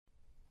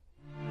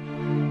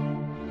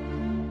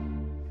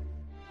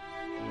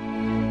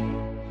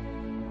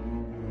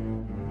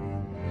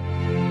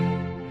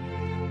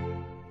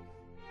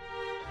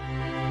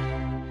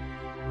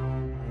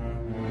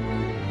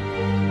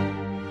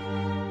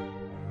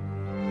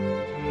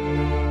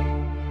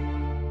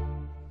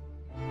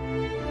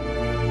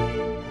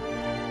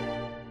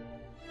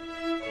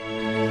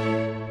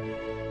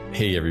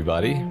Hey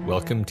everybody,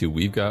 welcome to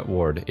We've Got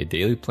Ward, a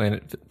Daily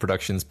Planet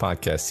Productions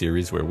podcast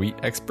series where we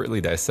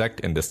expertly dissect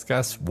and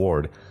discuss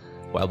Ward,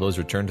 Wildbow's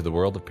return to the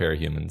world of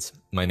parahumans.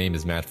 My name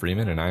is Matt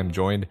Freeman and I am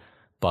joined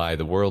by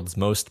the world's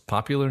most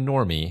popular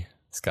normie,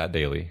 Scott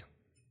Daly.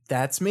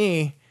 That's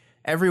me.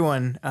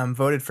 Everyone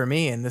voted for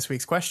me in this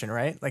week's question,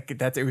 right? Like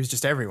it was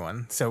just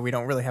everyone. So we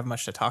don't really have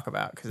much to talk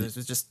about because it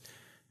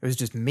was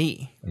just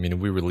me. I mean,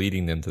 we were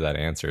leading them to that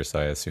answer, so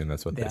I assume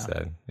that's what they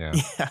said. Yeah.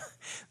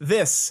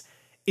 This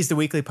is the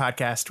weekly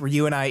podcast where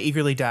you and I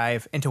eagerly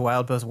dive into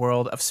Wildbow's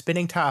world of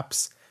spinning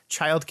tops,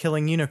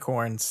 child-killing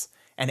unicorns,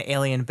 and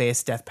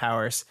alien-based death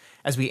powers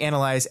as we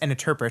analyze and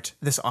interpret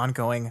this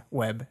ongoing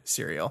web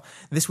serial.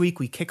 This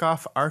week, we kick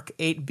off Arc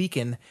 8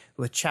 Beacon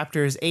with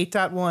chapters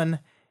 8.1,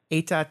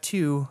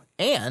 8.2,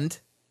 and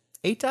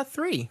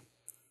 8.3.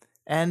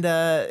 And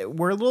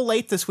we're a little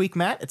late this week,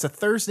 Matt. It's a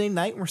Thursday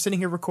night. We're sitting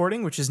here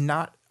recording, which is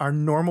not our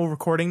normal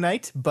recording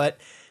night, but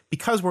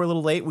because we're a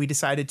little late, we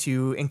decided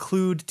to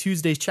include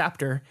Tuesday's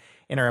chapter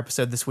in our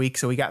episode this week.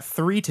 So we got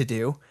 3 to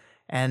do.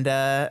 And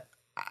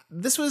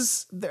this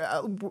was,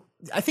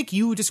 I think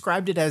you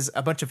described it as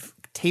a bunch of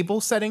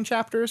table setting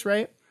chapters,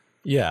 right?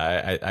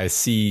 Yeah, I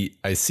see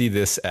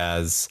this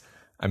as,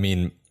 I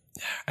mean,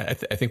 I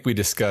think we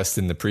discussed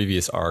in the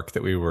previous arc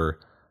that we were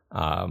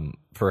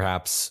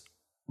perhaps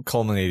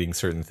culminating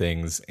certain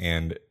things.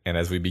 And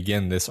as we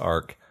begin this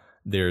arc,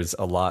 there's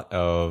a lot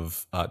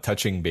of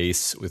touching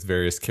base with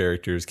various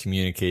characters,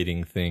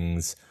 communicating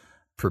things,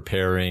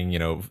 preparing,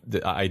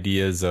 the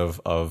ideas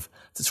of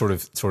sort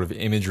of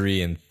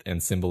imagery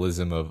and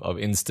symbolism of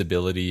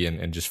instability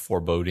and just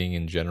foreboding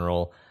in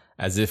general,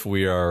 as if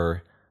we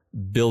are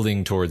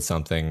building towards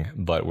something,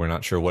 but we're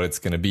not sure what it's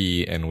going to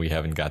be, and we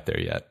haven't got there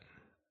yet.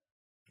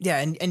 Yeah,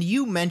 and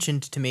you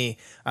mentioned to me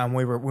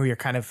we were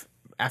kind of,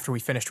 after we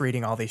finished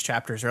reading all these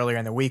chapters earlier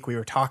in the week, we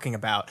were talking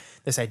about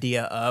this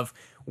idea of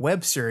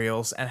web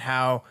serials and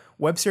how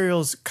web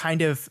serials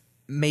kind of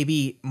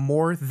maybe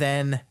more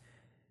than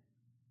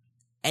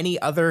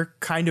any other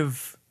kind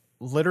of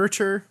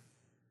literature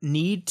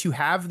need to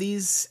have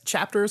these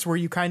chapters where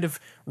you kind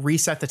of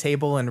reset the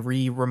table and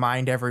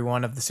remind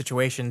everyone of the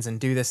situations and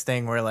do this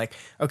thing where like,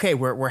 okay,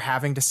 we're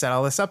having to set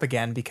all this up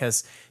again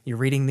because you're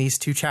reading these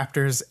 2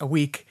 chapters a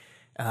week.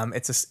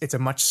 It's a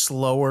much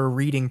slower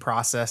reading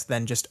process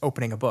than just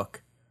opening a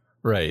book.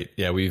 Right.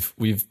 Yeah. We've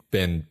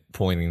been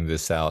pointing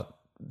this out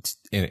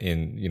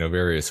in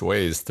various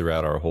ways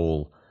throughout our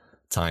whole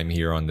time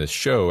here on this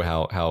show,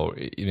 how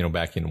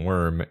back in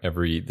Worm,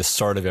 the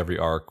start of every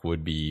arc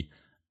would be,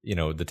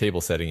 the table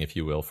setting, if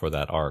you will, for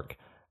that arc.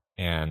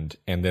 And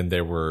then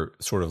there were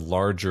sort of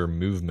larger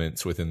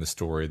movements within the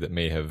story that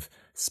may have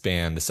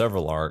spanned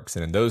several arcs.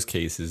 And in those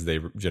cases, they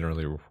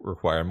generally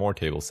require more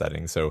table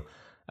setting. So,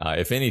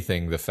 if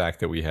anything, the fact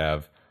that we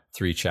have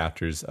 3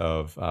 chapters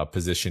of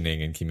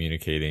positioning and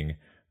communicating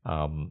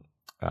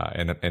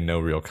and no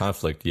real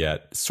conflict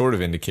yet sort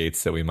of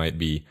indicates that we might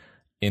be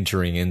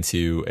entering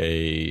into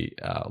a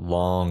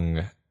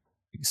long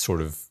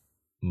sort of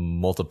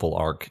multiple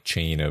arc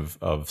chain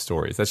of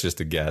stories. That's just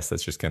a guess.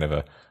 That's just kind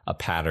of a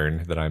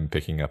pattern that I'm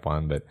picking up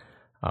on, but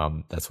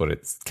that's what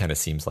it kind of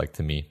seems like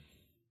to me.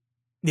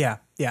 Yeah.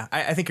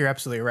 I think you're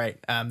absolutely right.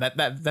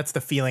 That's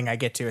the feeling I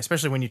get to,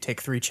 especially when you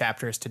take 3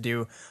 chapters to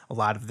do a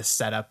lot of the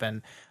setup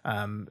and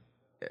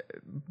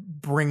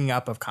bringing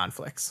up of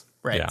conflicts.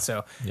 Right. Yeah.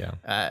 So, yeah.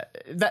 I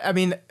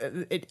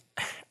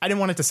didn't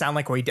want it to sound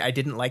like I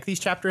didn't like these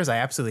chapters. I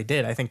absolutely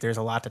did. I think there's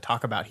a lot to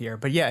talk about here.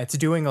 But yeah, it's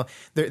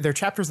they're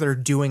chapters that are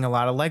doing a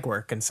lot of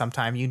legwork. And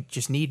sometimes you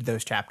just need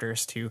those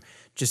chapters to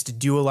just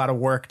do a lot of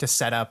work to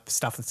set up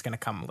stuff that's going to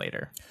come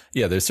later.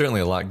 Yeah, there's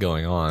certainly a lot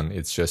going on.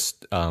 It's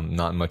just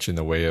not much in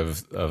the way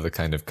of the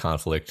kind of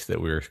conflict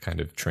that we're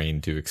kind of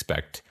trained to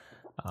expect.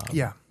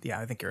 Yeah,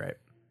 I think you're right.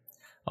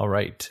 All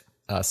right.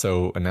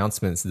 So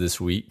announcements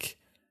this week.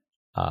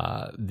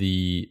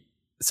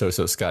 So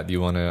Scott, do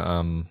you want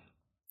to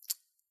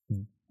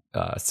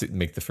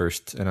make the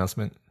first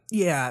announcement?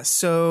 Yeah.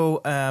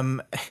 So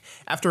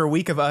after a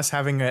week of us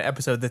having an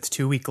episode that's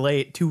 2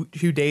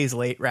 days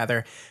late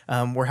rather,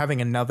 we're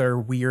having another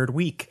weird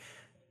week.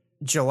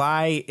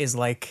 July is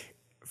like,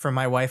 for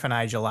my wife and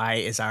I, July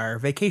is our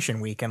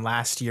vacation week. And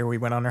last year we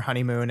went on our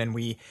honeymoon and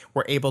we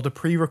were able to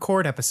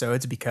pre-record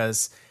episodes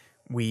because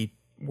we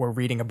were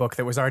reading a book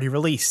that was already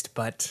released,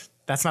 but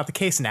that's not the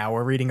case now.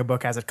 We're reading a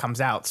book as it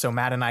comes out. So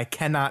Matt and I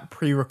cannot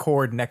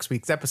pre-record next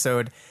week's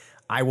episode.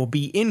 I will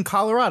be in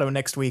Colorado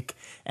next week,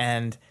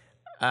 and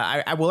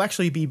I will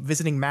actually be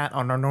visiting Matt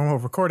on our normal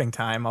recording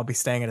time. I'll be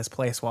staying at his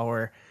place while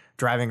we're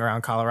driving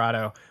around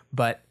Colorado.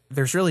 But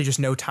there's really just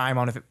no time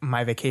on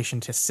my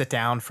vacation to sit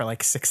down for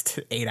like 6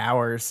 to 8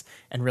 hours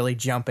and really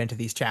jump into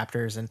these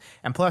chapters. And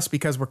plus,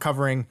 because we're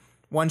covering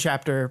one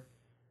chapter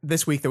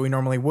this week that we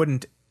normally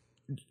wouldn't,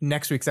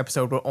 next week's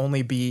episode will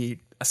only be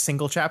a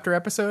single chapter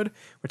episode,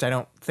 which I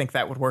don't think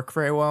that would work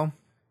very well.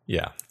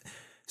 Yeah.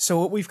 So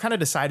what we've kind of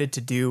decided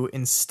to do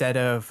instead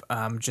of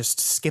just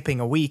skipping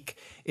a week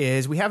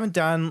is we haven't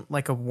done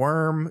like a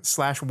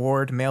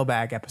Worm/Ward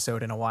mailbag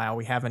episode in a while.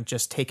 We haven't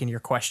just taken your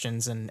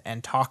questions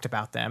and talked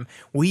about them.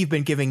 We've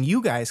been giving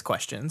you guys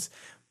questions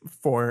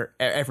for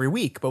every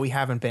week, but we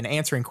haven't been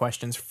answering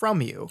questions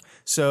from you.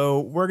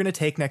 So we're going to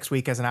take next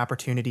week as an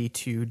opportunity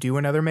to do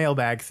another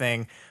mailbag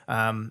thing.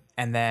 And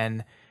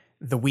then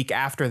the week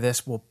after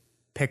this, we'll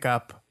pick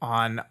up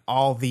on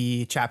all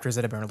the chapters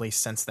that have been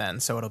released since then.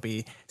 So it'll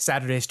be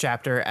Saturday's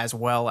chapter as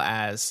well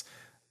as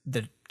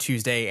the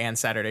Tuesday and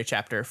Saturday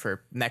chapter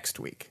for next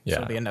week. Yeah.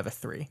 So it'll be another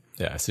 3.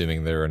 Yeah,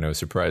 assuming there are no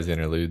surprise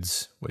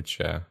interludes, which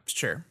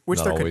sure, which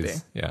not there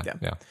always, could be.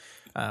 Yeah.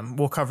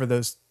 We'll cover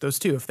those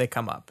two if they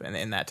come up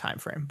in that time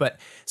frame. But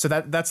so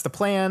that's the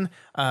plan.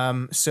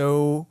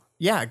 So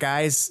yeah,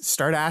 guys,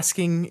 start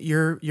asking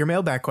your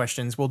mailbag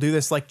questions. We'll do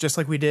this just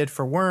like we did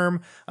for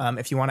Worm.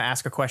 If you want to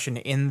ask a question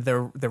in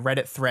the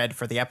Reddit thread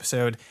for the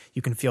episode,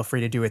 you can feel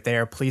free to do it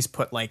there. Please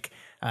put like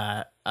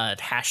a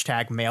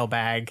hashtag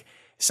mailbag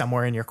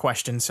somewhere in your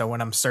questions. So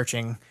when I'm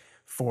searching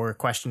for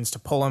questions to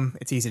pull them,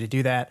 it's easy to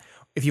do that.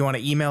 If you want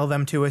to email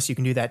them to us, you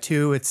can do that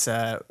too. It's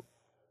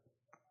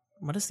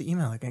what is the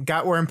email again?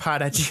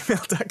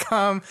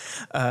 gotwormpod@gmail.com.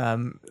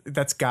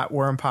 That's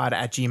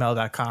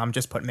gotwormpod@gmail.com.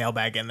 Just put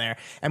mailbag in there.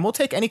 And we'll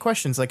take any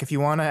questions. Like if you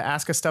want to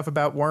ask us stuff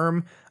about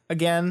Worm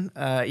again,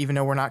 even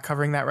though we're not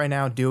covering that right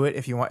now, do it.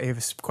 If you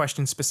have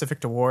questions specific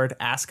to Ward,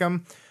 ask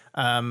them.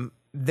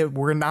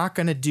 We're not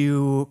going to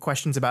do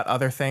questions about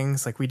other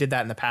things. Like we did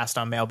that in the past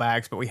on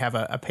mailbags, but we have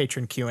a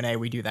patron Q&A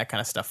we do that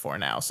kind of stuff for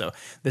now. So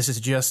this is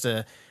just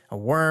a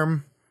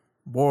Worm,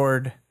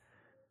 Ward,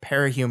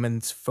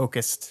 Parahumans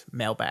focused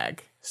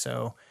mailbag.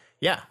 So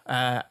yeah,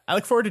 I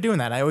look forward to doing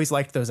that. I always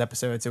liked those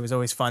episodes. It was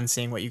always fun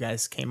seeing what you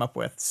guys came up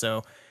with.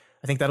 So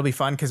I think that'll be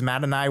fun because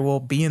Matt and I will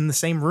be in the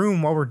same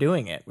room while we're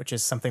doing it, which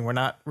is something we're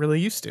not really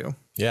used to.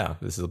 Yeah,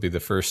 this will be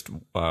the first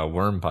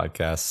Worm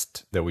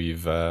podcast that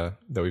we've done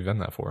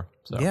that for.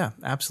 So yeah,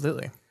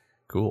 absolutely.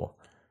 Cool.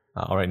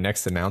 All right,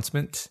 next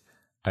announcement.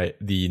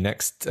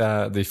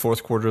 The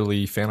fourth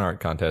quarterly fan art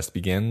contest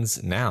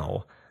begins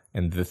now.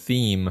 And the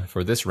theme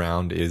for this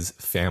round is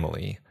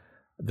family.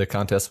 The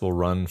contest will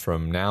run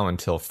from now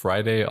until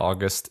Friday,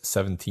 August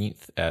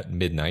 17th at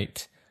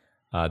midnight.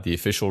 The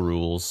official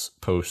rules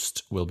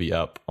post will be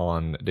up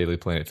on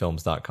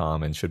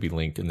dailyplanetfilms.com and should be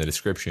linked in the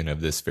description of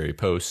this very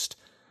post.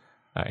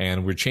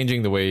 And we're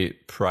changing the way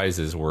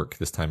prizes work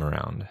this time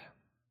around.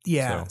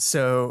 Yeah,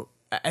 so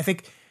I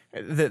think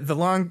the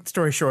long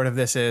story short of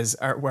this is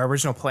our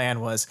original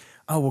plan was,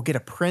 we'll get a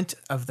print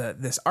of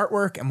this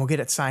artwork and we'll get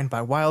it signed by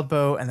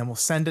Wildbow and then we'll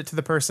send it to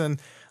the person.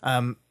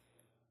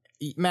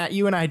 Matt,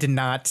 you and I did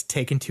not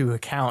take into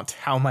account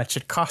how much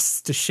it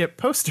costs to ship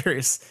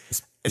posters,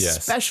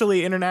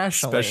 especially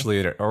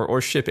internationally.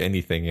 Or ship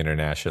anything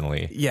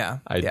internationally. Yeah.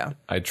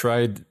 I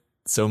tried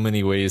so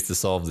many ways to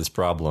solve this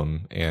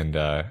problem and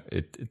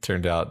it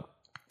turned out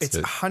it's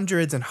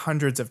hundreds and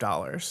hundreds of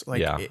dollars.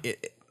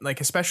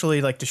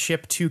 Especially to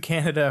ship to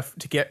Canada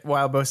to get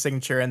Wildbow's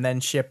signature and then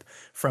ship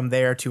from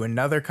there to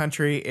another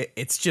country.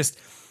 It's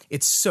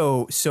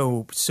so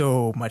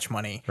much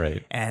money.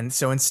 Right. And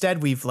so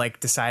instead we've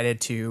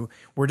decided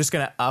we're just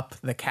going to up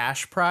the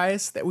cash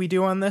prize that we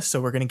do on this.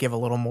 So we're going to give a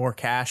little more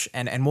cash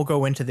and we'll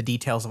go into the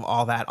details of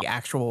all that. The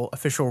actual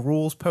official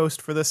rules post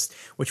for this,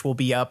 which will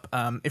be up.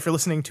 If you're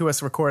listening to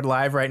us record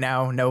live right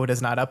now, no, it is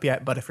not up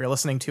yet. But if you're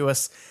listening to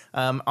us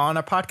on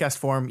a podcast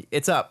form,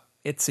 it's up.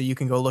 So you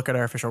can go look at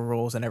our official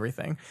rules and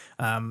everything.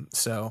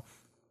 So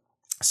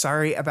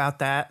sorry about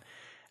that.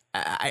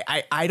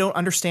 I don't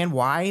understand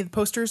why the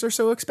posters are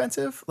so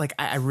expensive.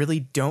 I really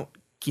don't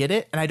get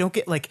it. And I don't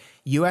get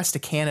US to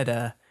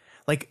Canada.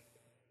 I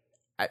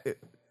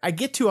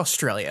get to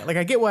Australia.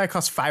 I get why it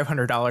costs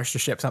 $500 to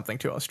ship something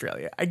to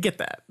Australia. I get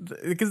that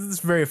because it's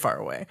very far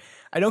away.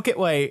 I don't get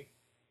why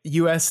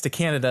US to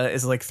Canada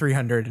is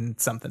 $300 and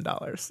something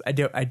dollars. I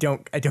don't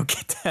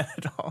get that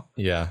at all.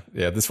 Yeah.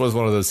 This was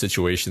one of those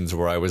situations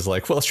where I was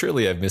like, well,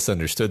 surely I've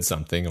misunderstood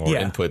something or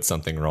input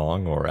something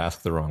wrong or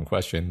asked the wrong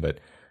question, but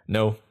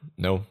no,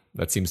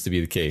 that seems to be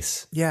the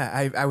case.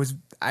 Yeah,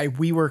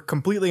 we were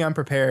completely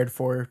unprepared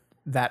for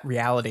that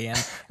reality,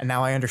 and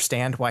now I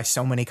understand why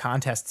so many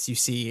contests you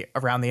see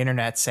around the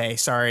internet say,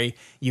 sorry,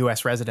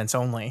 US residents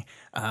only,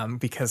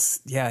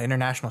 because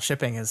international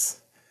shipping is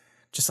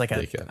just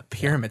a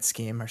pyramid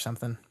scheme or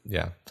something.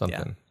 Yeah, something.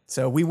 Yeah.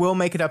 So we will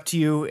make it up to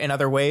you in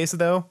other ways,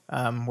 though.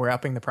 We're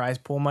upping the prize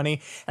pool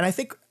money, and I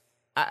think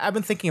I've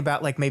been thinking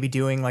about maybe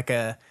doing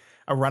a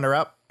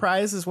runner-up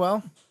prize as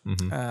well.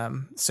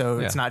 Mm-hmm. So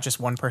it's not just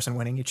one person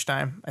winning each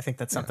time. I think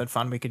that's something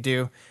fun we could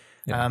do.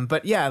 Yeah.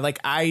 But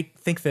I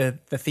think the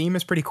theme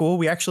is pretty cool.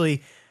 We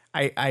actually,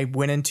 I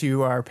went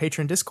into our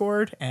patron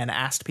Discord and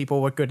asked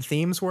people what good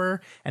themes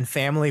were, and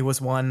family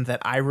was one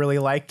that I really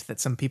liked. That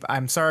some people,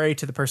 I'm sorry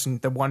to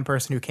the one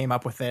person who came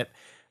up with it.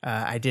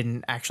 I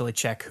didn't actually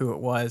check who it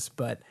was,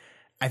 but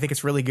I think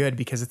it's really good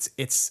because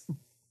it's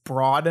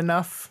broad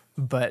enough,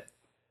 but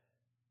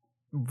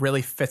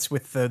really fits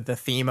with the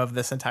theme of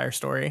this entire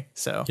story.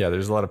 So yeah,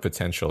 there's a lot of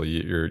potential.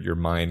 Your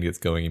mind gets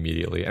going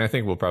immediately, and I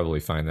think we'll probably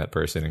find that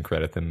person and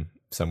credit them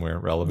somewhere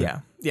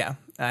relevant. Yeah.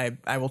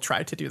 I will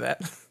try to do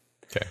that.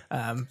 Okay.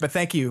 But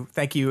thank you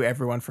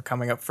everyone for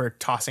coming up, for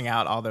tossing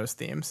out all those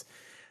themes.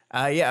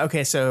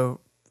 Okay.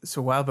 So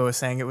Wildbow was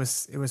saying it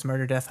was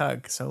Murder Death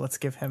Hug. So let's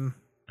give him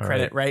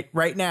credit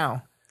right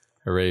now.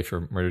 Hooray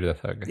for Murder Death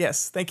Hug.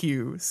 Yes. Thank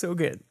you. So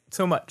good.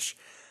 So much.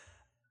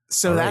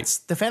 So that's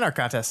the fan art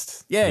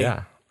contest. Yay.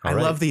 Yeah. I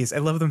love these. I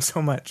love them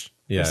so much.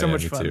 Yeah. They're so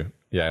much me fun. too.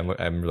 Yeah.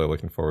 I'm really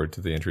looking forward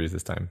to the entries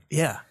this time.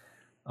 Yeah.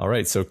 All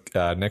right. So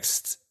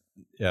next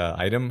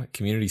item,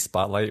 community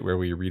spotlight, where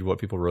we read what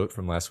people wrote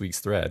from last week's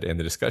thread. And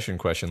the discussion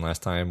question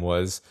last time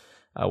was,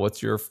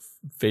 what's your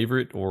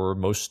favorite or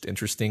most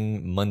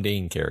interesting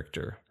mundane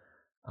character?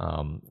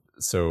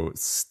 So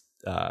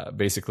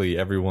basically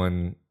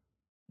everyone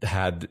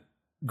had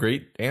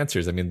great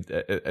answers. I mean,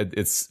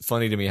 it's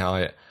funny to me how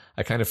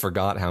I kind of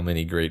forgot how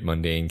many great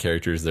mundane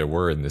characters there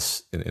were in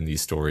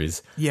these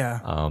stories.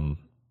 Yeah.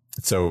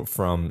 So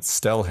from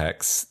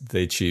Stelhex,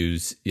 they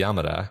choose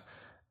Yamada,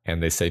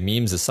 and they say,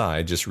 memes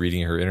aside, just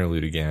reading her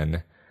interlude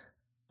again,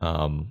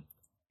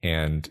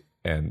 and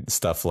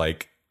stuff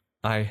like,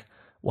 why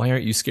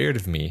aren't you scared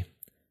of me?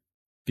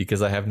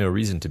 Because I have no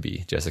reason to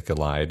be, Jessica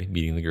lied,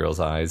 meeting the girl's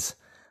eyes.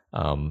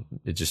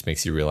 It just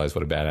makes you realize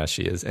what a badass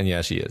she is. And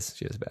yeah, she is.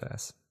 She is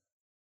badass.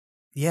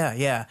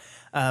 Yeah.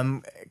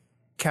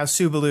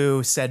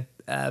 Kausubalu said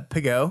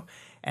Pigot,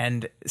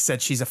 and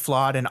said she's a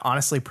flawed and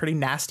honestly pretty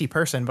nasty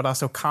person, but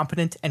also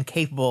competent and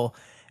capable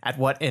at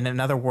what in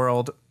another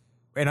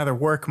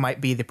work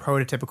might be the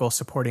prototypical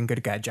supporting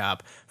good guy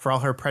job. For all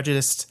her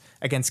prejudice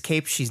against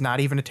capes, she's not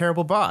even a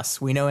terrible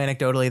boss. We know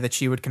anecdotally that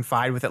she would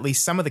confide with at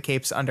least some of the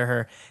capes under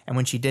her, and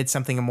when she did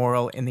something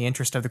immoral in the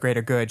interest of the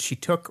greater good, she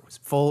took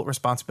full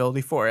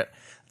responsibility for it.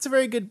 That's a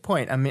very good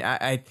point. I mean,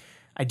 I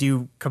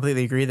do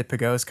completely agree that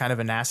Pigot is kind of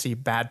a nasty,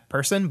 bad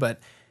person, but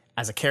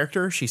as a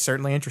character, she's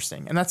certainly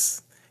interesting. And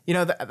that's,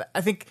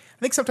 I think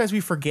sometimes we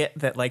forget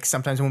that, like,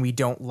 sometimes when we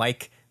don't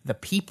like the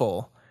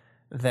people,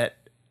 that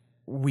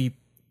we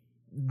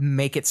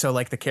make it so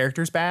like the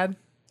character's bad.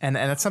 And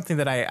that's something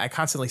that I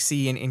constantly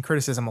see in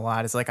criticism a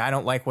lot, is like, I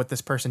don't like what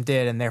this person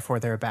did and therefore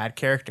they're a bad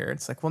character.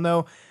 It's like, well,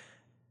 no,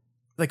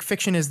 like,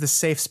 fiction is the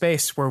safe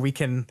space where we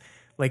can,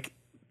 like,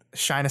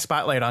 shine a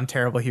spotlight on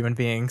terrible human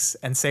beings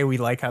and say we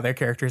like how their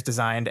character is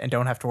designed and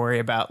don't have to worry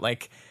about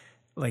like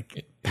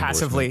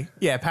passively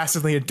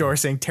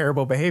endorsing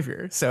terrible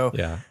behavior. So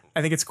yeah,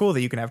 I think it's cool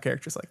that you can have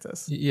characters like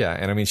this. Yeah.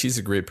 And I mean, she's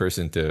a great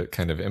person to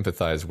kind of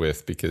empathize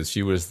with, because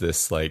she was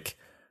this like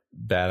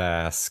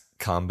badass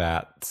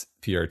combat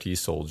PRT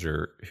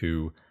soldier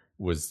who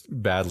was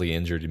badly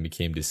injured and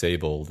became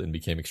disabled and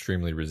became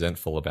extremely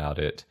resentful about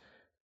it,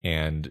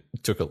 and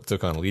took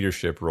on a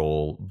leadership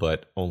role,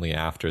 but only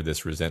after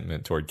this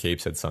resentment toward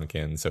capes had sunk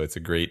in. So it's a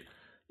great,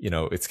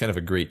 it's kind of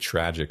a great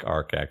tragic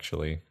arc,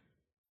 actually.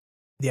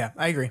 Yeah,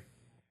 I agree.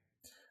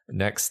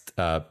 Next,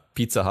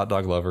 Pizza Hot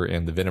Dog Lover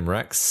and the Venom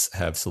Rex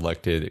have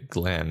selected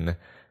Glenn.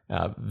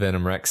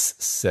 Venom Rex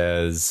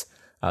says,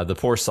 the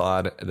poor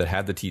sod that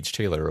had to teach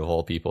Taylor, of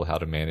all people, how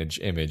to manage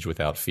image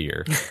without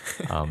fear.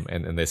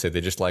 And they say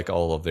they just like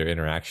all of their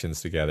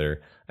interactions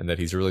together, and that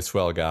he's a really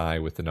swell guy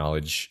with the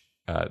knowledge,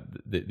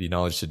 the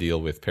knowledge to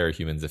deal with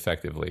parahumans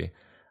effectively.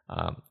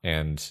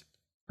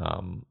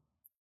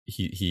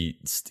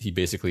 He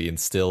basically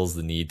instills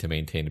the need to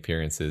maintain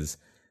appearances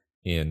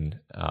in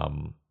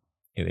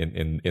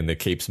the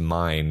Cape's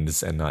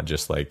minds, and not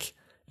just like,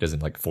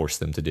 doesn't like force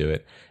them to do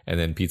it. And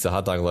then Pizza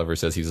Hot Dog Lover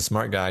says he's a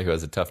smart guy who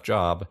has a tough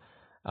job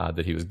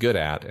that he was good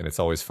at, and it's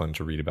always fun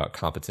to read about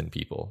competent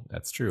people.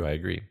 That's true, I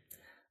agree.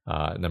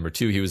 Number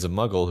 2, he was a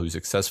muggle who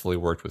successfully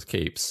worked with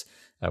capes,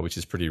 which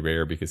is pretty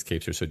rare because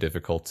capes are so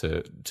difficult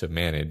to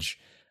manage.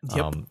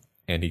 Yep.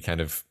 And he kind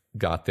of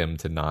got them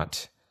to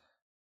not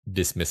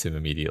dismiss him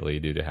immediately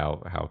due to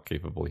how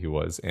capable he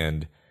was.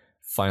 And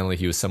finally,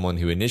 he was someone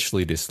who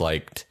initially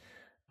disliked,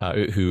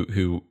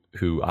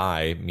 who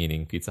I,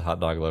 meaning Pizza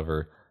Hot Dog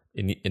Lover,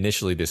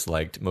 initially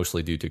disliked,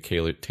 mostly due to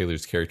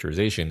Taylor's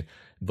characterization,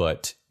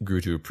 but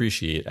grew to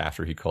appreciate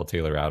after he called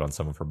Taylor out on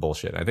some of her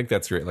bullshit. I think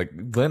that's great.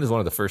 Like, Glenn is one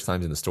of the first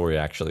times in the story,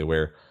 actually,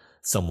 where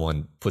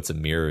someone puts a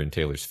mirror in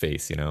Taylor's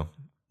face,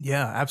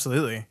 Yeah,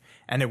 absolutely.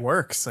 And it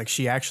works. Like,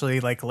 she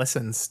actually like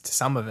listens to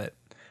some of it,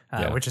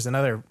 which is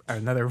another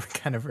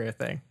kind of rare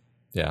thing.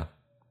 Yeah.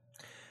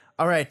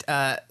 All right.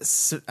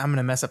 So I'm going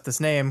to mess up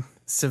this name.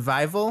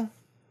 Survival.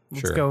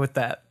 Let's go with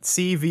that.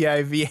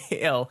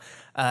 CVIVAL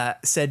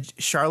said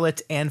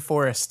Charlotte and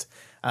Forrest.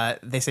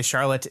 They say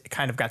Charlotte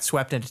kind of got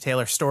swept into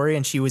Taylor's story,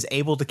 and she was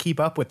able to keep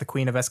up with the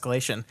Queen of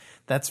Escalation.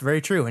 That's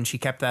very true. And she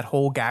kept that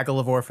whole gaggle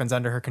of orphans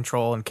under her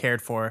control and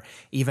cared for,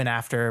 even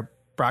after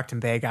Brockton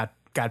Bay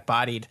got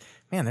bodied.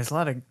 Man, there's a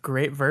lot of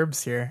great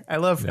verbs here. I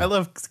love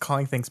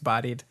calling things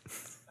bodied,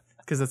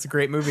 because that's a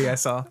great movie I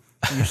saw.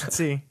 You should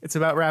see. It's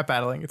about rap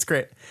battling. It's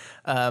great.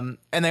 And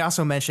they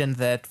also mentioned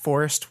that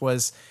Forrest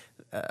was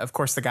of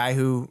course, the guy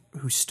who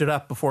stood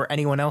up before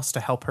anyone else to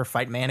help her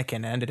fight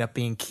Mannequin ended up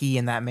being key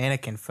in that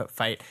Mannequin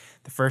fight.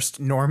 The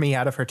first normie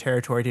out of her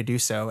territory to do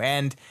so.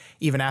 And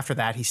even after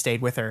that, he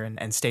stayed with her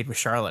and stayed with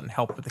Charlotte and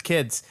helped with the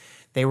kids.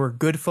 They were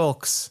good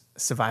folks,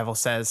 Survival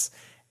says,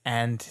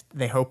 and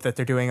they hope that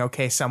they're doing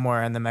okay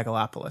somewhere in the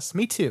megalopolis.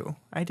 Me too.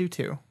 I do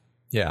too.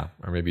 Yeah,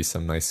 or maybe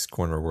some nice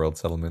corner world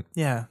settlement.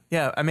 Yeah.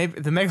 Maybe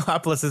the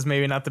megalopolis is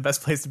maybe not the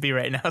best place to be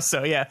right now.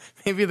 So yeah,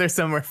 maybe they're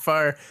somewhere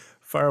far,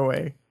 far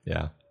away.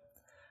 Yeah.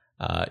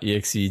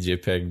 EXE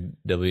JPEG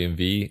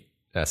WMV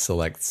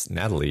selects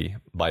Natalie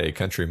by a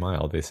country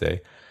mile, they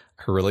say.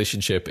 Her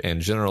relationship and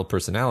general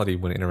personality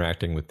when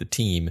interacting with the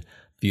team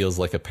feels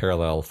like a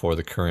parallel for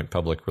the current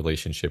public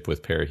relationship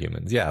with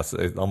parahumans. Yeah, so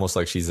it's almost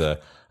like she's a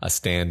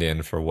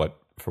stand-in for what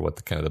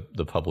the kind of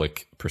the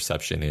public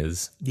perception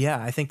is. Yeah,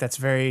 I think that's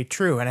very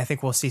true. And I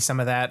think we'll see some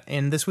of that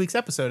in this week's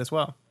episode as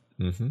well.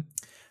 Mm-hmm.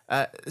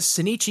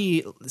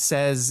 Shinichi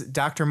says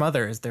Dr.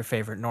 Mother is their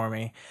favorite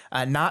normie,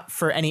 not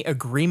for any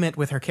agreement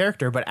with her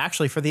character, but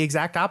actually for the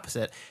exact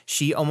opposite.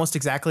 She almost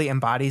exactly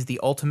embodies the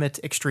ultimate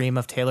extreme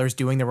of Taylor's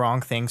doing the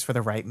wrong things for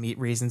the right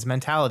reasons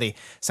mentality.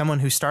 Someone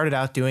who started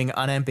out doing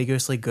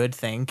unambiguously good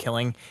thing,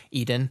 killing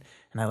Eden.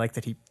 And I like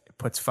that he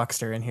puts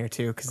Fuckster in here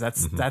too, because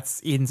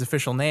that's Eden's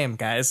official name,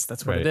 guys.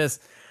 That's what it is.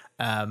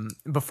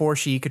 Before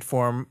she could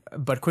form,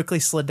 but quickly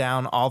slid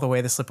down all the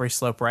way the slippery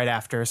slope right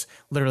after,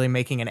 literally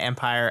making an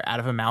empire out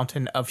of a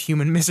mountain of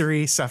human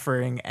misery,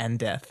 suffering, and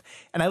death.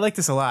 And I like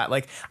this a lot.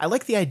 Like, I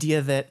like the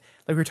idea that,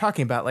 like we were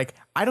talking about, like,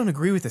 I don't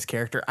agree with this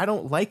character. I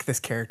don't like this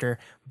character,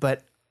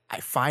 but I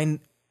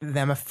find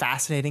them a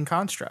fascinating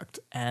construct.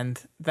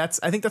 And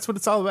I think that's what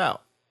it's all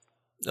about.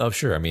 Oh,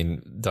 sure. I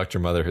mean, Dr.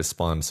 Mother has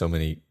spawned so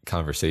many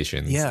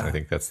conversations. Yeah. And I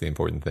think that's the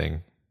important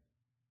thing.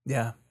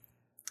 Yeah.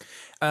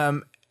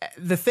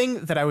 The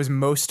thing that I was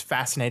most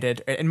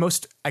fascinated and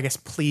most, I guess,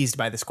 pleased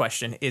by this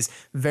question is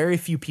very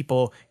few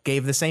people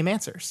gave the same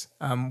answers.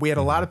 We had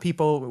a lot of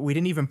people, we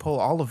didn't even pull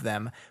all of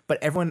them, but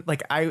everyone,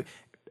 like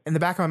in the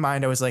back of my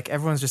mind, I was like,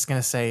 everyone's just going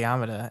to say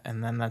Yamada,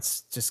 and then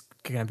that's just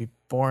going to be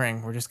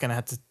boring. We're just going to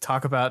have to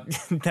talk about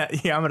that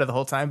Yamada the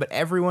whole time. But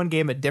everyone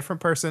gave a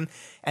different person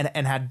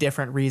and had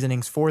different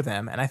reasonings for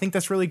them. And I think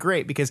that's really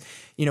great because,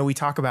 you know, we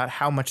talk about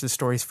how much the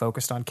story's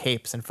focused on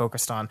capes and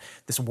focused on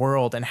this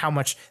world and how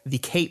much the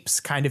capes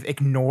kind of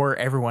ignore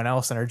everyone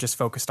else and are just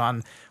focused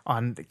on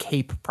the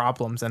cape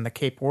problems and the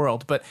cape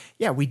world. But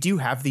yeah, we do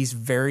have these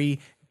very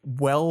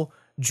well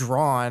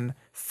drawn,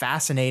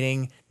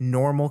 fascinating,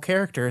 normal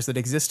characters that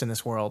exist in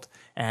this world.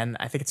 And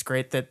I think it's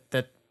great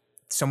that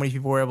so many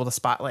people were able to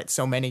spotlight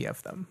so many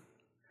of them.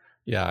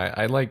 Yeah,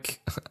 I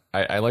like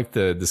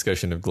the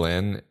discussion of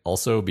Glenn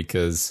also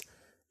because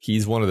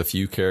he's one of the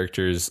few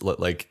characters,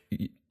 like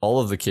all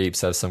of the capes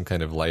have some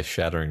kind of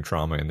life-shattering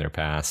trauma in their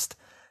past.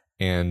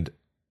 And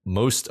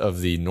most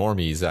of the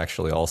normies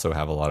actually also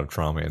have a lot of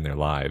trauma in their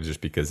lives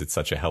just because it's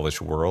such a hellish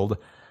world.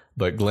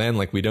 But Glenn,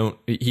 like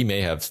he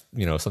may have,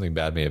 you know, something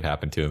bad may have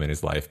happened to him in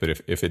his life,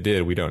 but if it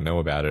did, we don't know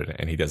about it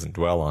and he doesn't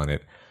dwell on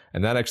it.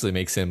 And that actually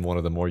makes him one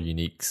of the more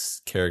unique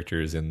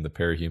characters in the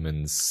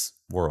parahumans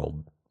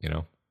world, you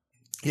know?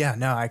 Yeah,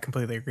 no, I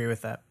completely agree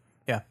with that.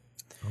 Yeah.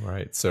 All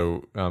right.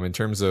 So in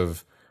terms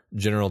of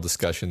general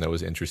discussion that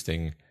was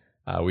interesting,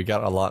 we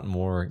got a lot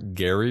more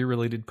Gary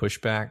related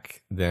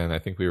pushback than I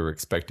think we were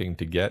expecting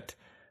to get.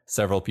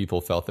 Several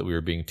people felt that we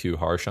were being too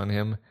harsh on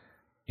him.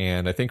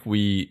 And I think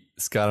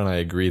Scott and I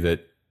agree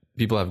that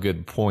people have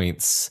good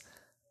points,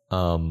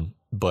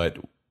 but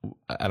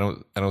I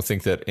don't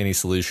think that any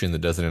solution that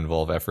doesn't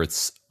involve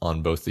efforts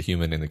on both the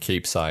human and the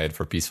cape side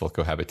for peaceful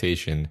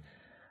cohabitation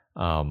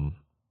are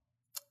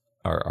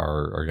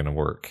going to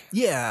work.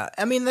 Yeah,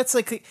 I mean that's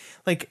like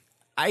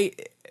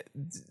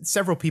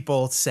several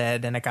people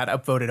said, and it got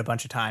upvoted a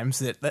bunch of times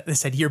that they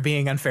said you're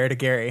being unfair to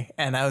Gary,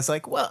 and I was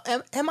like, well,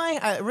 am I?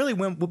 I really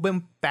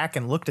went back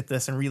and looked at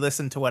this and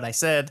re-listened to what I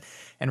said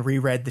and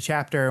reread the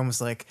chapter and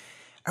was like,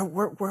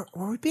 were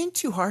we being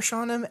too harsh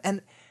on him?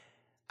 And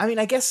I mean,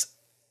 I guess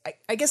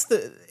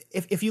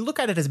if you look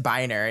at it as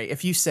binary,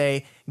 if you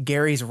say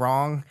Gary's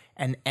wrong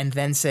and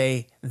then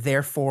say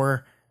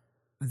therefore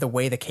the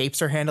way the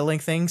capes are handling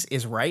things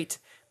is right,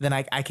 then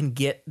I can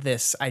get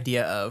this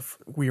idea of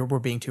we're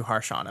being too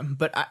harsh on him.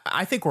 But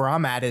I think where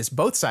I'm at is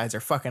both sides are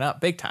fucking up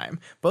big time.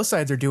 Both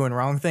sides are doing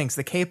wrong things.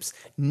 The capes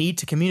need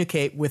to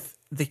communicate with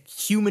the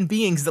human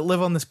beings that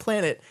live on this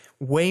planet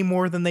way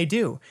more than they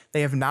do.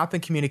 They have not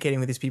been communicating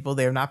with these people.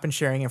 They have not been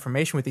sharing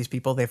information with these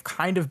people. They've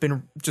kind of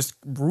been just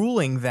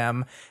ruling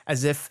them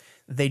as if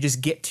they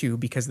just get to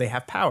because they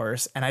have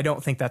powers. And I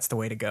don't think that's the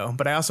way to go.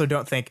 But I also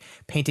don't think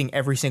painting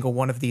every single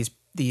one of these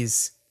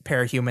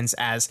parahumans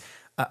as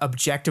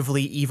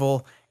objectively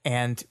evil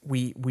and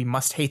we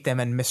must hate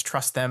them and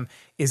mistrust them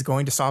is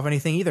going to solve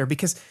anything either,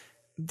 because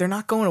they're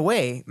not going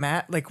away,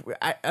 Matt. Like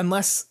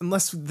unless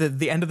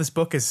the end of this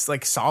book is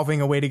like solving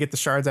a way to get the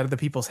shards out of the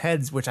people's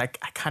heads, which I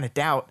kind of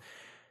doubt,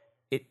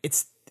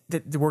 it's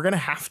that we're going to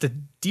have to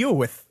deal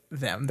with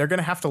them. They're going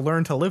to have to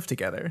learn to live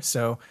together.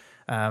 So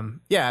I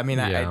mean,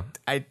 yeah.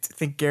 I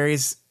think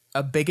Gary's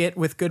a bigot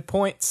with good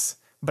points,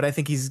 but I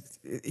think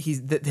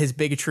his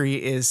bigotry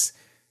is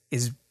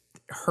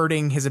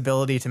hurting his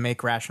ability to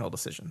make rational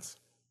decisions.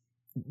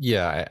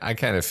 Yeah, I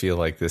kind of feel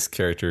like this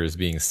character is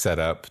being set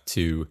up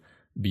to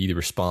be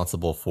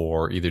responsible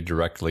for, either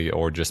directly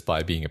or just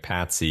by being a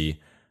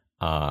patsy,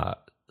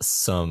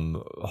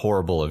 some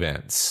horrible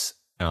events.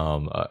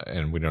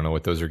 And we don't know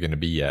what those are going to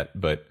be yet.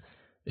 But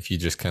if you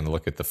just kind of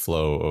look at the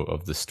flow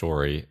of the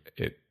story,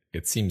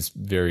 it seems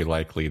very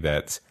likely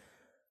that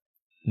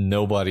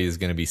nobody is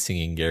going to be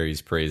singing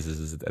Gary's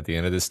praises at the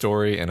end of the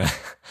story. And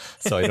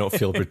so I don't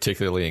feel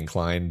particularly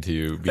inclined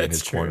to be in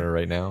his corner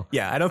right now.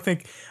 Yeah, I don't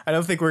think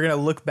we're going to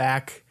look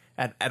back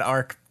at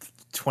arc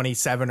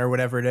 27 or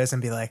whatever it is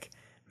and be like,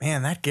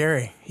 man, that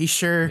Gary, he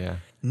sure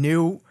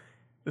knew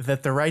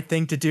that the right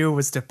thing to do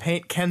was to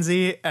paint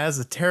Kenzie as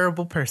a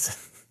terrible person.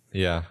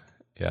 Yeah.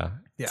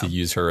 To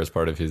use her as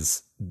part of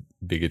his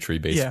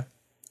bigotry-based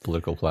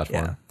political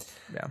platform.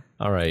 Yeah.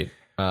 All right.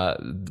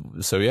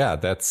 So yeah,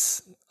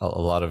 that's a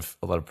lot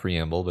of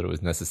preamble, but it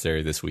was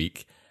necessary this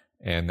week.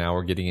 And now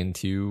we're getting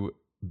into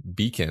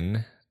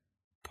Beacon,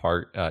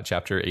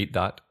 chapter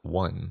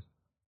 8.1.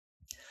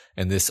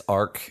 And this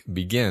arc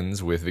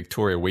begins with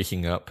Victoria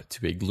waking up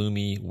to a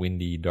gloomy,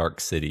 windy, dark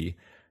city,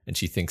 and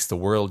she thinks the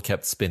world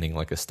kept spinning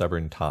like a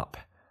stubborn top.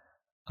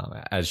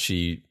 As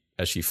she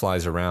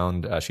flies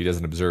around, she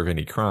doesn't observe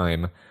any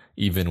crime,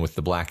 even with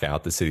the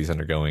blackout the city's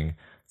undergoing,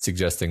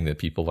 suggesting that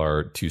people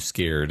are too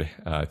scared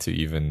to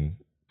even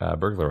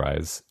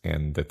burglarize,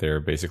 and that they're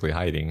basically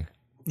hiding.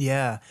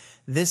 Yeah,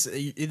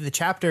 the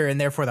chapter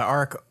and therefore the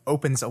arc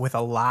opens with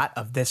a lot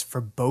of this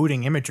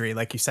foreboding imagery,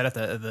 like you said at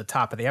the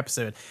top of the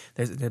episode.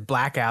 There's the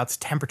blackouts,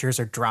 temperatures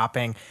are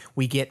dropping.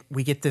 We get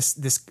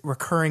this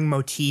recurring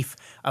motif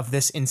of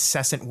this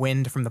incessant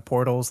wind from the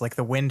portals. Like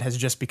the wind has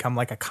just become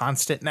like a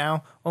constant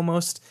now,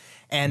 almost.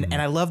 And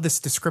I love this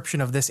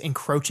description of this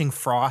encroaching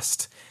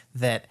frost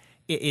that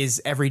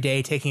is every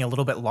day taking a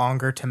little bit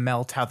longer to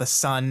melt. How the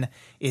sun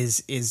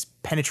is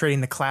penetrating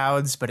the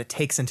clouds, but it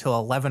takes until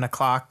 11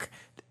 o'clock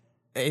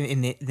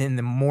in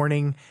the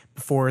morning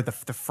before the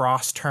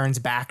frost turns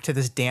back to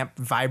this damp,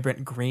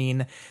 vibrant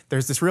green.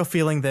 There's this real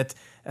feeling that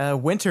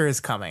winter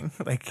is coming.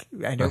 Like,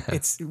 I know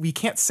we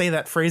can't say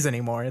that phrase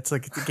anymore. It's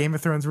like Game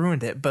of Thrones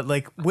ruined it, but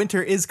like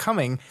winter is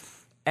coming,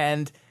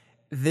 and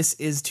this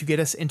is to get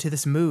us into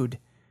this mood.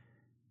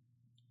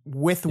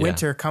 With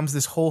winter comes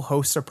this whole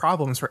host of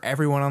problems for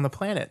everyone on the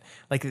planet.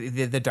 Like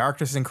the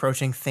darkness is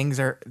encroaching, things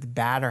are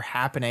bad are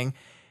happening,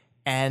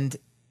 and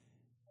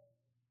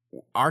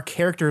our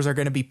characters are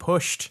going to be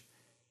pushed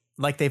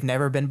like they've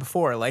never been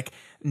before. Like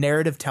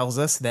narrative tells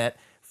us that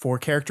for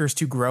characters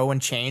to grow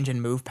and change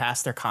and move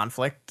past their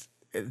conflict,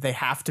 they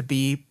have to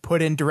be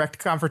put in direct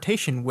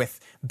confrontation with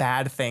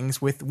bad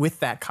things with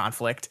that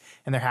conflict.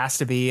 And there has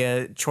to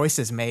be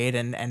choices made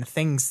and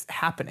things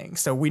happening.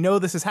 So we know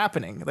this is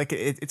happening. Like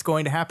it's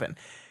going to happen.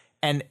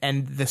 And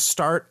the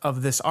start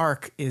of this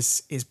arc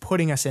is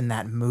putting us in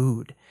that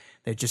mood.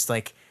 That just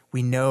like,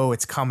 we know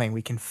it's coming.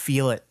 We can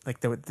feel it, like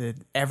the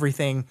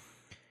everything.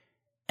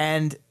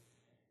 And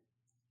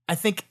I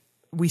think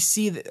we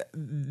see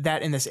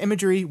that in this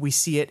imagery. We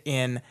see it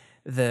in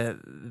the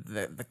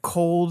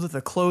cold, the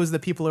clothes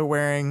that people are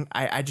wearing.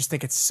 I just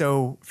think it's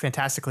so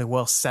fantastically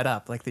well set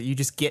up, like that you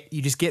just get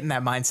in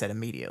that mindset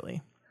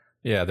immediately.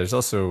 Yeah, there's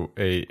also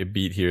a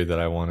beat here that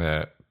I want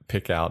to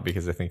pick out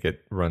because I think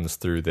it runs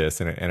through this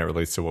and it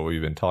relates to what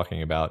we've been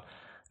talking about.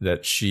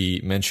 That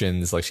she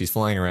mentions, like she's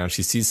flying around,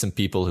 she sees some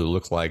people who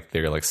look like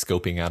they're like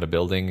scoping out a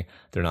building.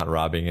 They're not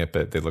robbing it,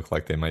 but they look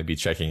like they might be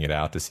checking it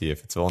out to see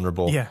if it's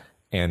vulnerable. Yeah.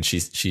 And she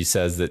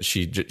says that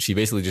she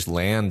basically just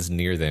lands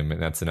near them,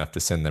 and that's enough to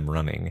send them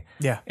running.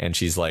 Yeah. And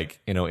she's like,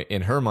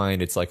 in her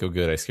mind, it's like, oh,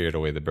 good, I scared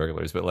away the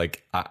burglars. But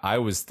like, I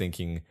was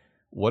thinking,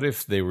 what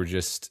if they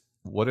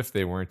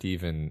weren't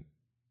even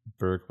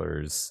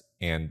burglars,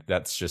 and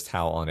that's just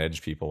how on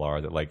edge people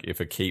are. That like,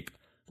 if a cape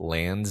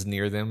lands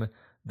near them,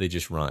 they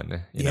just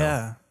run. You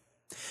know?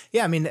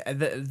 Yeah, I mean,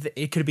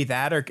 it could be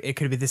that, or it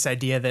could be this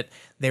idea that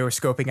they were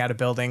scoping out a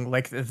building.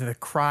 Like the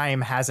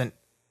crime hasn't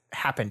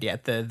happened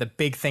yet. The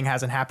big thing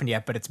hasn't happened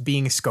yet, but it's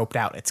being scoped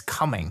out. It's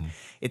coming.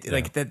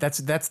 Like that's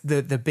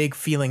the big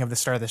feeling of the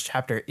start of this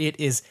chapter. It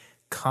is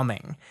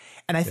coming.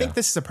 And I think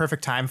this is a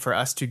perfect time for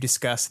us to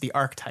discuss the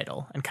arc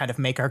title and kind of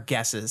make our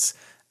guesses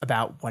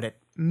about what it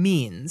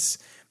means.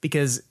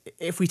 Because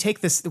if we take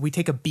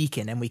a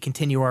beacon and we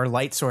continue our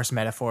light source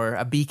metaphor,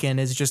 a beacon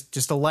is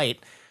just a light,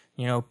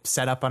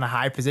 set up on a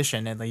high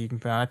position, and you can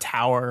put on a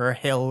tower or a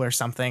hill or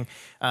something.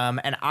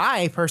 And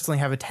I personally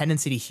have a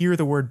tendency to hear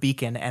the word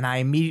beacon and I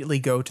immediately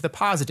go to the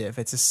positive.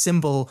 It's a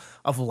symbol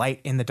of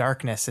light in the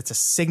darkness. It's a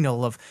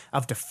signal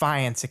of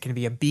defiance. It can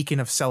be a beacon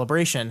of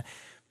celebration,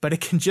 but it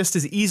can just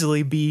as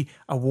easily be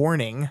a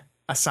warning,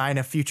 a sign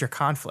of future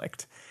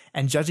conflict.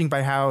 And judging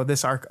by how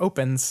this arc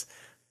opens,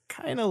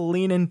 kind of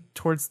leaning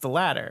towards the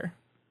latter.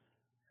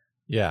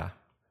 Yeah,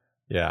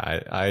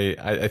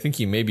 I think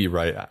you may be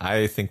right.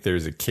 I think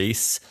there's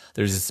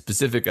a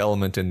specific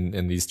element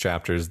in these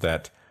chapters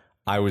that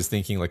I was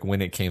thinking, like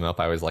when it came up,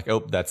 I was like, oh,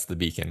 that's the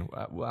beacon.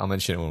 I'll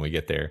mention it when we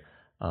get there.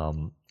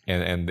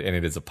 and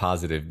it is a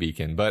positive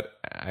beacon. But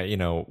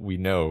we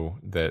know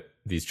that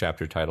these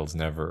chapter titles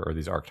never, or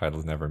these arc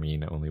titles never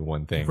mean only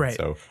one thing. Right.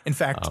 So in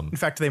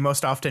fact, they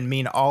most often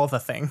mean all the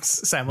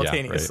things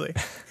simultaneously.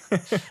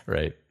 Yeah,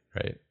 right.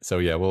 Right. So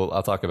yeah,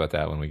 I'll talk about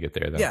that when we get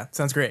there, though. Yeah,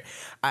 sounds great.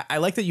 I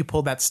like that you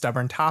pulled that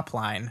stubborn top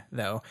line,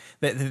 though.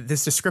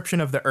 This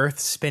description of the Earth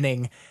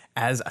spinning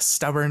as a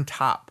stubborn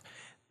top.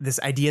 This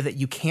idea that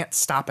you can't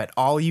stop it.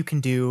 All you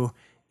can do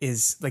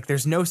is like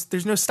there's no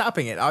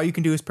stopping it. All you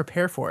can do is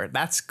prepare for it.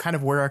 That's kind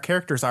of where our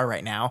characters are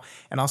right now.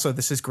 And also,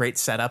 this is great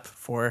setup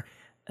for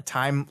a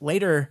time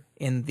later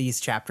in these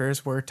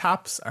chapters where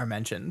tops are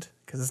mentioned,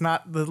 because it's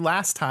not the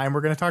last time we're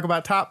going to talk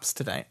about tops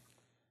tonight.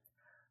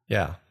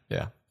 Yeah.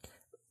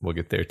 We'll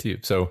get there too.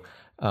 So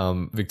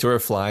Victoria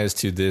flies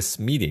to this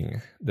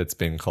meeting that's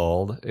been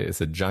called.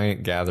 It's a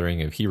giant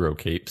gathering of hero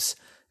capes,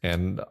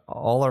 and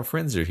all our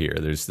friends are here.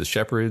 There's the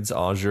Shepherds,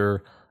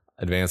 Azure,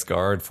 Advanced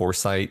Guard,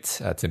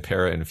 Foresight,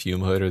 Tempera, and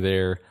Fumehood are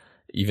there.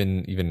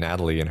 Even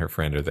Natalie and her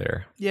friend are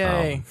there.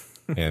 Yay!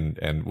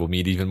 And we'll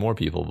meet even more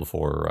people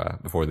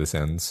before this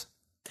ends.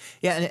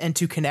 Yeah, and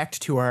to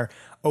connect to our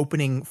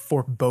opening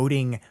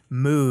foreboding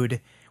mood,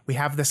 we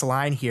have this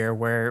line here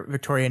where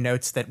Victoria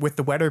notes that with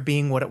the weather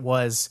being what it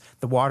was,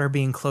 the water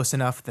being close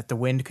enough that the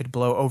wind could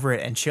blow over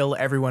it and chill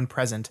everyone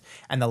present,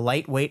 and the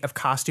light weight of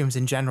costumes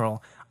in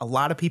general, a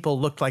lot of people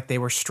looked like they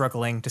were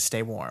struggling to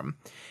stay warm.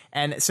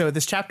 And so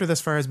this chapter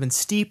thus far has been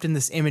steeped in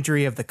this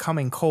imagery of the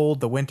coming cold,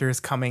 the winter is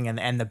coming,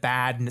 and the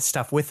bad and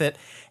stuff with it.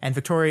 And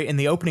Victoria, in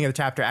the opening of the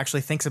chapter,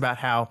 actually thinks about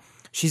how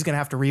she's going to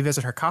have to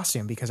revisit her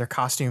costume because her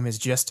costume is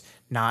just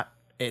not...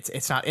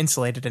 It's not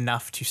insulated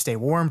enough to stay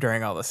warm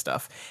during all this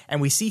stuff. And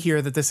we see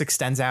here that this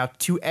extends out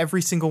to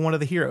every single one of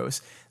the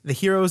heroes. The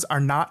heroes are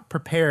not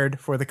prepared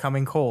for the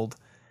coming cold.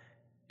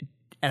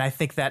 And I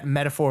think that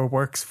metaphor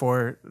works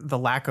for the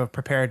lack of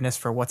preparedness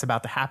for what's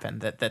about to happen,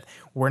 that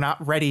we're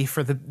not ready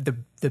for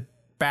the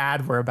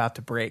bad we're about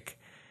to break.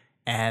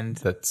 And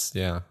that's,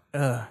 yeah.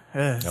 I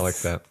like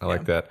that. I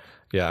like that.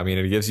 Yeah, I mean,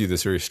 it gives you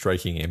this very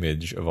striking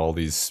image of all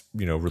these,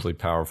 really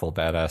powerful,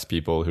 badass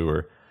people who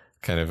are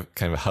kind of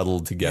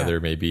huddled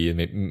together, maybe,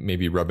 and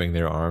maybe rubbing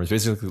their arms,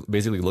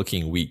 basically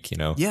looking weak,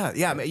 Yeah.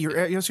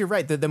 You're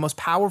right. The most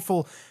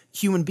powerful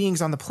human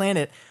beings on the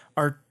planet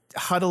are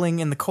huddling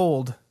in the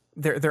cold.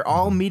 They're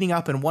all meeting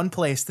up in one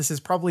place. This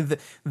is probably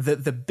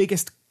the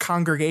biggest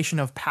congregation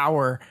of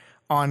power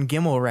on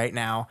Gimel right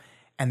now,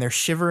 and they're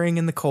shivering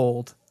in the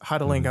cold,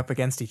 huddling up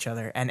against each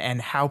other.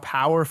 And how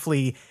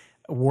powerfully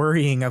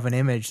worrying of an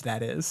image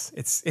that is.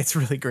 It's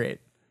really great.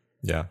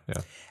 Yeah.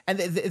 And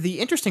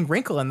the interesting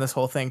wrinkle in this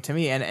whole thing to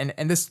me,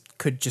 and this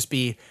could just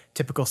be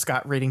typical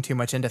Scott reading too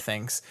much into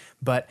things,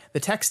 but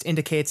the text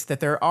indicates that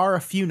there are a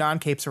few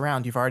non-capes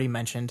around. You've already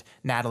mentioned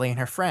Natalie and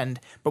her friend,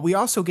 but we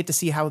also get to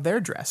see how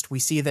they're dressed. We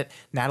see that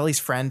Natalie's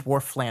friend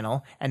wore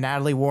flannel, and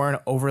Natalie wore an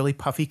overly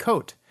puffy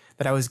coat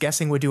that I was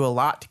guessing would do a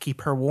lot to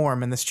keep her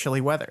warm in this chilly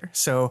weather.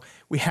 So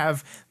we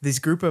have this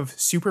group of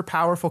super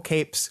powerful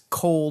capes,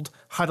 cold,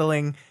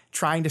 huddling,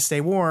 trying to stay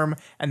warm,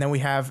 and then we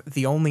have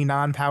the only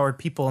non-powered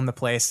people in the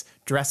place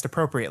dressed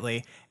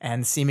appropriately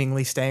and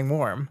seemingly staying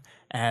warm.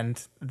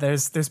 And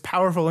there's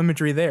powerful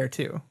imagery there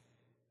too.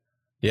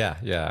 Yeah,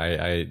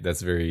 I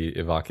that's very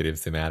evocative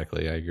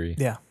thematically. I agree.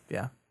 Yeah.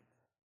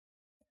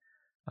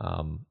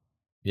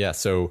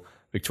 So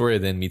Victoria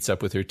then meets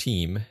up with her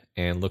team,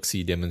 and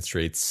Luxie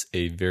demonstrates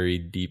a very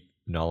deep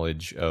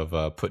knowledge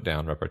of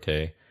put-down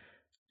repartee.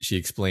 She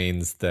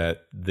explains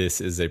that this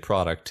is a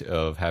product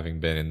of having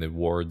been in the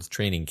ward's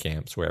training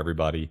camps where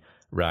everybody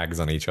rags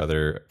on each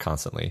other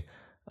constantly.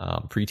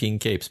 Preteen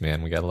capes,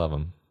 man, we gotta love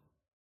them.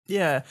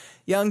 Yeah,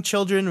 young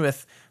children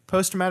with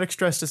post-traumatic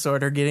stress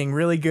disorder getting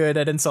really good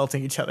at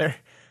insulting each other.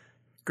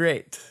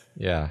 Great.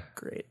 Yeah.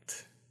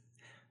 Great.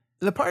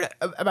 The part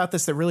about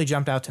this that really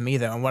jumped out to me,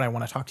 though, and what I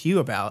want to talk to you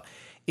about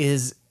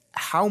is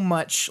how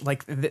much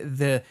like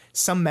the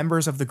some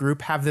members of the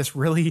group have this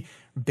really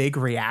big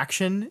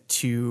reaction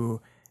to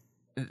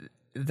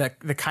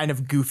the kind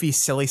of goofy,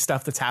 silly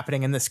stuff that's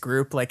happening in this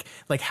group, like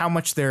how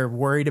much they're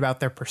worried about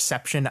their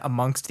perception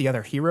amongst the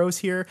other heroes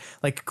here.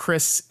 Like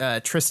Chris,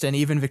 Tristan,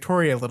 even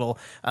Victoria a little.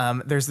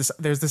 There's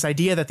this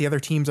idea that the other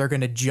teams are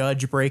going to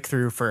judge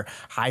Breakthrough for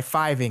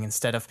high-fiving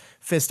instead of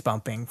fist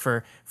bumping,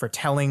 for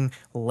telling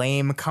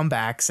lame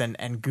comebacks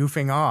and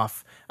goofing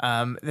off.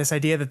 This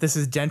idea that this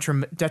is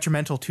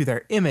detrimental to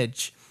their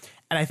image.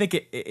 And I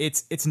think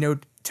it's no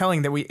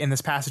telling that in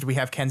this passage we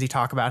have Kenzie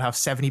talk about how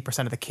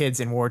 70% of the kids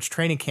in Ward's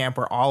training camp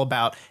are all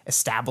about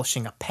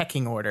establishing a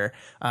pecking order.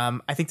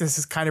 I think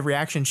this kind of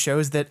reaction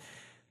shows that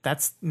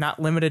that's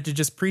not limited to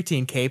just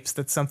preteen capes.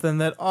 That's something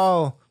that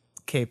all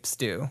capes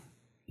do.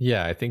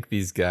 Yeah, I think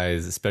these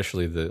guys,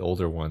 especially the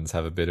older ones,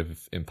 have a bit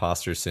of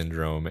imposter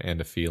syndrome and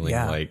a feeling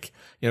like,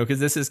 because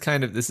this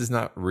is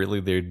not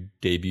really their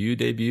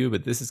debut,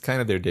 but this is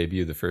kind of their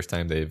debut, the first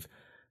time they've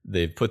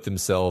put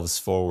themselves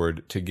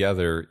forward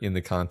together in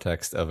the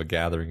context of a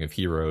gathering of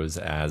heroes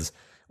as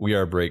we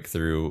are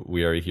Breakthrough,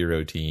 we are a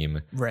hero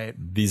team. Right.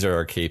 These are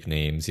our cape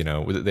names.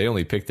 They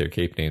only picked their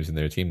cape names and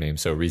their team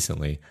names so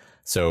recently.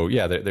 So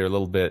yeah, they're a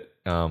little bit,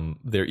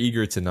 they're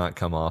eager to not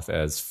come off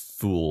as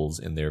fools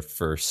in their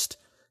first,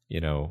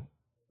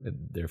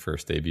 their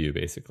first debut,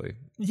 basically.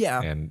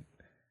 Yeah. And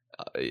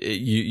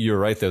you're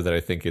right, though, that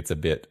I think it's a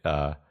bit,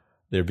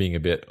 they're being a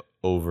bit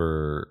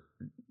overly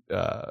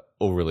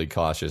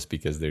cautious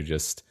because they're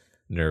just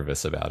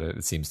nervous about it,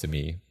 it seems to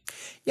me.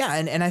 Yeah,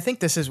 and I think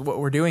this is what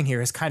we're doing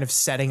here is kind of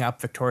setting up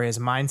Victoria's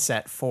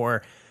mindset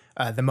for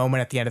the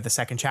moment at the end of the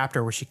second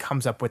chapter where she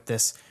comes up with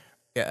this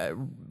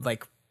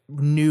like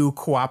new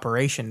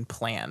cooperation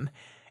plan.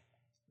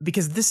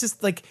 Because this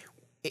is like,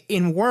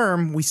 in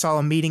Worm, we saw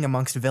a meeting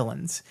amongst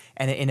villains.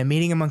 And in a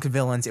meeting amongst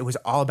villains, it was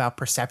all about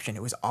perception.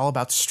 It was all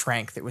about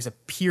strength. It was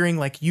appearing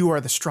like you are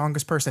the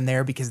strongest person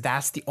there because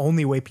that's the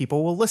only way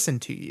people will listen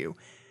to you.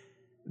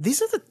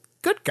 These are the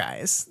good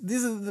guys.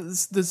 These are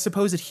the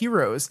supposed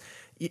heroes.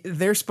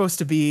 They're supposed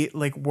to be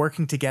like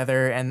working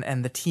together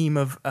and the team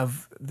of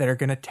that are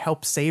going to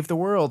help save the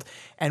world.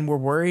 And we're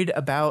worried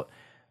about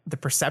the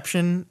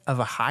perception of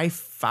a high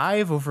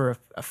five over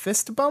a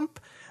fist bump.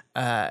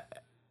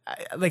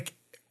 Like,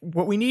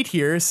 what we need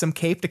here is some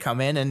Cape to come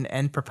in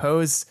and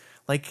propose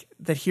like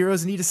that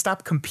heroes need to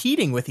stop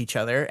competing with each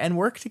other and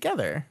work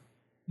together.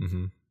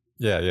 Mm-hmm.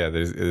 Yeah.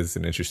 There's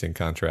an interesting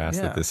contrast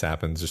that this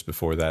happens just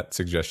before that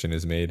suggestion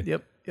is made.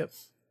 Yep.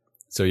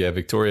 So yeah,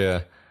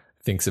 Victoria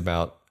thinks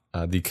about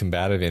the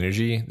combative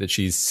energy that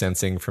she's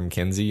sensing from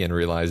Kenzie and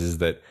realizes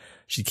that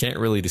she can't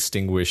really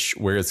distinguish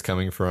where it's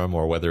coming from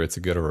or whether it's a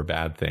good or a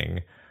bad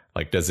thing.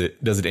 Like, does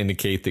it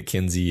indicate that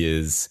Kenzie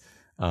is,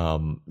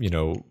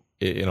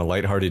 in a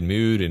lighthearted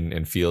mood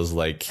and feels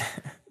like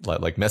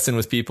messing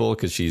with people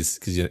because she's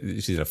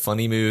in a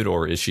funny mood,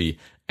 or is she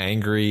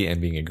angry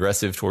and being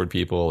aggressive toward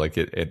people?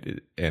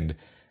 And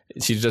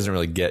she doesn't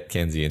really get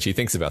Kenzie, and she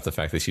thinks about the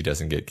fact that she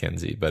doesn't get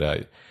Kenzie.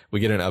 But we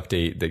get an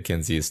update that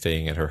Kenzie is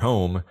staying at her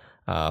home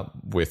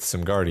with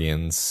some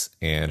guardians,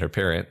 and her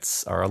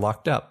parents are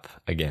locked up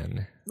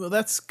again. Well,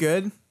 that's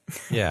good.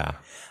 Yeah.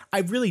 I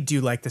really do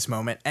like this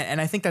moment.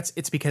 And I think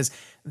it's because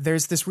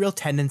there's this real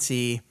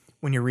tendency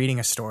when you're reading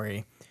a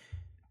story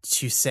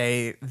to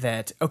say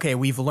that, okay,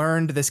 we've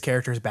learned this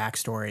character's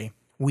backstory.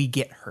 We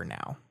get her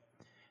now.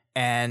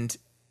 And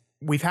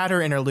we've had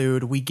her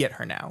interlude. We get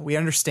her now. We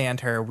understand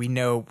her. We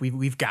know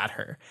we've got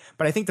her.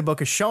 But I think the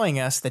book is showing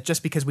us that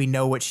just because we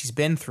know what she's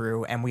been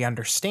through and we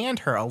understand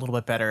her a little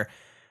bit better,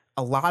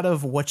 a lot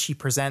of what she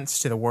presents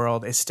to the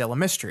world is still a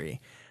mystery.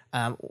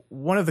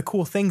 One of the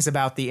cool things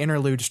about the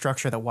interlude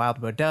structure that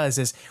Wildbow does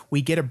is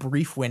we get a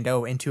brief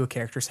window into a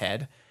character's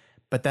head,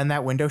 but then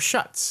that window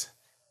shuts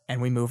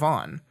and we move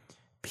on.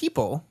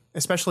 People,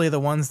 especially the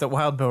ones that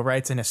Wildbow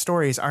writes in his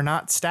stories, are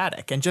not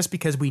static. And just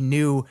because we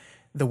knew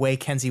the way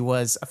Kenzie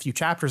was a few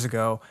chapters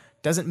ago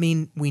doesn't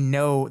mean we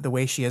know the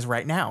way she is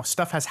right now.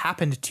 Stuff has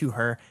happened to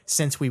her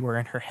since we were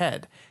in her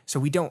head. So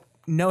we don't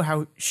know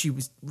how she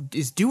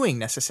is doing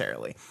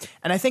necessarily.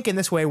 And I think in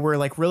this way, we're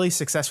like really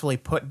successfully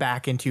put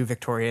back into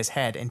Victoria's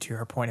head, into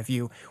her point of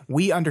view.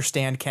 We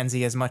understand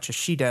Kenzie as much as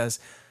she does,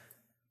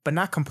 but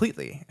not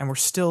completely. And we're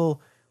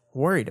still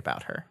worried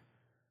about her.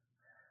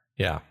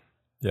 Yeah.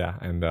 Yeah,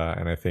 and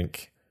I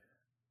think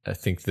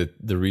that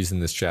the reason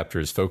this chapter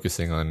is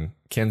focusing on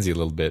Kenzie a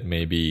little bit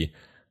may be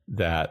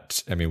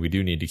that, I mean, we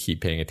do need to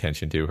keep paying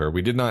attention to her.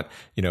 We did not,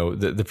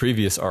 the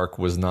previous arc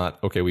was not,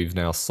 okay, we've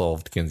now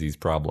solved Kenzie's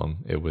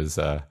problem. It was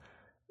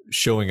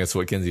showing us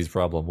what Kenzie's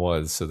problem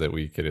was so that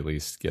we could at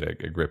least get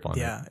a grip on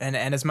it. Yeah, and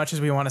as much as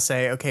we want to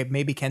say, okay,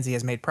 maybe Kenzie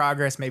has made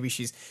progress, maybe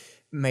she's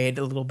made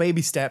little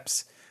baby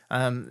steps,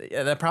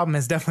 that problem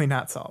is definitely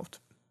not solved.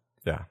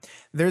 Yeah.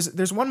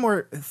 There's one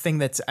more thing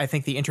that's, I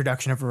think, the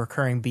introduction of a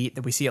recurring beat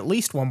that we see at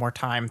least one more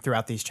time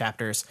throughout these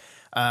chapters,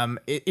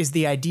 is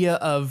the idea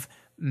of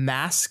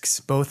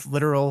masks, both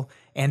literal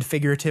and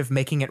figurative,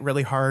 making it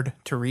really hard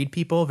to read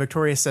people.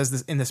 Victoria says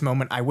this in this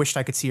moment, "I wished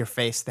I could see her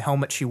face. The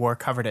helmet she wore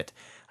covered it.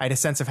 I had a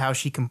sense of how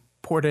she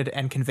comported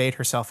and conveyed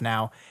herself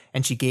now,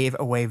 and she gave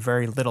away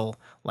very little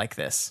like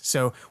this."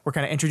 So we're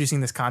kind of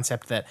introducing this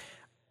concept that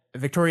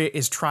Victoria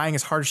is trying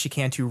as hard as she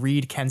can to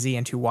read Kenzie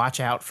and to watch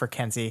out for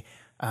Kenzie.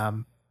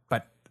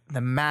 But the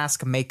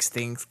mask makes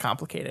things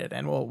complicated,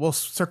 and we'll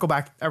circle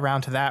back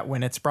around to that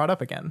when it's brought up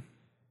again.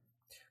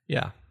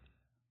 Yeah.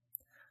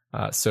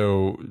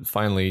 So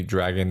finally,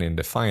 Dragon and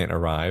Defiant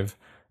arrive,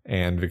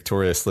 and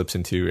Victoria slips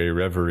into a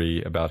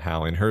reverie about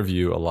how, in her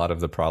view, a lot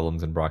of the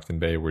problems in Brockton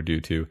Bay were due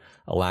to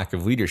a lack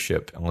of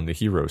leadership on the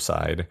hero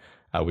side,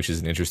 which is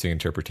an interesting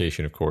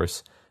interpretation, of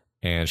course.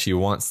 And she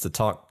wants to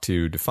talk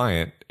to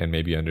Defiant and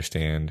maybe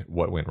understand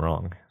what went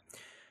wrong.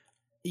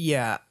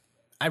 Yeah.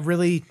 I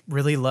really,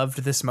 really loved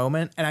this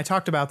moment. And I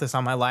talked about this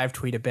on my live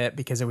tweet a bit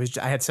because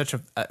I had such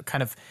a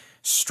kind of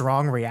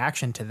strong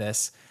reaction to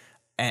this.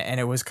 And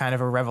it was kind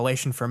of a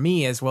revelation for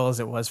me as well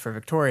as it was for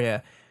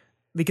Victoria.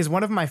 Because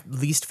one of my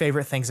least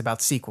favorite things about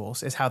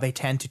sequels is how they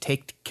tend to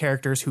take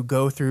characters who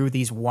go through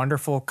these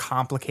wonderful,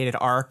 complicated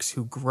arcs,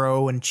 who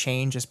grow and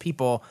change as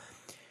people.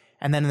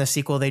 And then in the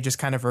sequel, they just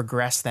kind of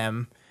regress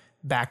them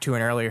back to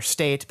an earlier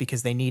state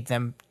because they need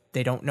them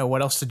they don't know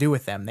what else to do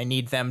with them. They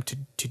need them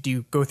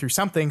to go through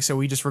something, so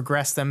we just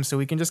regress them so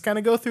we can just kind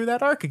of go through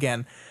that arc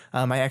again.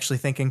 I actually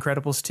think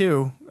Incredibles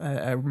 2,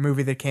 a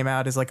movie that came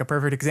out, is like a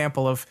perfect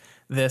example of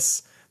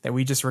this, that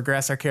we just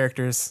regress our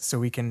characters so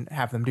we can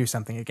have them do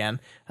something again.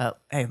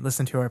 Hey,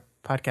 listen to our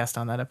podcast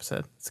on that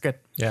episode. It's good.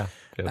 Yeah.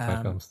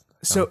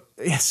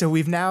 So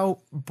we've now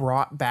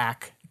brought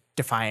back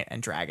Defiant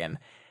and Dragon.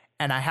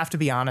 And I have to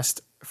be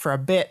honest, for a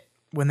bit,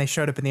 when they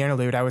showed up in the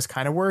interlude, I was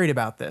kind of worried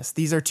about this.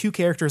 These are two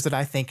characters that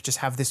I think just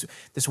have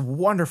this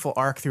wonderful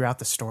arc throughout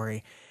the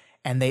story.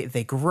 And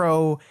they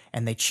grow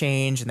and they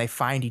change and they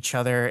find each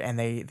other and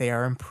they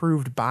are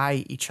improved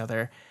by each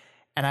other.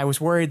 And I was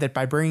worried that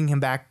by bringing them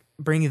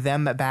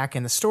back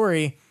in the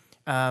story,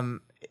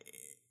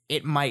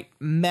 it might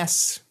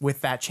mess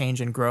with that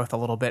change and growth a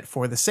little bit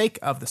for the sake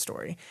of the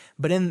story.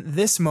 But in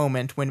this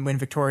moment, when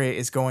Victoria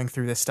is going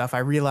through this stuff, I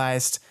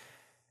realized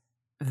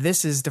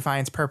this is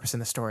Defiant's purpose in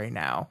the story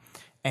now.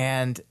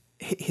 And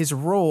his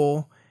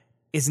role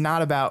is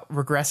not about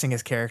regressing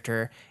his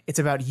character. It's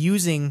about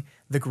using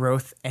the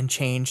growth and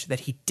change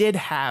that he did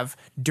have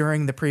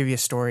during the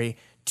previous story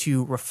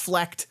to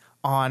reflect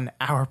on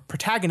our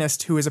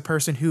protagonist, who is a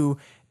person who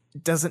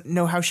doesn't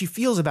know how she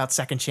feels about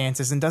second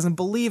chances and doesn't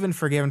believe in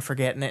forgive and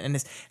forget, and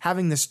is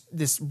having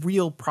this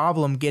real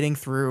problem getting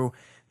through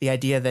the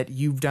idea that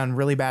you've done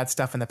really bad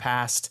stuff in the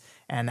past,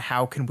 and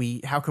how can we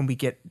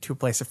get to a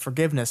place of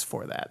forgiveness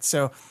for that.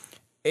 So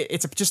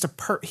it's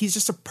he's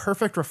just a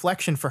perfect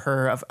reflection for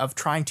her of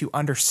trying to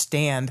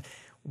understand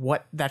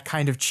what that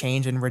kind of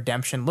change and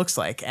redemption looks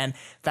like. And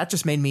that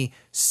just made me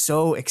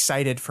so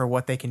excited for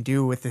what they can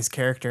do with this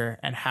character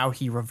and how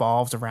he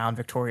revolves around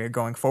Victoria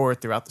going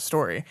forward throughout the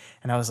story.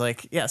 And I was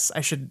like, yes,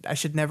 I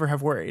should never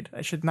have worried.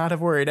 I should not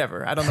have worried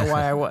ever. I don't know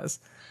why I was.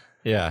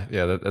 Yeah,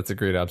 that's a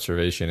great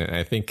observation. And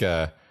I think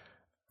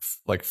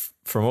like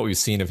from what we've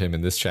seen of him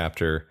in this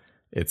chapter,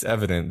 it's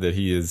evident that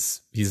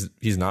he's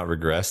not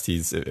regressed.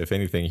 He's, if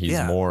anything,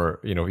 he's more,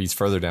 he's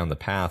further down the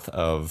path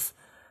of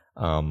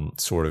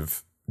sort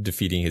of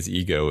defeating his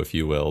ego, if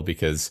you will,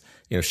 because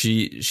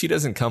she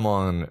doesn't come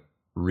on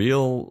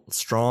real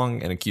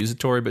strong and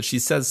accusatory, but she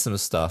says some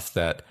stuff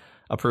that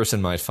a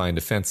person might find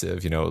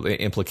offensive,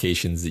 the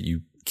implications that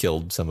you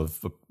killed some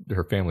of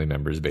her family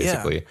members,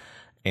 basically.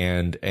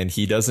 Yeah. And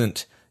he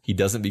doesn't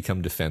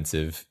become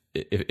defensive.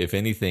 If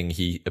anything,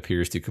 he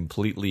appears to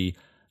completely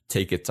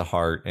take it to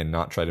heart and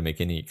not try to make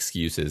any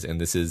excuses.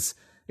 And this is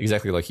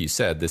exactly like you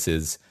said. This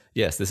is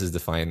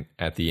Defiant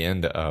at the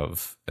end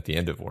of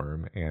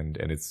Worm,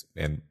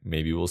 and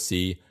maybe we'll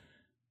see,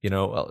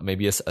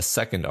 maybe a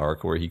second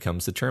arc where he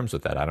comes to terms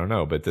with that. I don't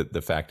know, but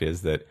the fact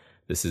is that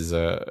this is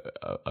a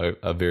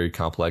very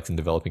complex and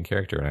developing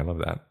character, and I love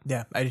that.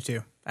 Yeah, I do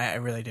too. I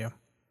really do.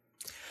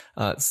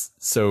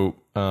 So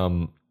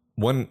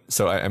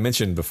I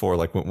mentioned before,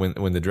 like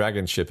when the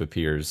dragon ship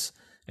appears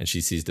and she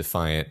sees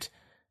Defiant,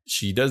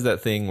 she does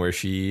that thing where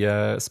she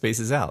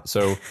spaces out.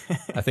 So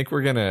I think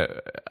we're gonna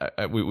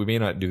we may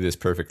not do this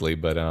perfectly,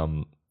 but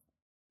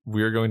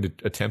we're going to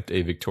attempt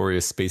a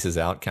Victoria spaces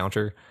out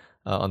counter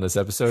on this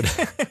episode.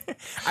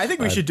 I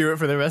think we should do it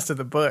for the rest of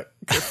the book,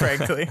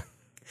 frankly.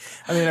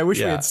 I mean, I wish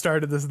we had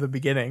started this at the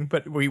beginning,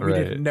 but we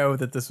didn't know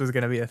that this was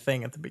going to be a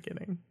thing at the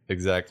beginning.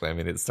 Exactly. I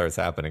mean, it starts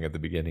happening at the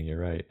beginning. You're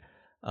right.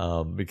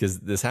 Because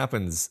this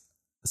happens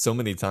so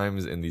many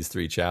times in these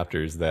 3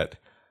 chapters that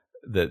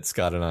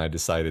Scott and I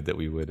decided that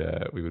we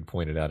would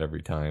point it out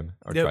every time,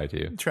 or try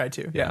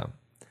to.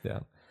 Yeah.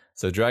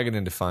 So Dragon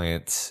and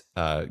Defiant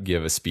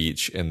give a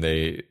speech, and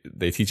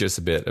they teach us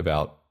a bit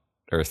about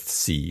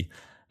Earth-C.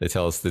 They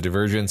tell us the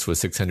divergence was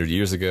 600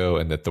 years ago,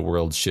 and that the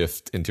world's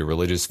shift into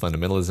religious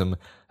fundamentalism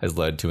has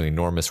led to an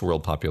enormous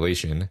world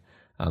population.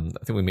 I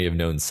think we may have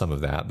known some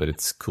of that, but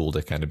it's cool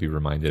to kind of be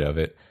reminded of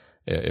it,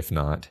 if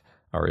not,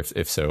 or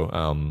if so.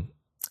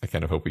 I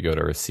kind of hope we go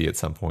to Earth-C at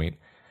some point.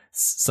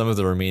 Some of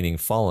the remaining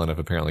Fallen have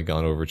apparently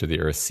gone over to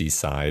the Earth-C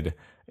side,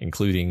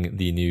 including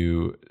the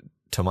new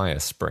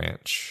Timaeus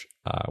branch,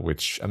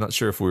 which I'm not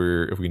sure if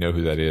we know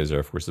who that is, or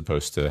if we're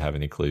supposed to have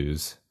any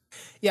clues.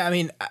 Yeah, I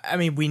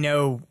mean, we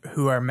know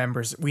who our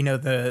members. We know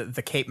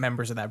the Cape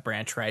members of that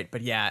branch, right?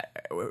 But yeah,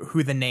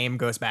 who the name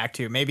goes back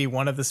to? Maybe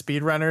one of the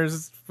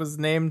speedrunners was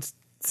named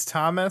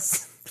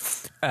Thomas.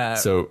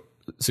 So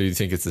you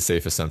think it's a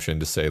safe assumption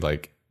to say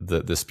like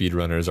the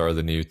speedrunners are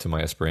the new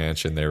Timaeus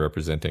branch, and they're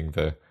representing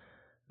the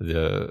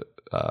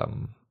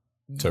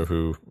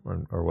Tohu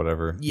or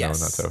whatever? Yes.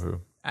 No, not Tohu.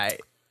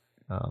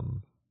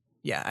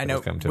 I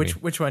know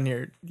which one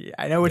you're.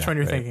 I know which one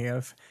you're thinking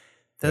of.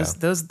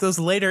 Those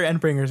later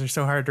Endbringers are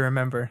so hard to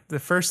remember. The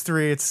first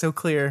 3, it's so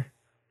clear.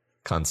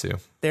 Khonsu.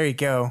 There you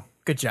go.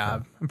 Good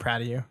job. I'm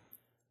proud of you.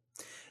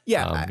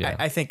 Yeah,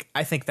 I think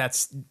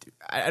that's.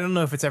 I don't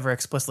know if it's ever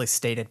explicitly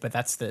stated, but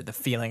that's the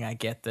feeling I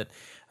get, that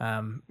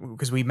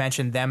because we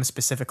mentioned them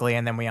specifically,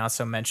 and then we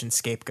also mentioned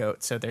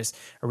Scapegoat. So there's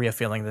a real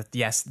feeling that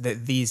yes,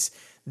 these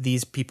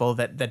people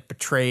that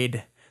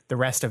betrayed the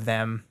rest of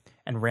them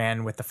and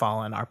ran with the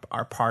Fallen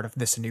are part of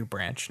this new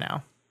branch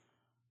now.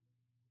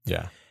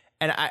 Yeah.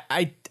 And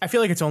I feel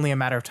like it's only a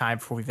matter of time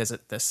before we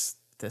visit this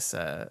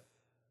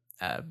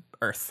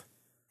Earth.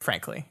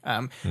 Frankly,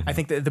 I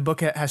think that the book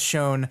has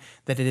shown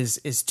that it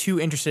is too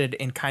interested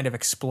in kind of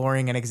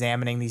exploring and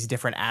examining these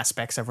different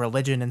aspects of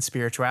religion and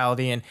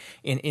spirituality, and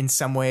in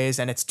some ways,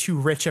 and it's too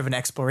rich of an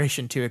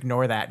exploration to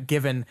ignore that,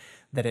 given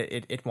that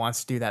it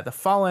wants to do that. The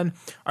Fallen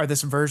are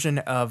this version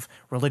of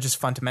religious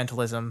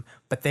fundamentalism,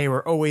 but they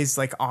were always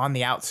like on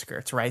the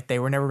outskirts, right? They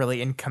were never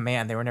really in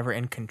command. They were never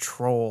in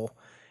control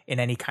in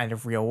any kind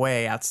of real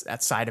way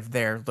outside of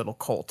their little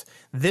cult.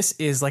 This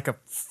is like a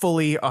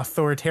fully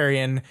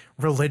authoritarian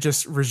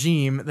religious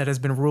regime that has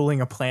been ruling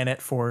a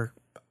planet for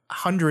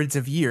hundreds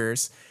of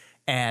years.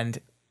 And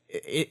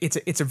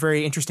it's a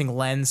very interesting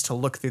lens to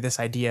look through this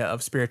idea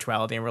of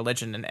spirituality and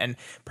religion, and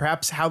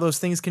perhaps how those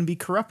things can be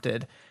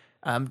corrupted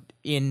to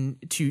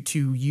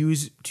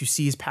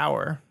seize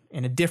power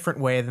in a different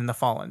way than the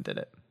Fallen did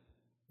it.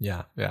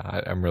 Yeah.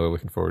 I'm really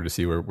looking forward to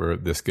see where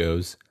this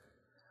goes.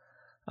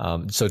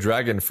 So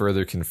Dragon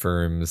further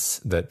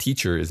confirms that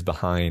Teacher is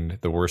behind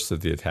the worst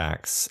of the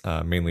attacks,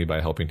 mainly by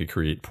helping to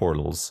create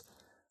portals.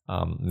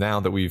 Now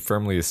that we've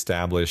firmly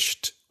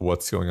established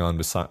what's going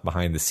on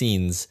behind the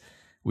scenes,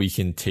 we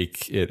can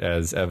take it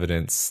as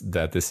evidence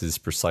that this is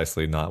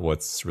precisely not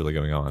what's really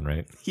going on,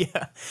 right?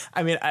 Yeah.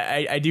 I mean,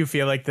 I do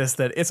feel like this,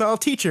 that it's all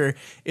Teacher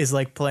is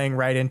like playing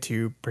right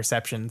into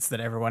perceptions that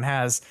everyone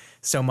has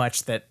so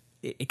much that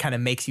it kind of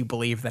makes you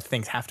believe that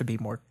things have to be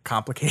more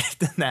complicated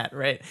than that,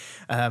 right?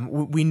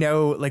 We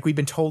know, like, we've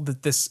been told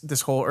that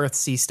this whole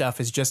Earthsea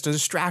stuff is just a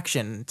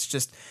distraction. It's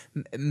just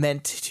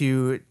meant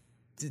to,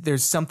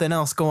 there's something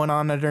else going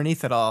on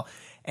underneath it all.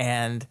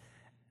 And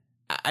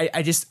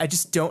I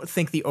just don't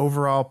think the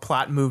overall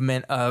plot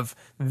movement of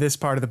this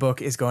part of the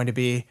book is going to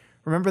be,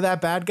 remember that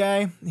bad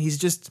guy? He's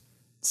just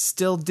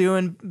still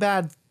doing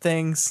bad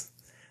things.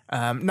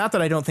 Not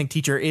that I don't think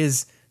Teacher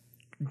is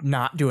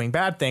not doing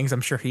bad things. I'm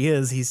sure he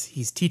is.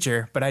 He's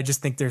Teacher, but I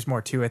just think there's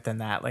more to it than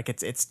that. Like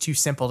it's too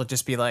simple to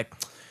just be like,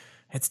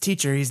 it's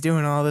Teacher, he's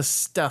doing all this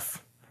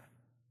stuff.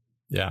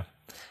 Yeah,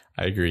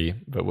 I agree,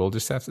 but we'll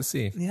just have to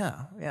see.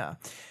 Yeah.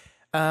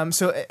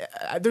 So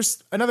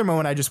there's another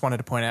moment I just wanted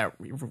to point out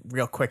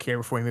real quick here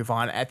before we move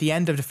on. At the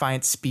end of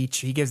Defiant's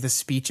speech, he gives this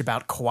speech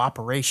about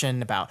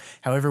cooperation, about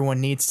how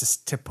everyone needs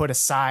to put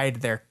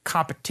aside their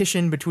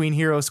competition between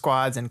hero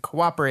squads and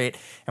cooperate.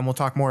 And we'll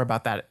talk more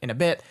about that in a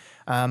bit.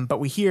 But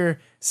we hear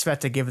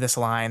Sveta give this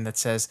line that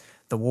says,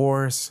 "The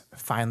wars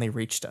finally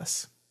reached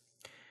us."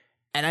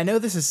 And I know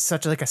this is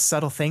such like a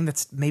subtle thing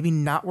that's maybe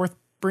not worth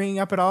bringing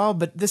up at all,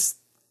 but this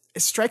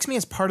strikes me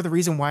as part of the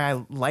reason why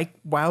I like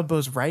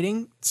Wildbow's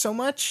writing so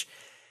much.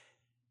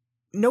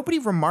 Nobody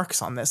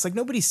remarks on this. Like,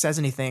 nobody says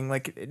anything.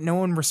 Like, no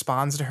one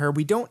responds to her.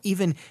 We don't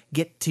even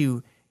get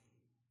to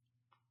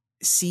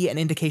see an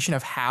indication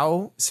of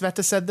how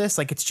Sveta said this.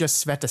 Like, it's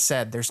just Sveta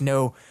said. There's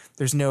no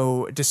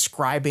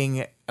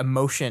describing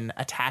emotion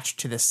attached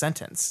to this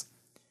sentence.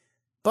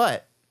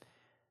 But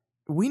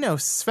we know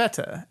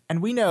Sveta,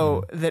 and we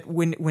know that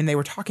when they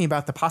were talking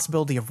about the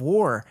possibility of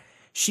war,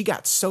 she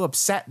got so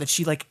upset that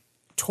she like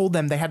told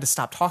them they had to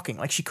stop talking.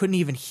 Like, she couldn't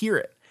even hear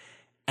it.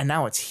 And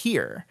now it's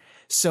here.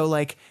 So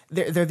like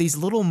there are these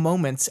little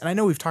moments, and I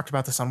know we've talked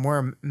about this on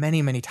Worm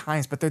many, many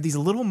times, but there are these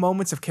little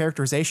moments of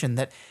characterization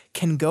that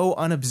can go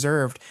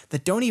unobserved,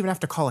 that don't even have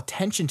to call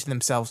attention to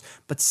themselves,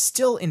 but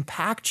still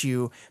impact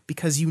you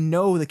because you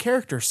know the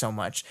character so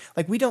much.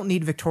 Like, we don't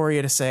need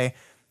Victoria to say,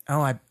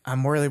 "Oh,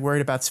 I'm really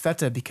worried about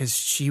Sveta because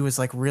she was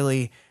like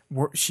really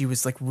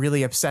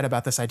upset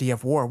about this idea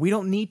of war." We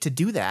don't need to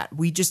do that.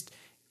 We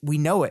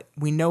know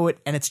it,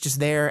 and it's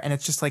just there, and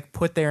it's just like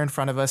put there in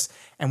front of us,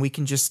 and we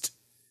can just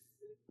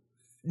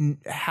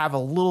have a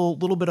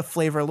little bit of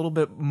flavor, a little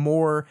bit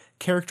more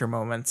character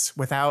moments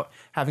without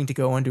having to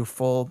go into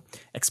full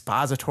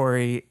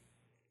expository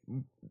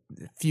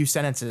few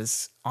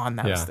sentences on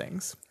those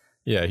things.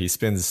 Yeah,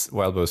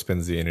 Wildbow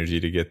spends the energy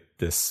to get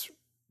this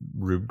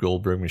Rube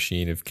Goldberg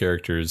machine of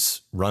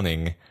characters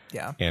running.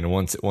 Yeah. And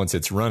once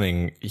it's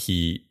running,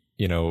 he,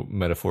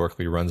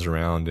 metaphorically runs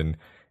around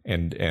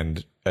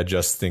and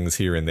adjusts things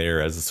here and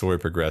there as the story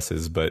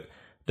progresses, but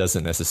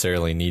doesn't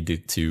necessarily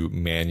need to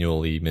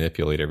manually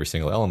manipulate every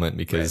single element,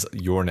 because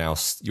you're now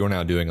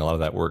doing a lot of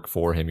that work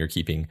for him. You're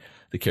keeping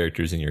the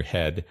characters in your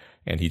head,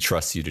 and he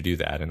trusts you to do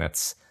that. And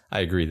I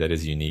agree, that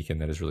is unique,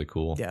 and that is really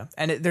cool. Yeah.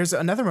 And there's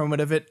another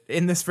moment of it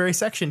in this very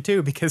section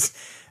too, because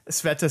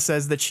Sveta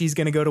says that she's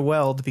going to go to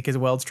Weld because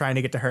Weld's trying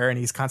to get to her and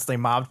he's constantly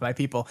mobbed by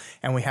people.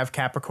 And we have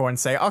Capricorn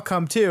say, "I'll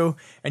come too."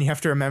 And you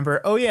have to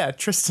remember, oh yeah,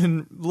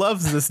 Tristan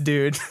loves this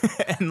dude.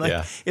 And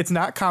it's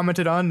not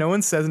commented on. No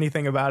one says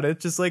anything about it.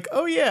 Just like,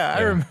 oh yeah,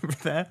 I remember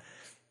that.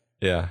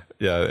 Yeah.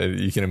 Yeah.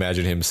 You can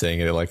imagine him saying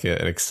it like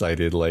an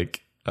excited,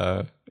 like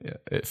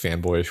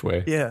fanboyish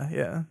way. Yeah.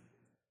 Yeah.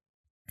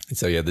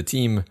 So yeah, the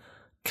team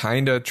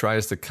kind of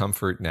tries to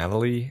comfort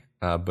Natalie,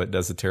 but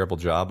does a terrible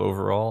job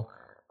overall.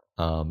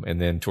 And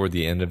then toward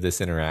the end of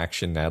this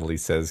interaction, Natalie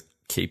says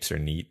capes are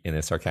neat in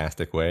a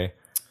sarcastic way.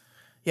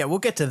 Yeah, we'll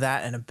get to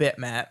that in a bit,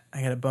 Matt.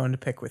 I got a bone to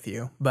pick with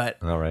you. But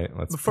all right,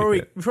 before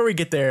we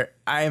get there,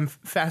 I am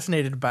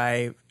fascinated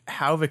by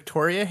how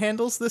Victoria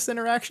handles this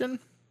interaction.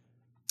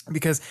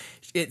 because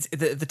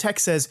the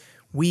text says,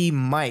 "We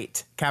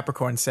might,"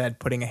 Capricorn said,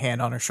 putting a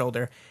hand on her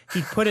shoulder.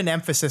 He put an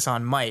emphasis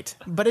on might,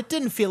 but it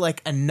didn't feel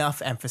like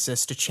enough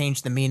emphasis to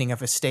change the meaning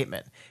of his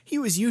statement. He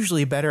was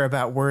usually better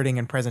about wording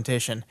and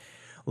presentation.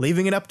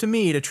 "Leaving it up to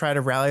me to try to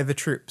rally the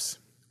troops.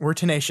 We're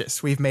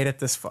tenacious. We've made it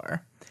this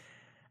far."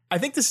 I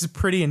think this is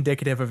pretty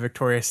indicative of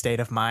Victoria's state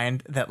of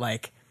mind, that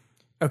like,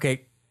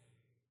 okay,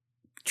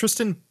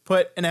 Tristan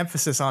put an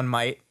emphasis on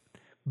might,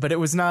 but it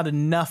was not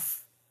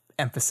enough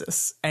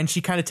emphasis. And she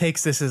kind of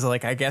takes this as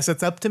like, I guess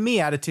it's up to me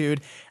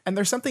attitude. And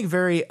there's something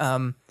very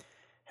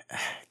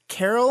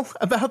Carol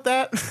about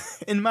that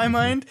in my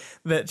mind,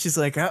 that she's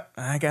like, oh,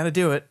 I got to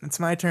do it. It's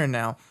my turn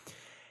now.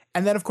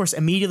 And then, of course,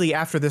 immediately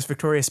after this,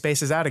 Victoria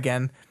spaces out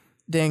again.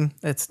 Ding,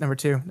 it's number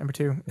two.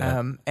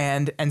 Yeah.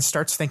 And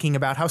starts thinking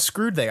about how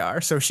screwed they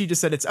are. So she just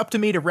said, it's up to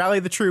me to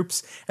rally the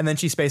troops. And then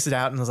she spaces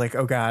out and was like,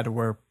 oh God,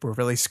 we're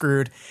really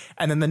screwed.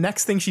 And then the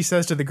next thing she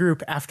says to the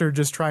group after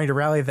just trying to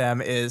rally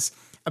them is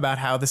about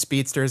how the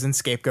speedsters and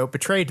Scapegoat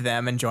betrayed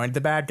them and joined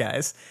the bad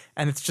guys.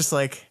 And it's just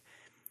like,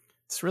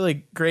 it's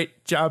really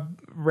great job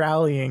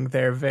rallying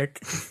there,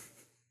 Vic.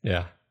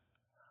 Yeah.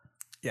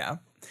 Yeah.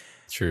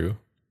 True.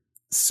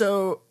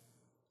 So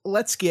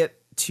let's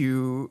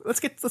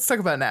talk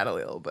about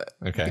Natalie a little bit.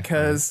 Okay.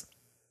 Because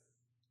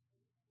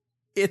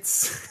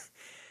it's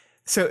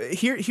so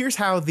here's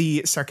how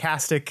the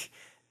sarcastic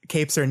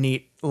 "capes are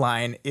neat"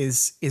 line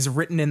is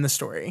written in the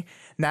story.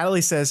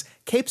 Natalie says,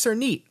 "Capes are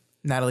neat,"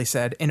 Natalie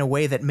said, in a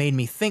way that made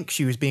me think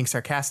she was being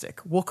sarcastic.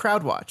 "We'll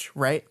crowd watch,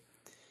 right?"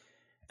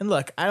 And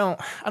look, I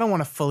don't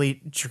want to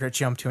fully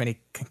jump to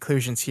any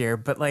conclusions here,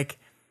 but like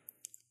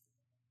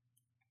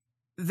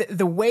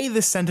the way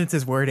this sentence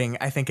is wording,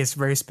 I think, is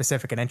very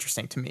specific and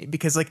interesting to me,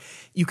 because like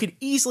you could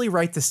easily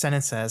write this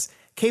sentence as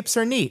 "capes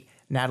are neat,"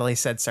 Natalie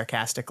said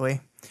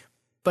sarcastically,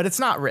 but it's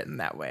not written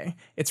that way.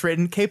 It's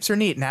written "capes are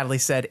neat," Natalie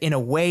said, in a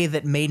way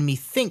that made me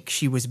think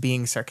she was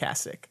being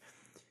sarcastic.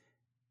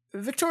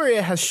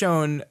 Victoria has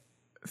shown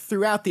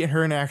throughout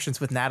her interactions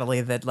with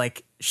Natalie that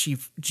like she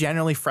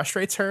generally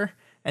frustrates her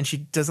and she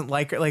doesn't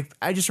like her. Like,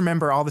 I just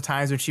remember all the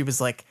times when she was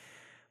like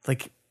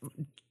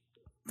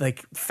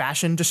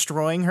fashion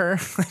destroying her.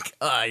 Like,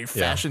 oh, your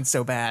fashion's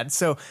so bad.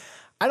 So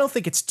I don't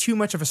think it's too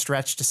much of a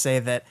stretch to say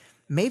that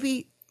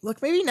maybe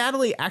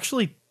Natalie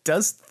actually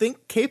does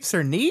think capes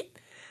are neat.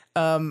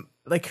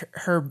 Like,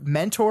 her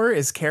mentor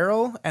is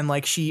Carol, and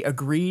like she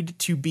agreed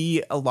to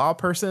be a law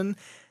person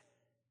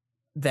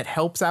that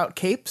helps out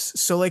capes.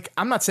 So like,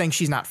 I'm not saying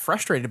she's not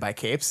frustrated by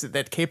capes,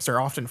 that capes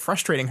are often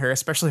frustrating her,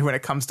 especially when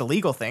it comes to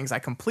legal things. I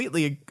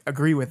completely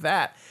agree with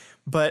that.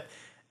 But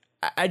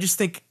I just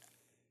think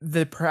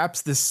that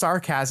perhaps the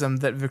sarcasm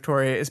that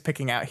Victoria is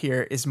picking out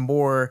here is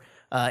more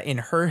in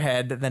her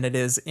head than it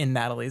is in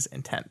Natalie's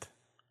intent.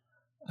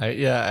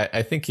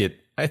 I think it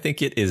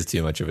is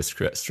too much of a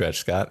stretch,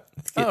 Scott.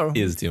 It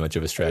is too much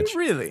of a stretch.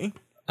 Really?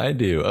 I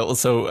do.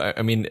 So,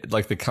 I mean,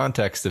 like, the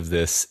context of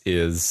this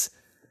is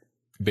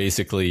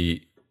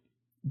basically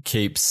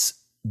capes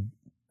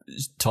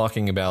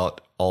talking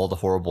about all the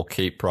horrible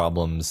cape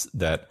problems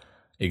that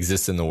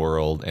exist in the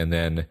world, and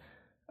then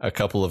a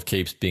couple of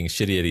capes being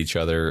shitty at each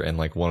other, and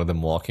like one of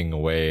them walking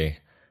away,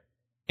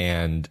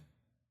 and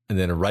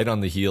then right on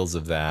the heels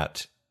of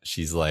that,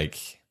 she's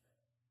like,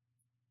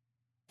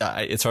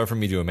 it's hard for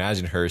me to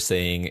imagine her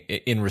saying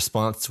in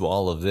response to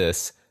all of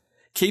this,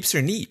 "Capes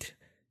are neat.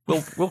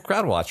 We'll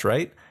crowd watch,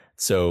 right?"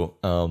 So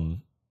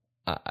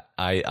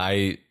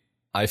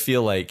I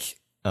feel like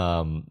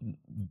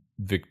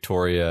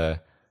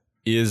Victoria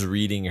is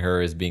reading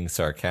her as being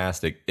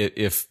sarcastic.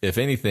 If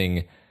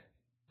anything,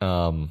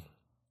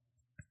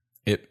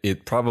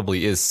 it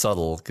probably is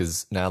subtle,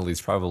 because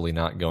Natalie's probably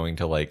not going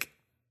to like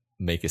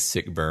make a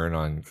sick burn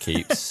on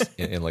capes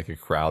in like a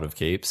crowd of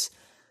capes.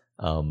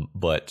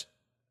 But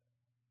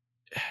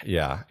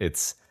yeah,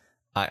 it's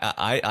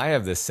I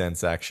have this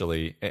sense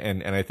actually,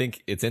 and I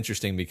think it's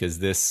interesting because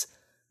this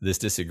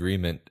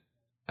disagreement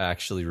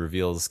actually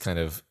reveals kind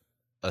of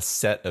a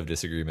set of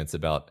disagreements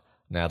about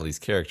Natalie's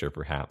character,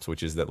 perhaps,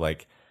 which is that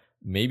like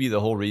maybe the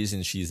whole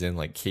reason she's in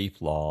like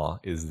cape law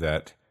is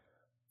that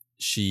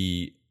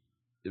she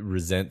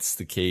resents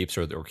the capes,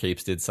 or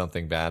capes did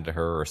something bad to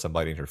her or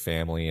somebody in her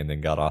family and then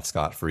got off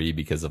scot-free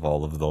because of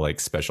all of the like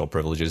special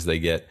privileges they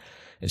get,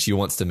 and she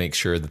wants to make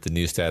sure that the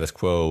new status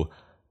quo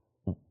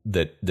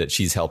that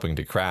she's helping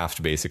to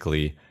craft,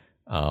 basically,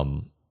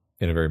 in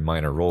a very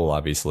minor role,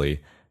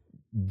 obviously,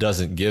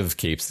 doesn't give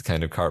capes the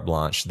kind of carte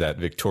blanche that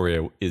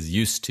Victoria is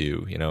used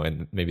to,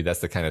 and maybe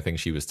that's the kind of thing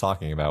she was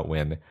talking about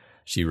when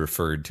she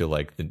referred to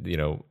like,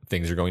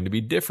 things are going to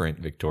be different,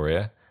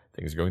 Victoria.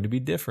 Things are going to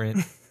be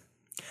different.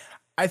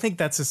 I think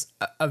that's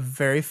a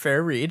very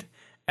fair read,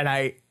 and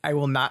I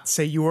will not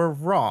say you are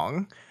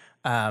wrong.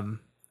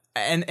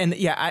 And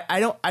yeah, I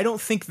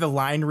don't think the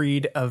line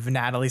read of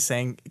Natalie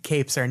saying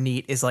capes are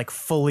neat is like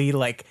fully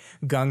like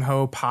gung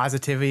ho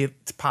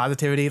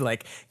positivity,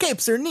 like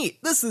capes are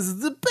neat. This is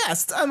the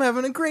best. I'm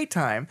having a great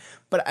time.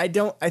 But I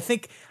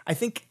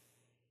think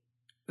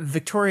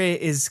Victoria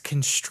is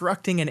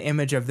constructing an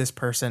image of this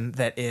person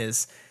that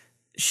is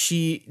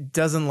she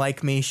doesn't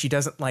like me. She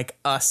doesn't like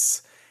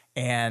us.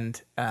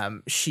 And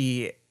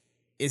she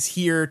is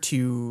here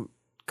to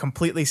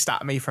completely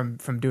stop me from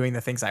doing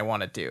the things I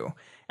want to do.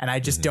 And I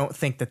just don't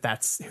think that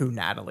that's who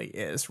Natalie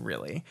is,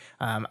 really.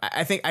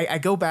 I think I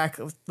go back,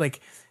 like,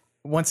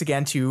 once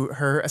again to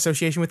her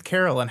association with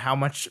Carol and how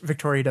much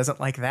Victoria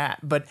doesn't like that.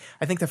 But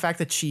I think the fact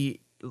that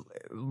she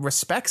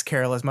respects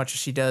Carol as much as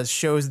she does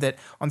shows that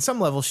on some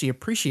level she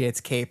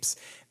appreciates Capes.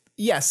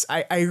 Yes,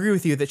 I agree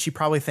with you that she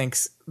probably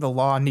thinks the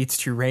law needs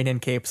to rein in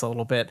Capes a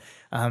little bit.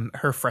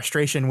 Her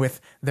frustration with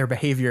their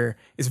behavior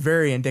is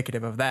very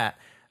indicative of that.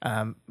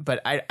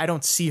 But I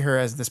don't see her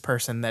as this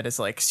person that is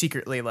like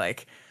secretly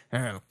like,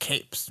 oh,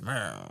 Capes.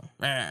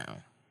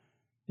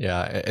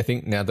 Yeah, I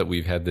think now that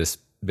we've had this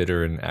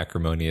bitter and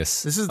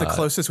acrimonious, this is the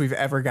closest we've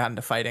ever gotten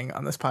to fighting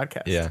on this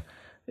podcast.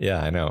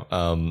 Yeah, I know.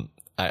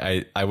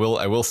 I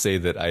will say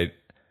that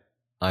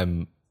I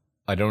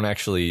don't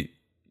actually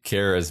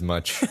care as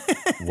much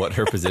what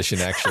her position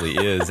actually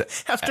is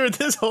after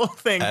this whole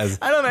thing. I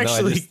don't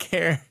actually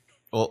care.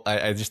 Well,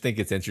 I just think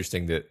it's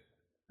interesting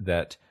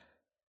that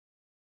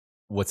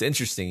what's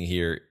interesting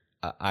here,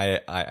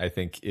 I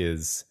think,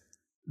 is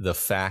the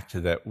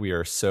fact that we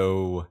are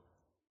so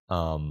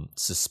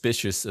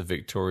suspicious of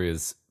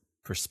Victoria's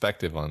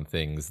perspective on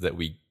things that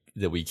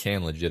we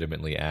can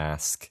legitimately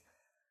ask,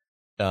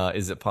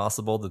 is it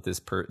possible that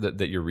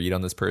that your read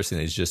on this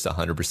person is just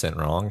 100%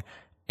 wrong?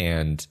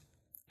 And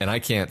I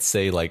can't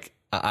say, like,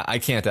 I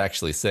can't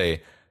actually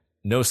say,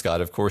 no, Scott,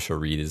 of course her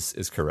read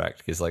is correct.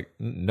 Because, like,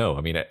 no,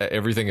 I mean,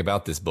 everything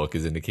about this book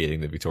is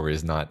indicating that Victoria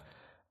is not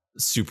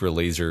super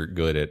laser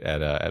good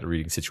at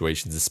reading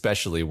situations,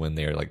 especially when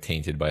they're like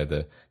tainted by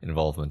the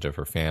involvement of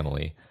her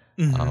family.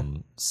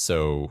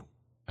 So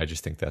I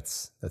just think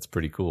that's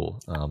pretty cool.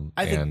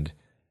 And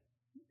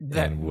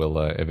we'll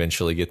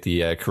eventually get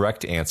the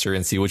correct answer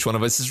and see which one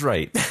of us is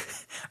right.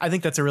 I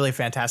think that's a really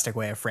fantastic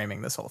way of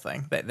framing this whole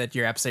thing. That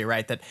you're absolutely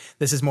right. That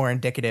this is more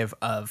indicative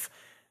of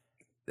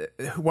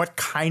what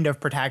kind of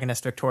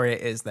protagonist Victoria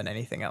is than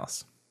anything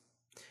else.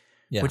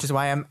 Yeah. Which is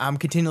why I'm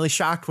continually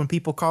shocked when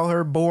people call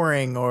her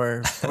boring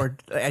or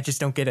I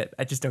just don't get it.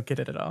 I just don't get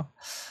it at all.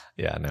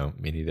 Yeah, no,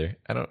 me neither.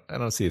 I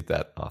don't see it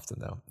that often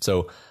though.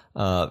 So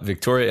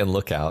Victoria and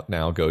Lookout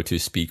now go to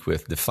speak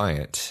with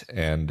Defiant,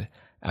 and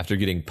after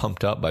getting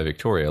pumped up by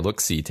Victoria,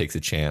 Looksee takes a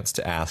chance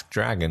to ask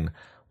Dragon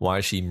why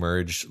she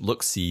merged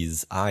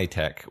Looksee's eye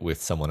tech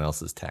with someone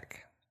else's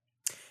tech.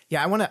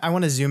 Yeah, I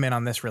want to zoom in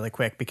on this really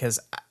quick because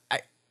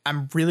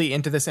I'm really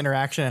into this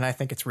interaction and I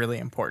think it's really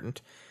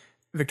important.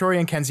 Victoria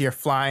and Kenzie are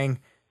flying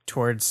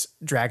towards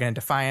Dragon and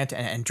Defiant,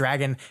 and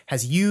Dragon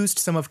has used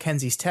some of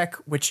Kenzie's tech,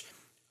 which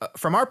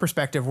from our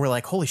perspective, we're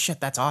like, holy shit,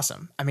 that's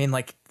awesome. I mean,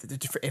 like,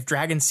 if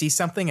Dragon sees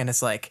something and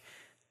it's like,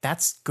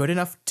 that's good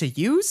enough to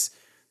use,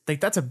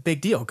 like, that's a big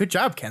deal. Good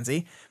job,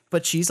 Kenzie.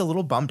 But she's a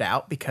little bummed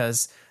out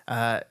because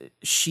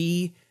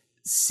she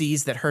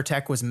sees that her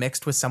tech was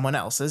mixed with someone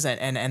else's,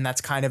 and that's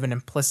kind of an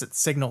implicit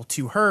signal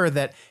to her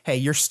that, hey,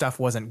 your stuff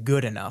wasn't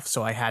good enough,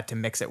 so I had to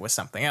mix it with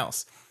something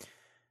else.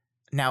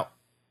 Now,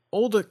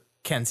 older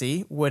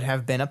Kenzie would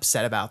have been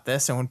upset about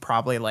this and would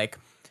probably like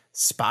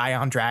spy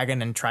on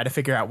Dragon and try to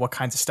figure out what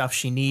kinds of stuff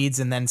she needs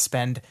and then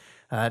spend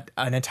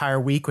an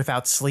entire week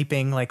without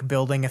sleeping, like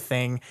building a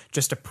thing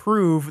just to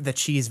prove that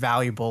she's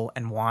valuable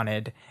and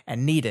wanted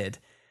and needed.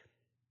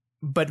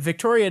 But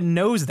Victoria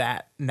knows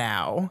that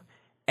now,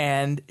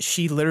 and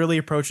she literally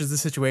approaches the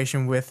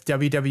situation with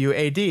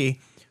WWAD.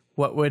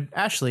 What would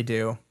Ashley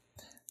do?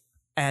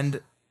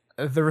 And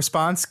the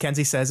response,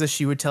 Kenzie says, is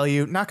she would tell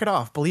you, knock it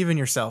off, believe in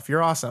yourself,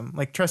 you're awesome,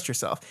 like, trust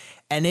yourself.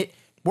 And it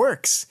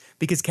works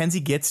because Kenzie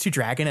gets to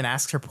Dragon and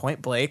asks her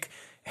point blank,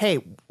 hey,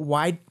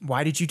 why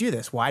did you do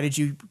this? Why did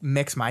you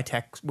mix my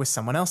tech with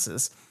someone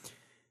else's?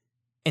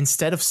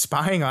 Instead of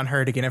spying on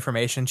her to get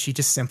information, she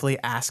just simply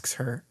asks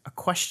her a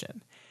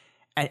question.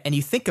 And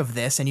you think of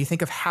this and you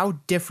think of how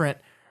different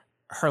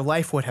her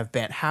life would have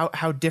been,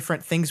 how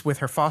different things with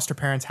her foster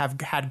parents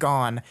had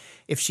gone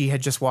if she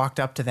had just walked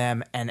up to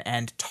them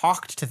and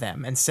talked to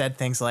them and said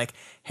things like,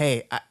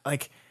 hey,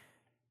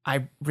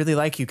 I really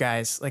like you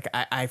guys. Like,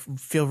 I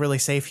feel really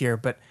safe here,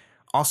 but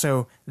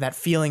also that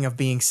feeling of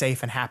being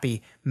safe and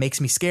happy makes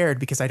me scared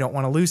because I don't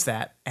want to lose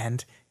that.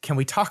 And can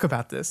we talk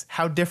about this?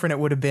 How different it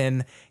would have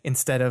been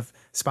instead of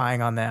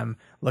spying on them,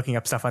 looking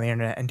up stuff on the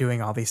internet and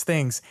doing all these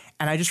things.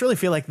 And I just really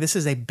feel like this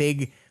is a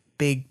big,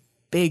 big,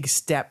 big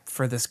step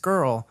for this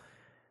girl.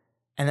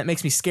 And that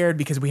makes me scared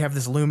because we have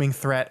this looming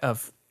threat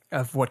of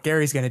what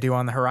Gary's going to do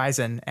on the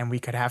horizon. And we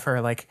could have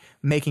her like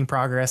making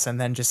progress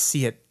and then just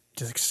see it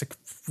just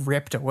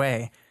ripped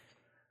away.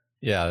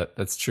 Yeah,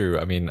 that's true.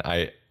 I mean,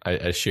 I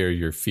share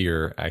your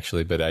fear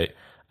actually, but I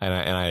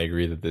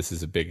agree that this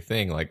is a big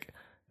thing. Like,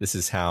 this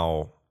is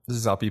how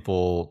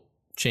people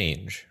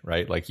change,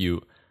 right? Like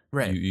you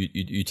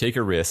take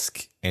a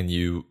risk, and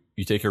you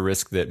take a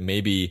risk that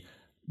maybe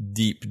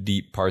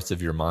deep parts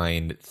of your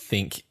mind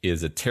think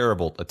is a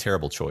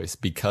terrible choice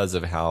because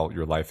of how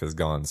your life has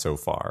gone so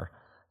far.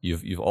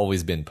 You've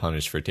always been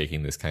punished for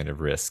taking this kind of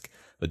risk.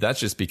 But that's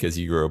just because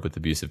you grew up with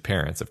abusive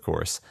parents, of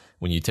course.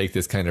 When you take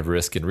this kind of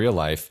risk in real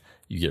life,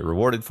 you get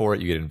rewarded for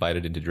it. You get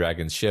invited into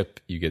Dragon's ship.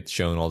 You get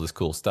shown all this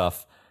cool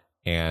stuff.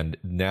 And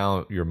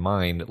now your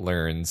mind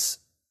learns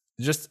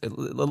just a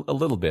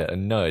little bit, a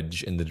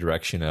nudge in the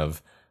direction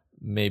of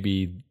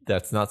maybe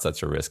that's not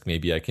such a risk.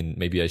 Maybe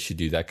I should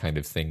do that kind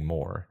of thing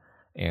more.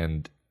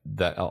 And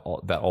that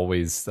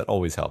always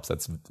helps.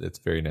 It's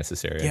very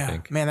necessary, I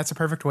think. Man, that's a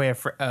perfect way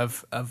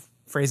of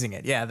phrasing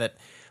it. Yeah, that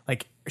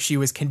like she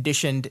was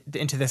conditioned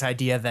into this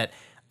idea that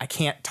I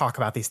can't talk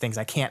about these things.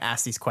 I can't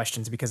ask these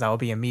questions because I will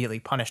be immediately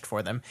punished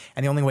for them.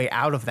 And the only way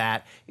out of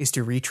that is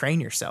to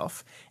retrain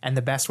yourself. And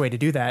the best way to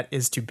do that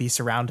is to be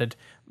surrounded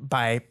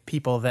by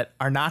people that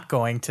are not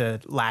going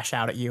to lash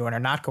out at you and are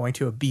not going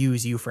to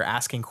abuse you for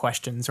asking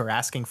questions or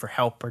asking for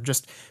help or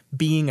just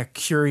being a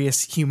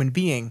curious human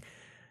being.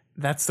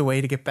 That's the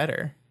way to get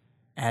better.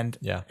 And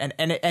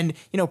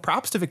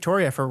props to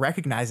Victoria for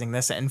recognizing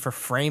this and for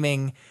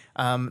framing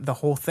the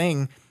whole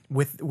thing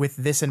with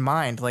this in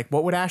mind. Like,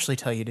 what would Ashley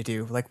tell you to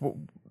do? Like,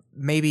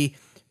 maybe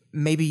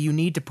you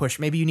need to push.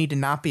 Maybe you need to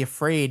not be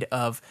afraid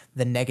of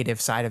the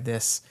negative side of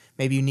this.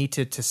 Maybe you need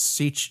to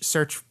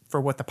search for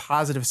what the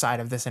positive side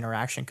of this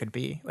interaction could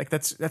be. Like,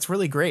 that's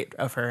really great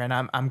of her, and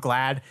I'm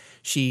glad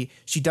she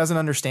doesn't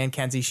understand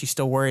Kenzie. She's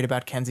still worried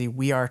about Kenzie.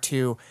 We are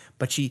too,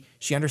 but she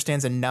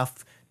understands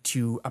enough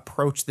to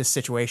approach this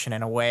situation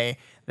in a way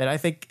that I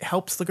think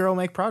helps the girl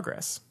make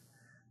progress.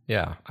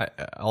 Yeah. I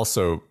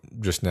also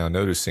just now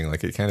noticing,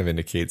 like, it kind of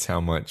indicates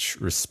how much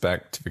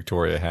respect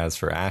Victoria has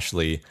for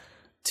Ashley.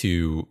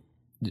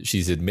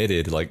 She's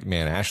admitted, like,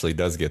 man, Ashley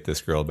does get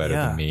this girl better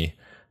than me.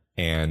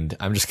 And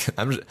I'm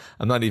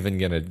not even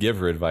going to give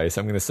her advice.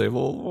 I'm going to say,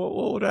 well,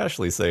 what would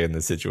Ashley say in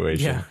this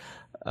situation?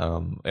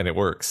 Yeah. And it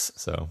works.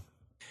 So.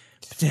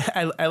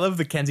 I love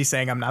the Kenzie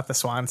saying, "I'm not the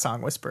swan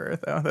song whisperer,"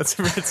 though.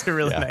 It's a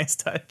really nice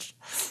touch.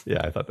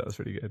 Yeah, I thought that was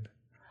pretty good.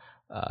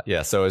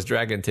 So as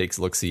Dragon takes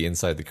look-see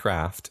inside the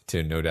craft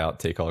to no doubt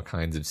take all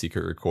kinds of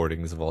secret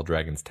recordings of all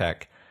Dragon's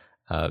tech,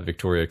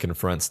 Victoria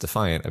confronts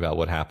Defiant about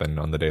what happened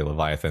on the day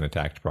Leviathan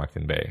attacked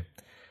Brockton Bay.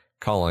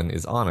 Colin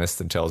is honest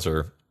and tells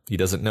her he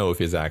doesn't know if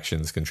his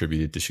actions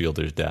contributed to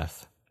Shielder's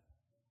death.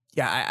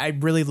 Yeah, I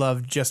really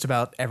love just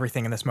about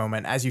everything in this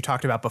moment. As you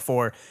talked about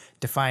before,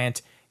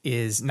 Defiant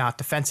is not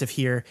defensive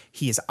here.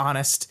 He is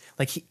honest.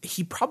 Like,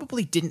 he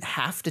probably didn't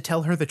have to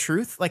tell her the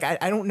truth. Like,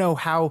 I don't know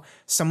how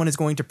someone is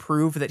going to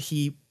prove that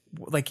he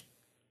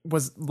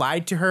was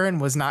lied to her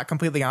and was not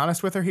completely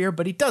honest with her here,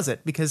 but he does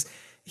it because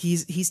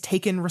he's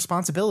taken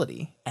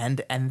responsibility,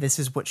 and this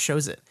is what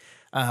shows it.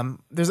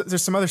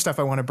 There's some other stuff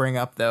I want to bring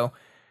up though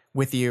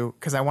with you,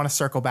 because I want to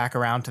circle back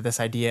around to this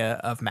idea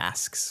of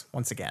masks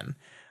once again,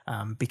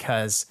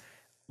 because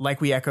like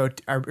we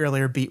echoed our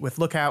earlier beat with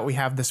Lookout, we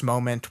have this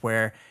moment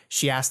where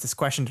she asked this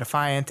question to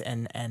Defiant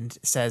and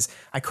says,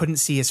 "I couldn't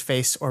see his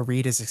face or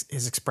read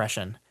his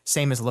expression.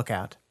 Same as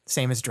Lookout,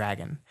 same as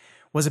Dragon.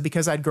 Was it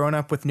because I'd grown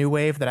up with New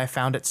Wave that I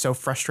found it so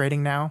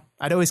frustrating now?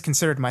 I'd always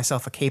considered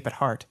myself a Cape at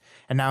heart,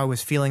 and now I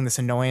was feeling this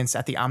annoyance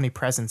at the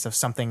omnipresence of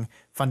something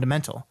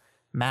fundamental.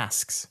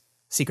 Masks,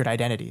 secret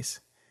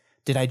identities.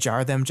 Did I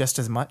jar them just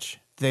as much?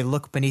 Did they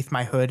look beneath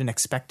my hood and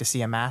expect to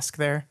see a mask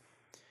there?"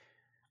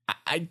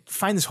 I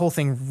find this whole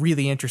thing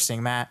really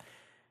interesting, Matt.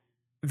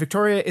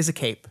 Victoria is a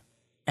Cape,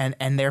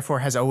 and therefore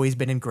has always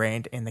been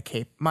ingrained in the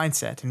Cape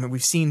mindset. And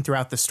we've seen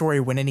throughout the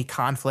story, when any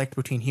conflict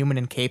between human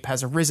and Cape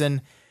has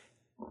arisen,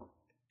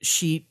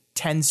 she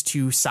tends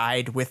to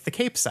side with the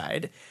Cape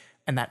side,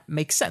 and that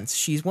makes sense.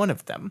 She's one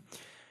of them.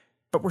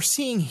 But we're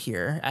seeing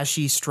here, as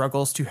she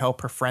struggles to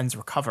help her friends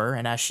recover,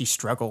 and as she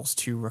struggles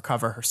to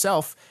recover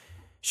herself,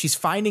 she's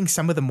finding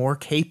some of the more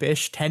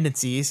Cape-ish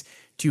tendencies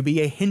to be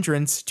a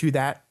hindrance to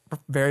that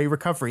very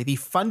recovery. The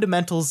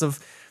fundamentals of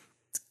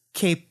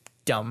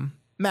Cape-dom,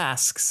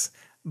 masks,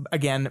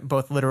 again,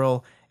 both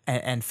literal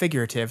and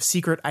figurative,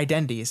 secret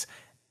identities,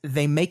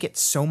 they make it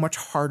so much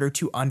harder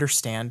to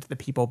understand the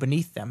people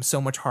beneath them,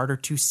 so much harder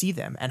to see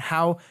them. And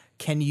how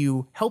can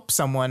you help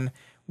someone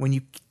when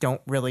you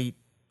don't really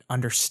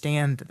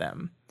understand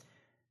them?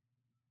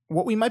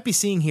 What we might be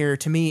seeing here,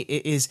 to me,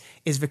 is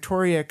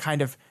Victoria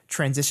kind of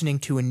transitioning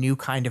to a new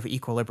kind of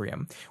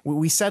equilibrium.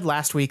 We said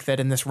last week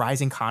that in this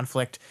rising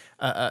conflict,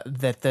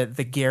 that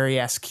the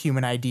Gary-esque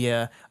human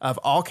idea of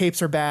all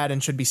Capes are bad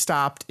and should be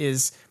stopped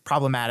is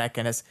problematic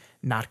and is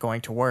not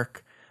going to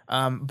work.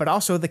 But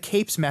also the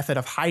Cape's method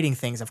of hiding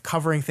things, of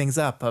covering things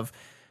up, of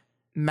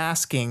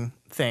masking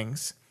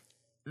things,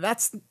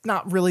 that's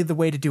not really the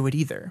way to do it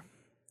either.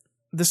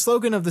 The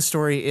slogan of the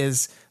story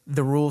is,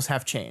 "The rules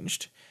have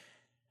changed."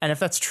 And if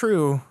that's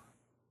true,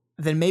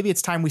 then maybe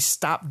it's time we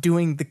stop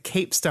doing the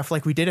Cape stuff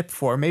like we did it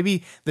before.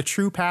 Maybe the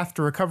true path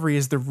to recovery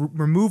is the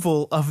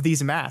removal of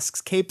these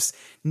masks. Capes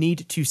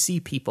need to see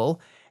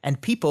people,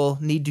 and people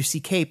need to see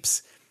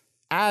Capes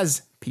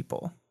as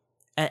people.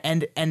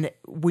 And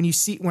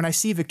when I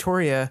see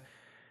Victoria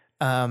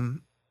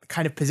kind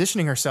of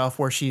positioning herself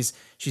where she's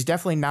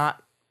definitely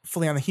not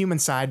fully on the human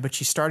side, but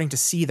she's starting to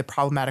see the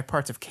problematic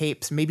parts of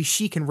Capes, maybe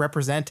she can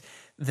represent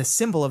the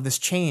symbol of this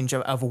change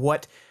of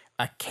what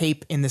a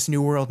cape in this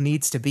new world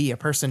needs to be, a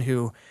person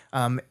who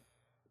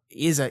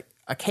is a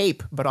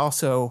cape, but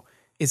also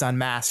is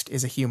unmasked,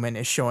 is a human,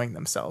 is showing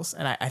themselves.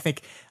 And I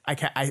think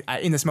I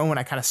in this moment,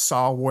 I kind of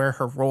saw where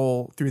her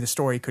role through the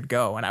story could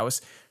go, and I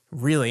was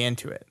really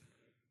into it.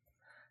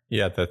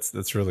 Yeah,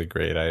 that's really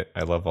great.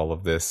 I love all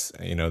of this.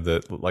 You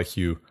know, like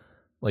you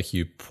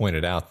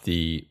pointed out,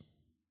 the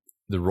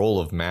role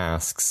of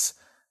masks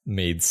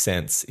made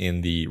sense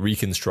in the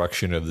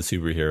reconstruction of the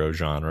superhero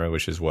genre,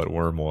 which is what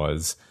Worm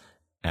was,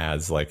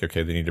 as like,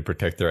 okay, they need to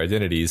protect their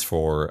identities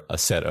for a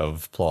set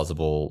of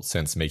plausible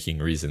sense-making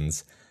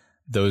reasons.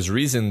 Those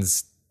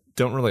reasons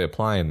don't really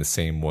apply in the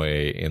same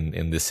way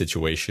in this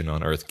situation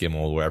on Earth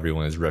Gimel, where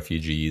everyone is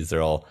refugees.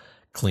 They're all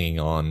clinging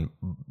on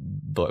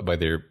by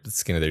their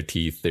skin of their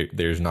teeth.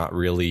 There's not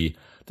really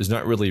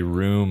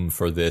room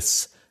for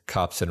this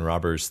cops and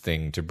robbers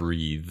thing to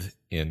breathe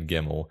in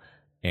Gimel,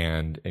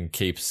 and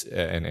capes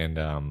and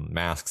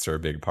masks are a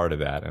big part of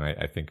that. And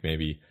I think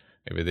maybe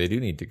they do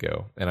need to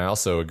go. And I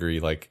also agree,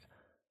 like,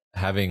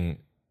 having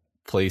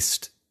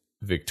placed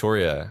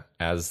Victoria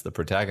as the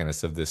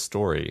protagonist of this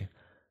story,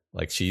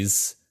 like,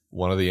 she's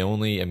one of the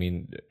only, I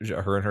mean,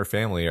 her and her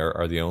family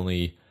are the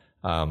only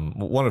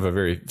one of a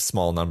very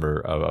small number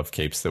of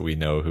capes that we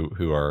know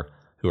who are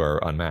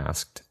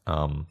unmasked.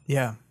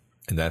 Yeah.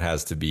 And that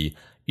has to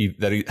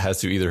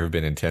either have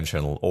been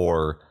intentional,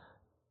 or,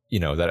 you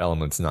know, that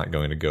element's not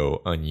going to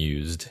go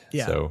unused.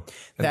 Yeah. So,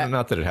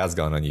 not that it has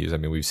gone unused. I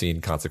mean, we've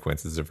seen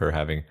consequences of her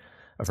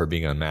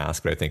being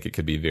unmasked, but I think it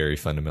could be very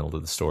fundamental to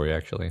the story,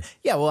 actually.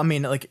 Yeah. Well, I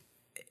mean, like,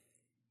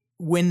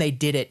 when they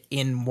did it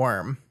in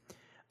Worm,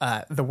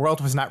 the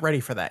world was not ready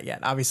for that yet.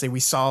 Obviously, we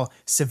saw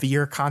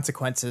severe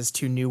consequences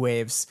to New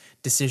Wave's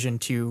decision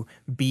to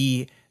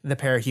be the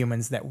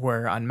parahumans that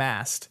were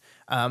unmasked.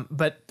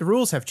 But the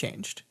rules have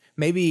changed.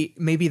 Maybe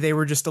they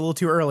were just a little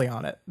too early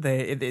on it.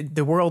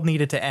 The world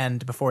needed to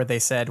end before they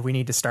said, we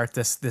need to start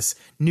this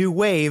new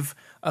wave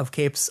of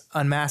capes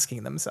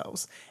unmasking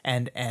themselves.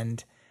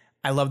 And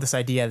I love this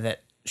idea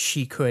that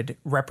she could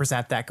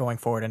represent that going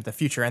forward into the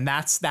future. And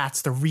that's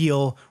the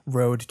real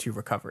road to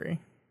recovery.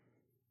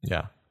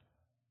 Yeah.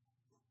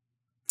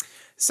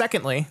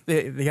 Secondly,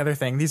 the other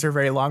thing, these are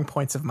very long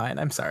points of mine.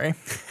 I'm sorry.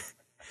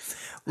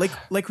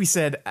 Like we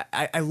said,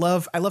 I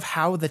love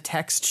how the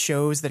text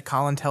shows that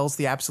Colin tells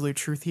the absolute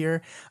truth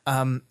here.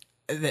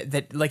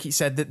 That like you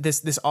said, that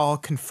this all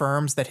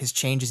confirms that his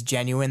change is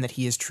genuine, that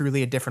he is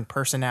truly a different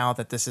person now,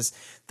 that this is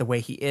the way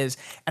he is.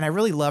 And I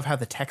really love how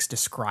the text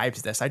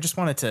describes this. I just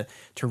wanted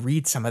to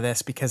read some of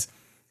this, because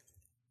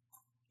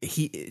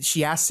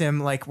she asks him,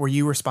 like, were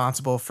you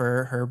responsible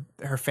for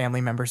her family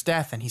member's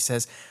death? And he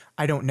says,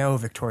 I don't know,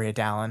 Victoria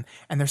Dallin.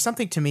 And there's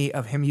something to me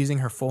of him using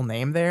her full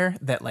name there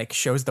that, like,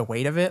 shows the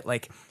weight of it,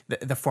 like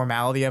the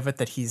formality of it,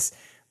 that he's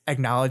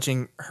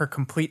acknowledging her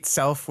complete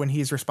self when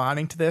he's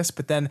responding to this.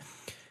 But then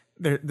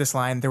this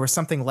line, there was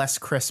something less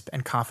crisp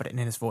and confident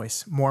in his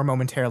voice, more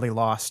momentarily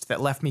lost, that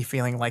left me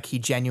feeling like he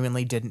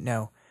genuinely didn't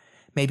know.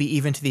 Maybe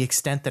even to the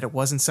extent that it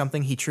wasn't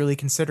something he truly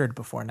considered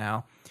before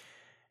now.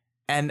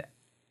 And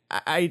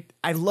I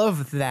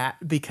love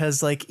that,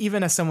 because, like,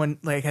 even as someone,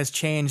 like, has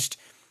changed,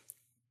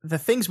 the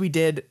things we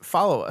did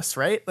follow us,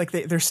 right? Like,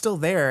 they're still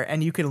there,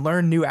 and you can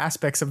learn new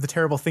aspects of the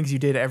terrible things you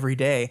did every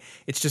day.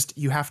 It's just,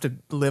 you have to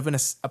live in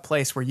a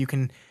place where you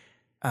can,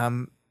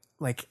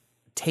 like,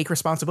 take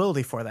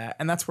responsibility for that.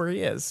 And that's where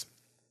he is.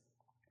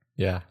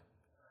 Yeah.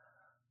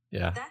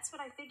 Yeah. That's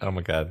what I think. Oh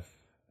my God.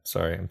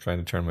 Sorry. I'm trying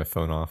to turn my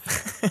phone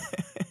off.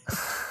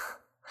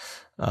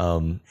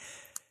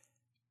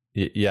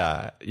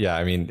 Yeah.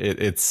 I mean,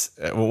 it's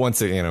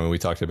once again, I mean, we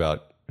talked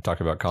about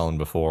Colin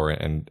before,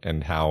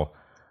 and how,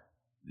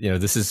 you know,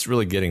 this is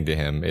really getting to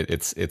him.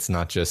 It's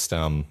not just,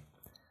 I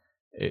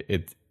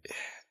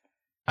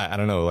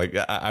don't know. Like,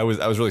 I was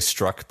really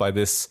struck by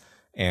this,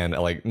 and,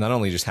 like, not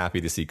only just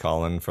happy to see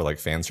Colin for, like,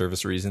 fan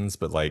service reasons,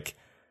 but, like,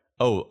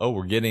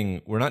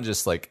 we're not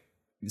just, like,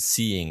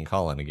 seeing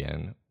Colin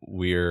again.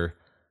 We're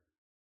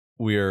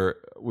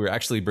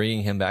actually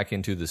bringing him back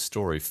into the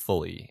story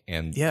fully,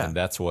 and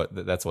that's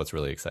what's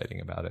really exciting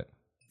about it.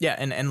 Yeah,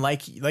 and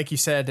like you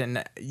said,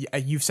 and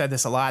you've said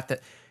this a lot,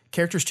 that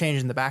characters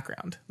change in the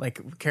background.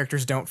 Like,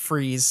 characters don't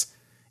freeze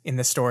in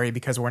the story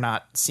because we're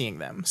not seeing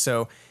them.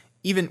 So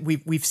even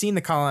we've seen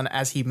the Colin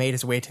as he made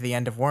his way to the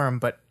end of Worm,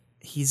 but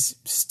he's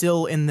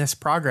still in this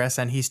progress,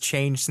 and he's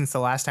changed since the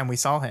last time we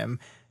saw him,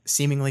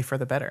 seemingly for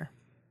the better.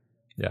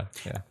 Yeah,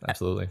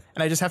 absolutely.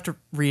 And I just have to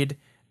read.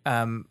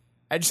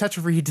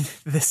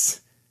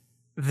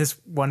 This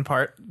one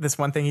part, this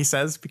one thing he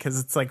says, because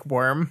it's like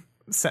Worm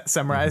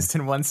summarized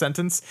in one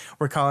sentence,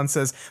 where Colin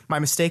says, my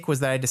mistake was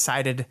that I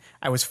decided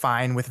I was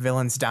fine with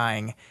villains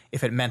dying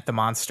if it meant the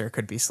monster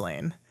could be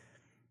slain.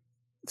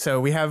 So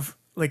we have,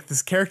 like,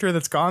 this character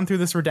that's gone through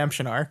this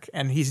redemption arc,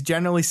 and he's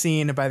generally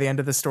seen by the end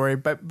of the story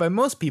by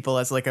most people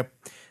as, like,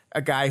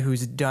 a guy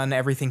who's done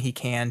everything he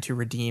can to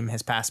redeem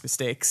his past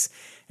mistakes.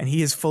 And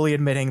he is fully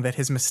admitting that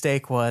his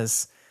mistake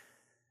was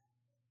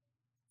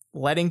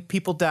letting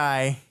people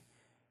die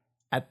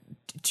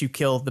to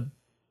kill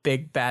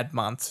big bad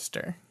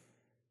monster.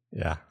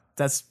 Yeah.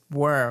 That's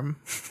Worm.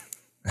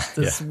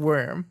 This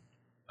Worm.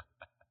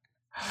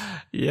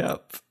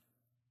 Yep.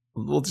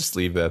 We'll just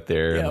leave that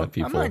there and let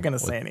people. I'm not going to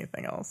say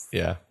anything else.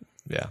 Yeah.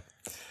 Yeah.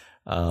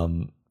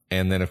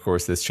 And then, of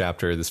course, this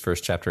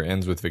first chapter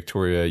ends with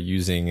Victoria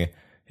using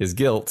his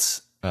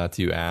guilt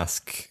to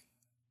ask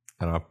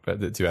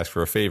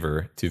for a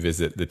favor to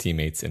visit the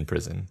teammates in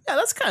prison. Yeah,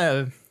 it's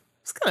kind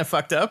of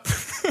fucked up.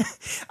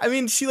 I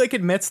mean, she like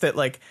admits that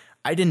like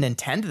I didn't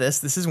intend this.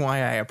 This is why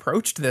I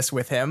approached this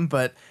with him,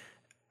 but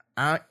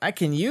I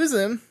can use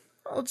him.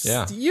 I'll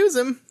just use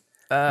him.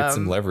 Get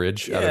some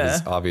leverage out of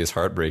his obvious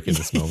heartbreak in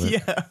this moment.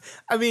 Yeah,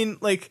 I mean,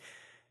 like.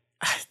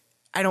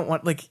 I don't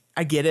want, like,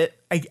 I get it.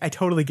 I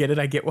totally get it.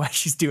 I get why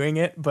she's doing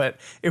it, but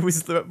it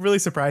was really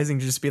surprising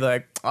to just be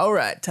like, all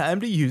right, time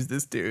to use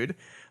this dude.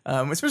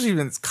 Especially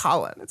when it's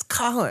Colin. It's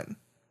Colin.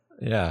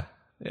 Yeah.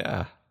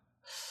 Yeah.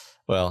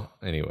 Well,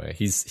 anyway,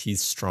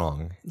 he's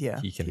strong. Yeah.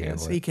 He can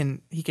handle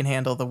it. He can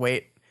handle the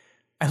weight.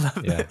 I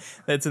love that.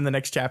 That's in the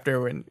next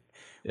chapter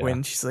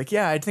when she's like,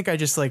 yeah, I think I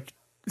just like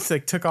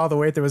took all the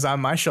weight that was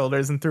on my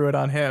shoulders and threw it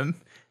on him.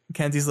 And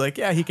Kenzie's like,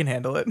 yeah, he can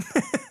handle it.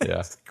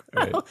 Yeah.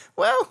 Right.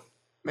 Well,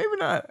 maybe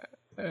not.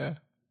 Yeah.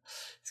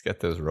 He's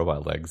got those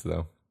robot legs,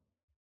 though.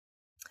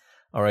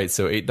 All right,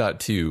 so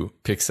 8.2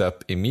 picks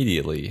up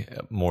immediately,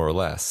 more or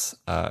less.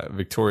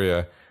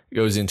 Victoria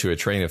goes into a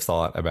train of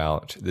thought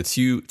about the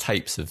two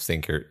types of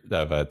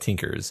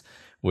tinkers,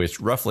 which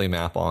roughly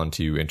map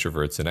onto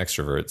introverts and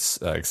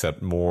extroverts,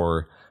 except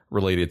more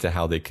related to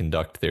how they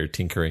conduct their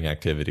tinkering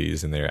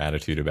activities and their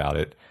attitude about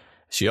it.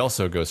 She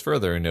also goes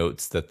further and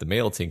notes that the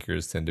male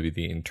tinkers tend to be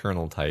the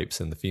internal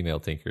types and the female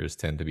tinkers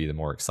tend to be the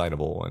more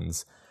excitable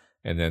ones.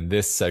 And then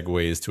this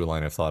segues to a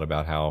line of thought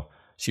about how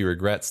she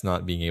regrets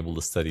not being able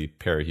to study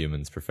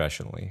parahumans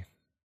professionally.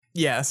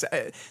 Yes,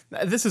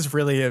 this is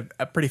really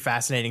a pretty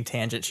fascinating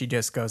tangent she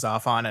just goes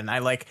off on. And I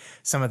like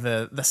some of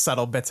the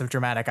subtle bits of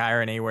dramatic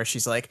irony where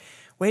she's like,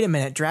 wait a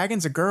minute,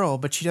 Dragon's a girl,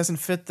 but she doesn't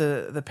fit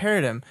the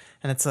paradigm.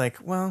 And it's like,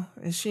 well,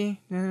 is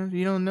she?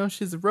 You don't know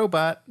she's a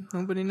robot.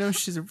 Nobody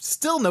knows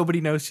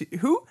nobody knows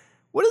who?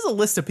 What is a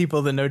list of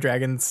people that know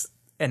Dragons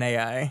and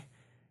AI?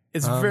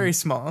 It's very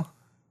small.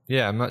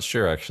 Yeah, I'm not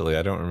sure, actually.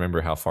 I don't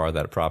remember how far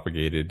that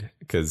propagated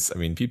because, I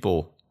mean,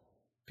 people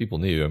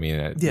knew. I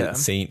mean,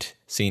 Saint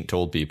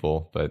told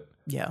people, but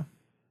yeah,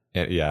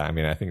 I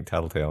mean, I think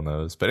Tattletale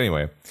knows. But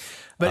anyway.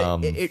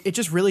 But it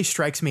just really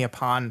strikes me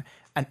upon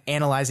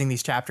analyzing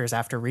these chapters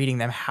after reading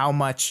them how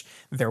much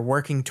they're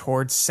working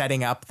towards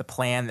setting up the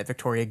plan that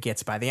Victoria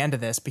gets by the end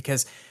of this,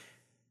 because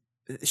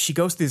she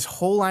goes through this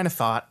whole line of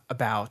thought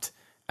about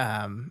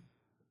the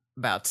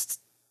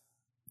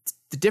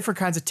different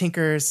kinds of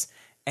tinkers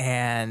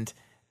and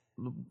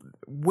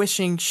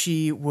wishing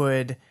she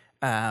would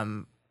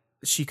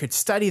she could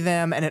study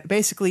them, and it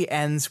basically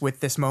ends with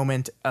this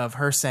moment of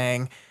her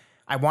saying,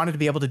 I wanted to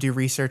be able to do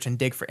research and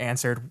dig for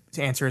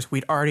answers.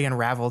 We'd already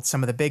unraveled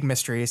some of the big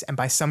mysteries, and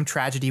by some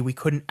tragedy, we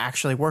couldn't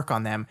actually work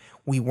on them.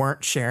 We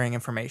weren't sharing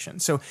information.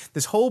 So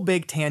this whole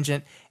big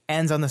tangent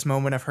ends on this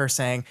moment of her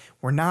saying,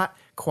 we're not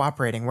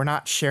cooperating, we're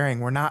not sharing,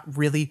 we're not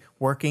really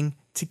working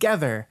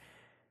together.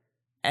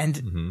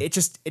 And it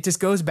just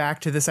goes back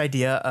to this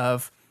idea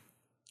of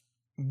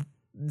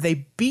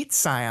they beat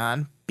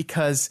Scion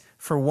because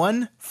for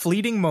one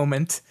fleeting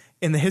moment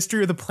in the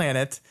history of the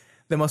planet,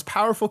 the most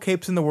powerful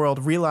capes in the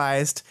world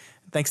realized,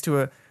 thanks to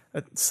a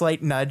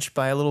slight nudge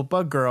by a little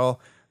bug girl,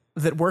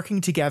 that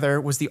working together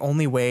was the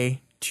only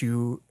way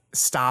to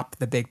stop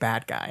the big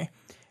bad guy.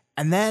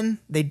 And then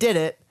they did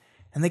it,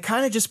 and they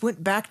kind of just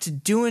went back to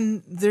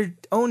doing their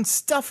own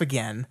stuff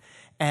again.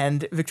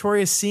 And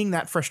Victoria's seeing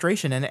that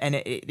frustration, and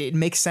it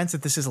makes sense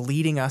that this is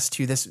leading us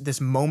to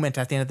this moment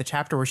at the end of the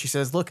chapter where she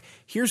says, look,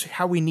 here's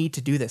how we need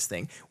to do this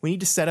thing. We need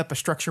to set up a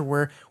structure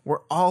where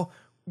we're all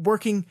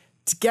working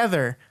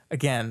together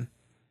again.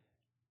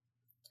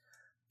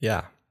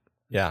 Yeah.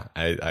 Yeah.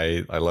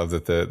 I love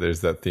that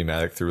there's that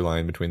thematic through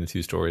line between the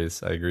two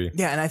stories. I agree.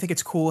 Yeah, and I think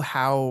it's cool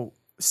how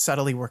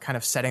subtly we're kind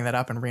of setting that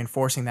up and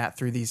reinforcing that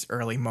through these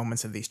early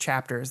moments of these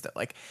chapters, that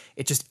like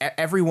it just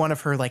every one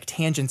of her like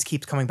tangents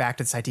keeps coming back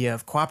to this idea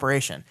of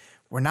cooperation.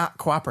 We're not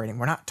cooperating,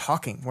 we're not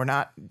talking,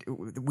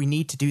 we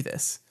need to do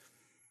this.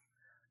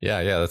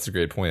 Yeah, that's a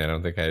great point. I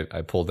don't think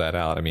I pulled that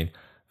out. I mean,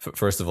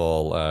 first of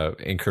all,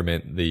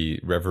 increment the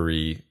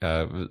reverie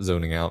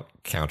zoning out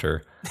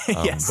counter.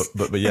 Yes.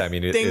 But yeah, I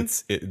mean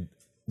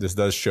this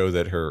does show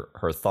that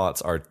her thoughts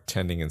are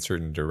tending in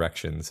certain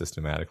directions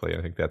systematically.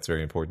 I think that's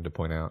very important to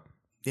point out.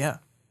 Yeah.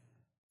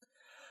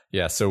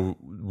 Yeah, so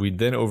we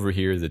then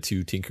overhear the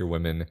two Tinker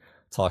women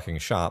talking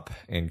shop,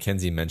 and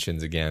Kenzie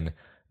mentions again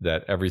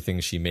that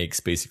everything she makes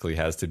basically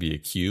has to be a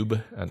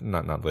cube.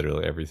 Not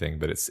literally everything,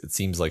 but it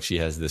seems like she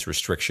has this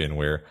restriction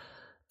where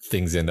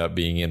things end up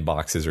being in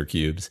boxes or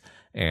cubes.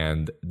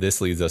 And this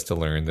leads us to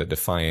learn that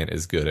Defiant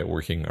is good at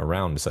working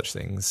around such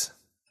things.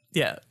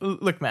 Yeah,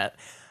 look, Matt,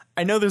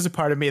 I know there's a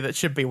part of me that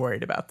should be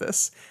worried about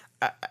this.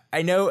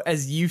 I know,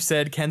 as you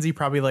said, Kenzie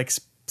probably like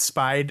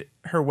spied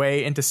her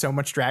way into so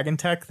much dragon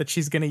tech that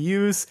she's going to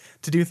use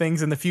to do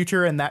things in the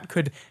future, and that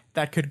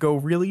could go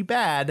really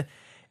bad.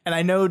 And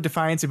I know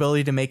Defiant's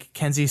ability to make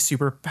Kenzie's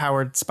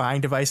super-powered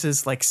spying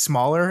devices like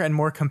smaller and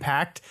more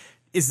compact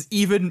is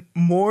even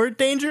more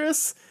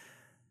dangerous.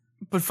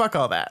 But fuck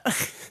all that.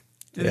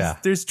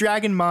 There's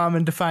Dragon Mom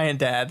and Defiant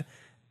Dad.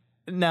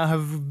 Now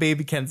have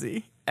baby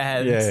Kenzie.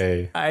 And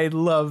Yay. I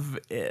love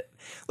it.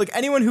 Like,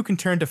 anyone who can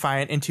turn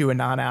Defiant into a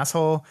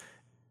non-asshole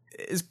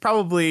is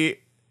probably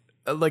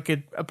like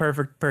a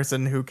perfect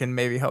person who can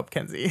maybe help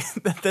Kenzie.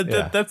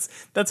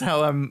 That's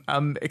how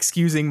I'm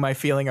excusing my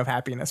feeling of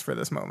happiness for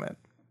this moment.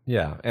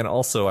 Yeah, and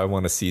also I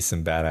want to see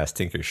some badass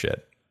Tinker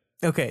shit.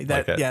 Okay,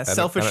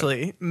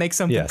 selfishly make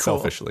something cool.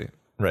 Selfishly.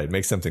 Right,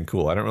 make something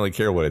cool. I don't really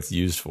care what it's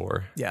used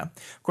for. Yeah.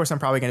 Of course, I'm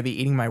probably going to be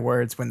eating my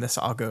words when this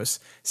all goes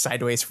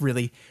sideways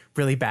really,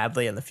 really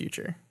badly in the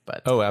future.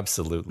 But oh,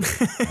 absolutely.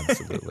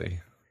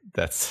 Absolutely.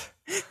 That's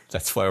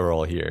why we're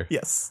all here.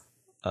 Yes.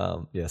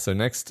 So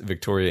next,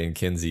 Victoria and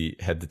Kenzie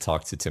head to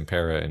talk to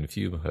Tempera and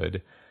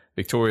Fumehood.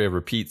 Victoria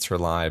repeats her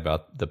lie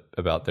about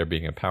there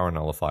being a power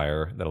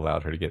nullifier that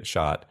allowed her to get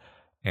shot.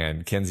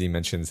 And Kenzie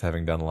mentions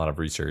having done a lot of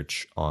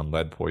research on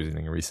lead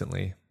poisoning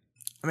recently.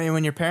 I mean,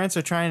 when your parents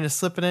are trying to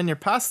slip it in your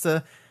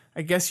pasta,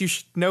 I guess you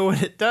should know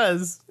what it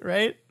does,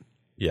 right?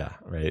 Yeah,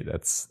 right. I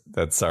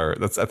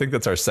think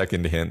that's our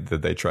second hint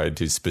that they tried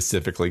to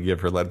specifically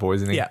give her lead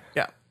poisoning.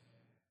 Yeah.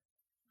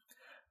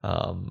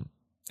 And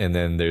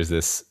then there's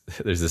this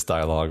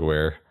dialogue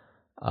where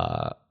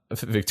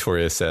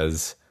Victoria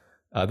says,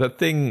 that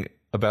thing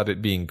about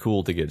it being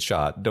cool to get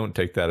shot, don't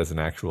take that as an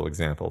actual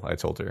example, I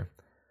told her.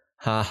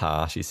 Ha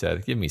ha, she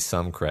said, give me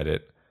some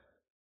credit.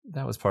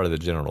 That was part of the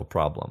general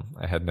problem.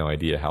 I had no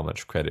idea how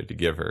much credit to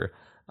give her.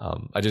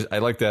 I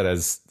like that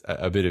as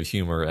a bit of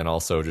humor, and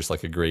also just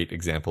like a great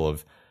example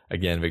of,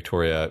 again,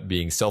 Victoria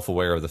being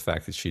self-aware of the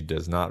fact that she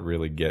does not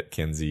really get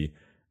Kenzie,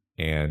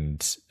 and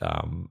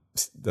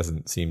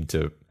doesn't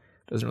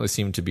really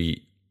seem to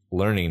be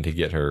learning to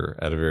get her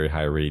at a very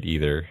high rate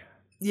either.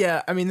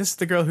 Yeah, I mean, this is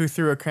the girl who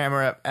threw a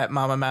crammer at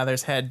Mama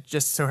Mather's head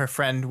just so her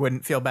friend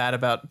wouldn't feel bad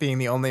about being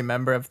the only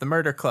member of the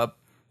murder club.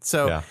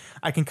 So yeah.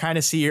 I can kind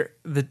of see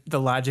the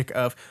logic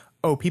of,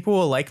 oh, people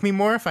will like me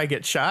more if I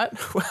get shot.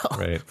 Well,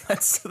 right.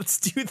 let's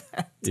do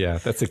that. Yeah,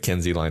 that's a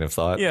Kenzie line of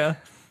thought. Yeah.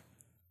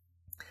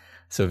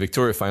 So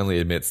Victoria finally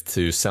admits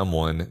to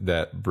someone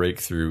that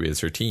Breakthrough is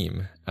her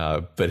team,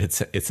 but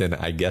it's an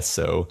I guess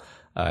so,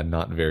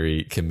 not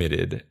very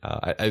committed.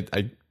 I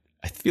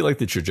feel like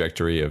the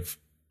trajectory of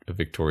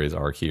Victoria's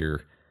arc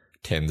here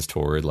tends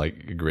toward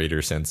like a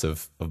greater sense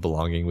of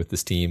belonging with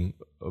this team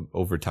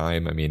over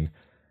time. I mean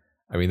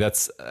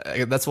that's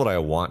what I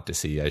want to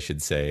see, I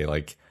should say,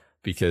 like,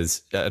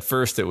 because at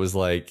first it was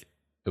like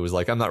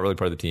I'm not really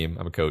part of the team,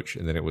 I'm a coach,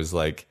 and then it was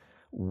like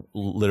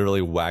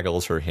literally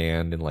waggles her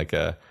hand in like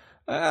a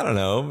I don't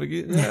know,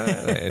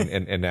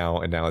 and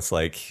now it's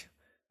like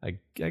I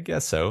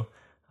guess so,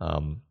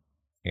 and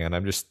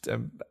I'm just I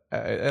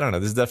don't know.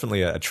 This is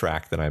definitely a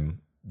track that I'm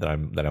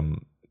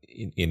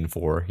in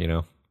for, you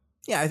know.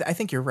 Yeah, I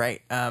think you're right.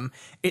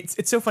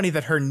 It's so funny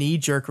that her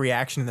knee-jerk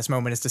reaction in this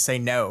moment is to say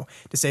no,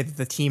 to say that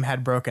the team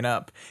had broken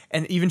up.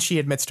 And even she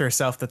admits to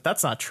herself that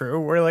that's not true.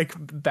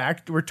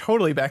 We're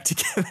totally back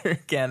together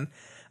again.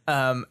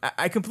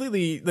 I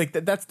completely, like,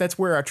 that's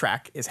where our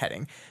track is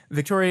heading.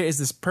 Victoria is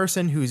this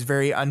person who's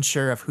very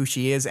unsure of who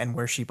she is and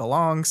where she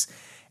belongs.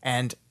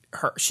 And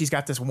she's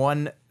got this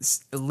one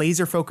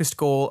laser-focused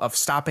goal of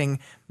stopping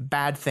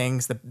bad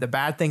things, the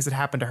bad things that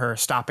happen to her,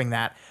 stopping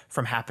that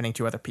from happening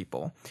to other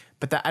people.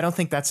 But I don't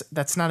think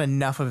that's not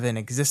enough of an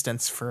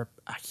existence for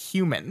a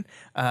human.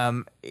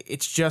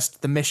 It's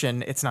just the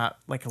mission. It's not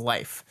like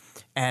life.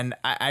 And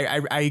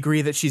I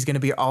agree that she's going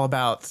to be all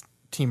about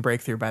Team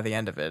Breakthrough by the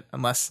end of it,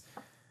 unless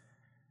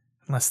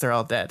they're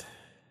all dead.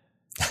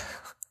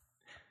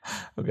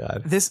 Oh,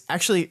 God. This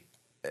actually,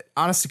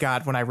 honest to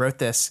God, when I wrote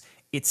this,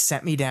 it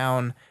sent me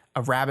down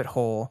a rabbit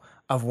hole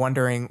of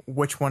wondering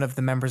which one of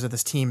the members of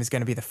this team is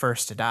going to be the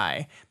first to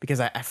die, because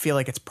I feel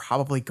like it's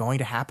probably going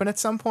to happen at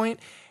some point.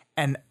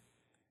 And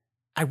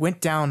I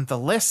went down the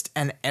list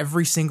and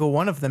every single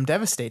one of them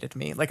devastated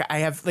me. Like, I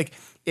have, like,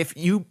 if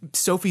you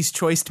Sophie's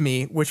choiced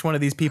me which one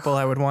of these people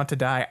I would want to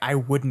die, I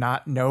would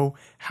not know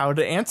how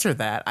to answer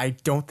that. I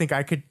don't think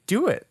I could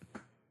do it.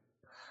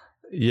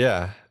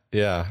 Yeah.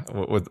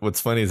 What's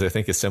funny is I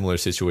think a similar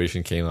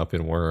situation came up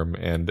in Worm,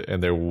 and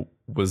there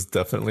was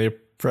definitely a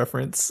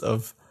preference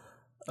of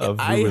who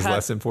was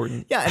less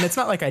important. Yeah, and it's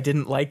not like I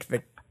didn't like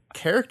the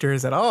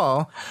characters at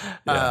all.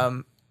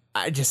 Yeah.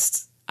 I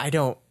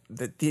don't.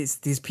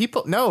 These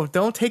people, no,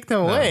 don't take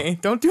them away.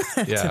 Don't do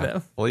that to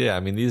them. Well, yeah, I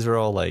mean, these are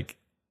all like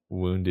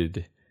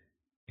wounded,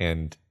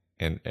 and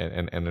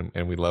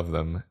we love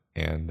them,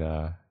 and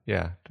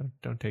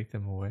don't take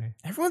them away.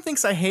 Everyone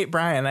thinks I hate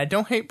Brian. I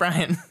don't hate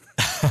Brian.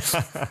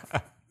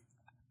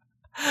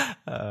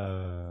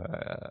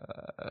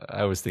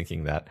 I was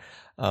thinking that.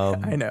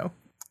 I know.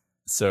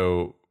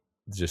 So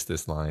just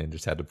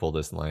had to pull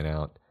this line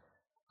out.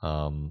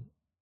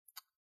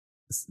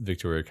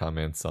 Victoria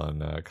comments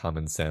on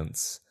common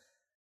sense.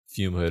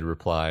 Fumehood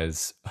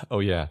replies, "Oh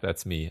yeah,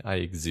 that's me. I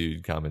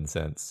exude common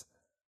sense."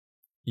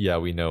 Yeah,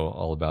 we know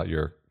all about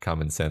your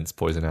common sense,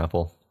 Poison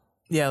Apple.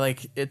 Yeah,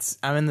 like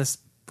I'm in this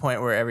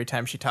point where every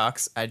time she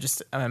talks,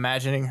 I'm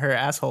imagining her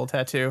asshole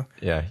tattoo.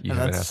 Yeah, you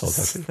have an asshole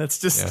tattoo. That's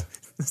just,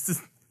 this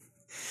is,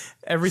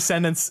 every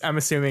sentence. I'm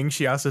assuming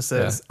she also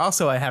says,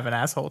 "Also, I have an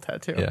asshole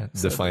tattoo." Yeah,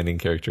 so, defining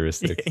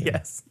characteristic.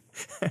 Yes.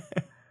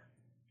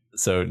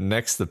 So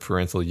next, the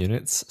parental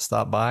units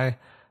stop by,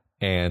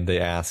 and they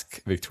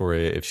ask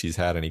Victoria if she's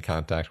had any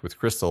contact with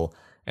Crystal,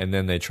 and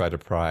then they try to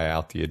pry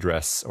out the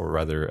address, or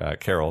rather,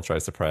 Carol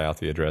tries to pry out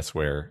the address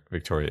where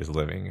Victoria is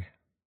living.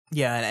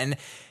 Yeah, and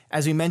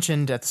as we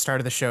mentioned at the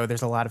start of the show,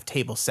 there's a lot of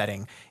table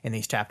setting in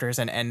these chapters,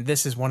 and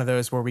this is one of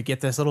those where we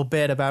get this little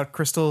bit about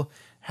Crystal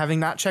having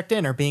not checked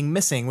in or being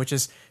missing, which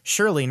is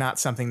surely not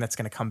something that's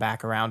going to come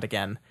back around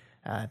again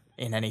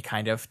in any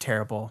kind of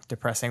terrible,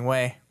 depressing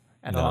way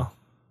at all.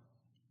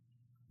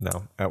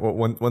 No.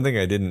 One thing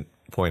I didn't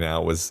point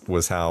out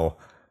was how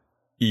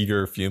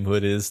eager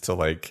Fumehood is to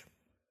like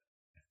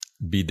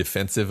be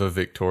defensive of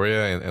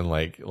Victoria and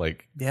like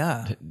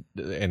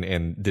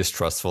and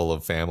distrustful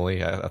of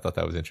family. I thought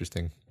that was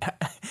interesting.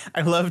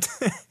 I loved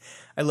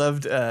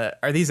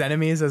are these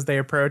enemies as they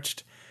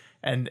approached,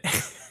 and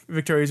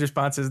Victoria's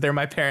response is, "They're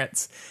my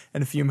parents,"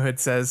 and Fumehood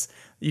says,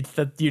 you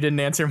didn't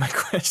answer my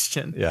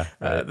question. Yeah,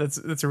 right.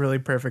 That's a really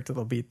perfect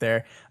little beat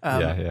there.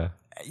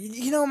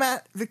 You know,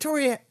 Matt,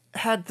 Victoria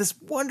had this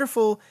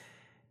wonderful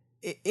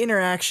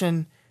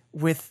interaction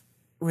with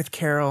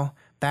Carol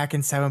back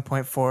in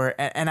 7.4,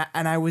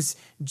 and I was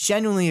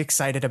genuinely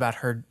excited about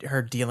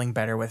her dealing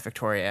better with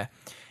Victoria.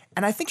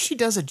 And I think she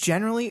does a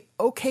generally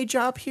okay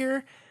job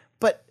here,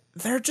 but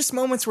there are just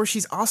moments where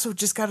she's also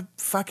just got a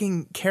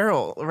fucking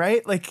Carol,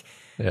 right? Like,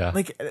 yeah.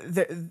 Like,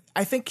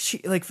 I think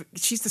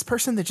she's this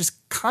person that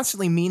just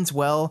constantly means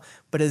well,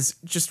 but is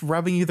just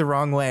rubbing you the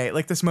wrong way.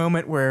 Like this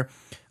moment where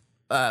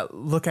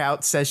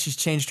Lookout says she's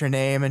changed her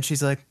name, and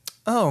she's like,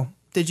 "Oh,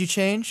 did you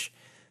change?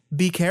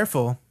 Be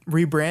careful.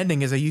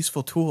 Rebranding is a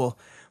useful tool,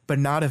 but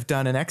not if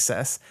done in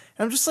excess."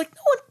 And I'm just like,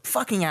 no one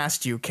fucking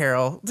asked you,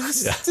 Carol.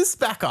 Just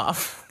back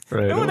off.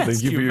 Right. No one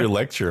Thank you for your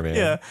lecture, man.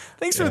 Yeah.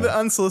 Thanks for the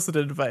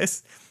unsolicited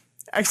advice.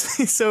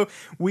 Actually, so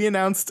we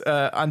announced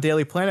on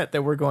Daily Planet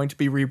that we're going to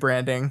be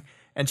rebranding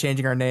and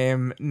changing our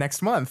name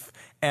next month.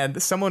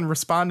 And someone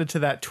responded to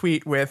that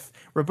tweet with,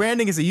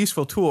 "Rebranding is a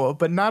useful tool,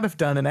 but not if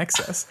done in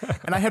excess."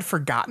 And I had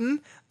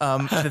forgotten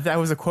that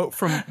was a quote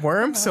from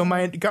Worm. So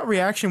my gut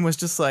reaction was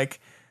just like,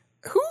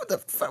 who the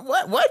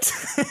what?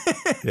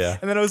 Yeah.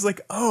 And then I was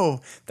like,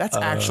 oh, that's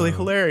actually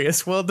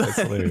hilarious. Well done.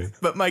 Hilarious.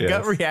 But my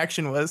gut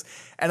reaction was,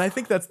 and I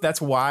think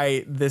that's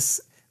why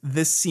this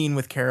scene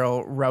with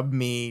Carol rubbed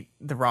me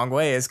the wrong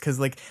way, is because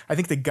like I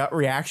think the gut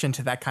reaction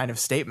to that kind of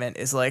statement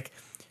is like,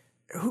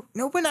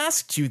 no one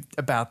asked you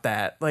about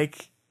that.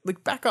 Like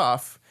back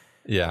off.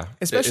 Yeah.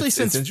 Especially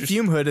since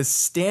Fumehood is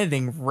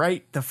standing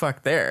right the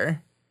fuck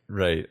there.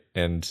 Right.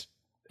 And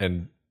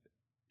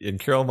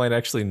Carol might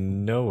actually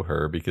know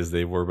her because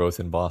they were both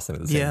in Boston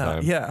at the same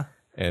time. Yeah.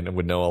 And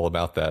would know all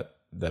about that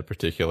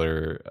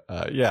particular.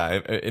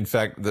 In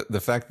fact,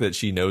 the fact that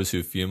she knows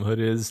who Fumehood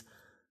is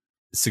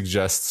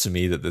suggests to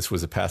me that this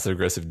was a passive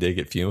aggressive dig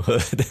at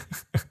Fumehood.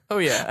 Oh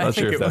yeah. I'm not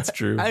sure if that's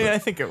true. I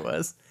think it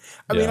was.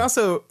 I mean,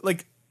 also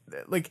like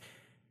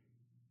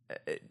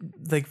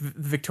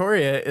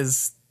Victoria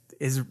is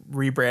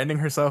rebranding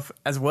herself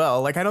as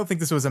well. Like, I don't think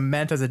this was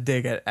meant as a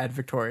dig at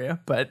Victoria,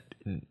 but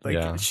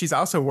she's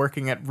also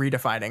working at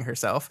redefining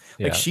herself.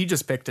 Like she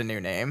just picked a new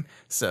name.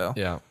 So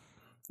yeah,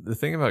 the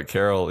thing about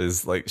Carol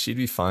is like she'd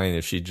be fine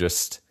if she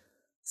just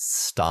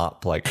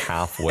stopped like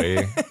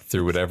halfway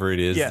through whatever it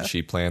is that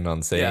she planned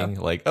on saying.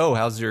 Yeah. Like, oh,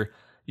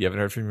 you haven't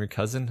heard from your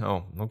cousin?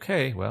 Oh,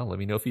 okay. Well, let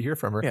me know if you hear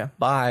from her. Yeah.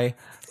 Bye.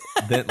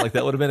 Then like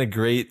that would have been a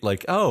great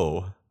like,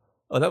 oh,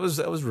 that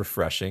was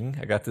refreshing.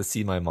 I got to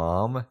see my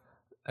mom.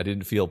 I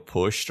didn't feel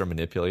pushed or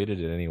manipulated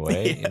in any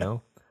way, you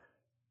know?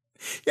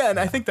 Yeah, and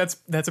I think that's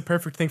a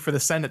perfect thing for the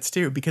sentence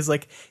too, because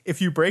like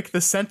if you break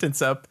the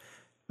sentence up,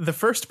 the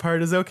first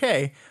part is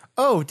okay.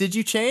 Oh, did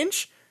you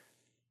change?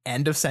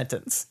 End of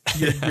sentence.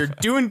 You're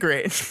doing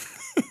great.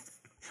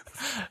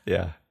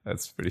 Yeah,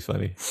 that's pretty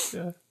funny.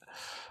 Yeah.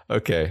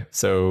 Okay,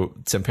 so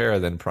Tempera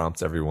then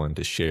prompts everyone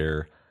to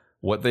share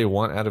what they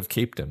want out of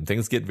capedom.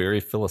 Things get very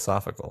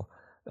philosophical.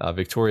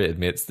 Victoria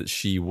admits that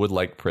she would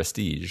like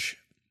prestige.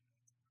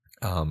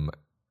 And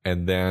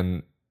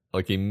then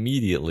like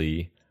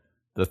immediately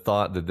the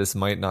thought that this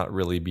might not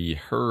really be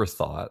her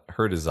thought,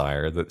 her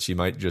desire, that she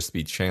might just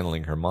be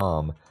channeling her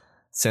mom,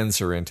 sends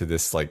her into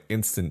this like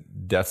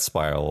instant death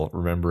spiral,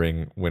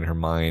 remembering when her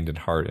mind and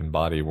heart and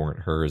body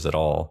weren't hers at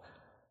all.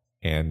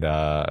 And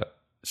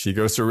she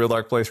goes to a real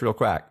dark place real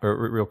quick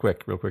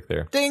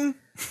there. Ding.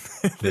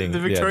 The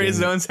Victoria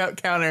Zone's out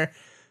counter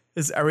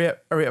is, are we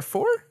at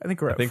 4? I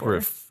think we're at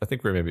 4. I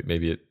think we're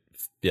maybe at,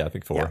 I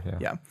think 4.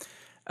 Yeah.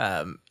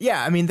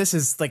 I mean, this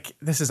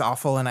is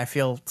awful, and I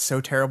feel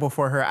so terrible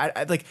for her.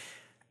 I like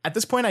at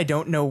this point, I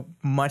don't know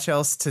much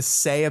else to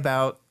say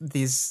about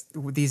these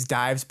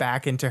dives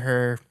back into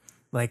her,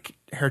 like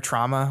her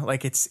trauma.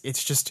 Like it's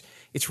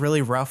it's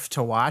really rough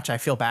to watch. I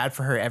feel bad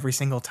for her every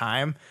single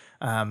time.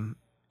 And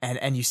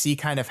you see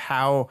kind of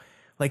how,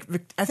 like,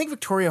 I think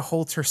Victoria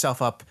holds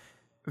herself up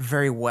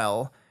very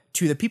well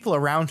to the people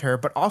around her,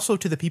 but also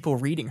to the people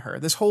reading her.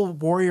 This whole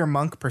warrior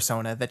monk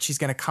persona that she's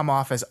going to come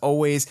off as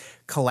always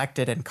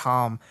collected and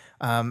calm,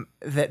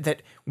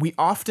 that we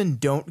often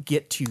don't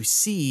get to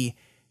see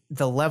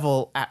the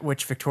level at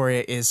which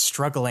Victoria is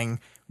struggling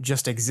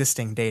just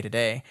existing day to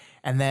day.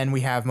 And then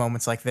we have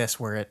moments like this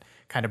where it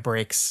kind of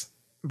breaks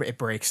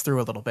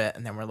through a little bit,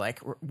 and then we're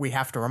like, we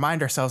have to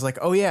remind ourselves, like,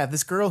 oh yeah,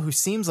 this girl who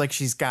seems like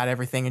she's got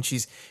everything and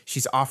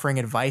she's offering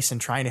advice and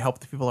trying to help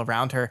the people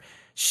around her,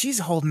 she's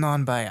holding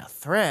on by a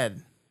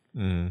thread.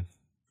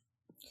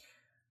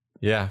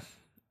 Yeah.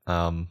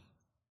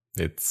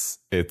 It's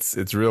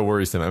real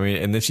worrisome. I mean,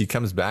 and then she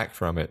comes back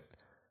from it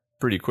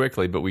pretty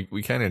quickly, but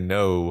we kind of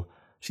know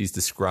she's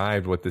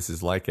described what this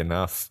is like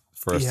enough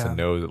for us to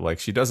know that, like,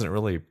 she doesn't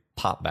really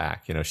pop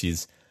back. You know,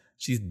 she's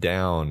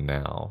down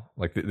now.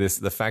 Like,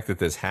 the fact that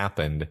this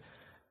happened,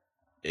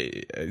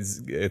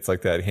 it's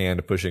like that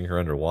hand pushing her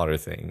underwater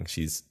thing.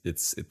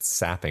 It's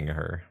sapping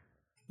her.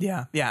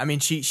 Yeah. I mean,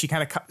 she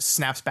kind of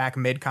snaps back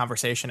mid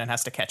conversation and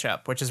has to catch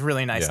up, which is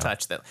really nice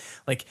touch. That,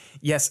 like,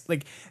 yes,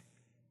 like,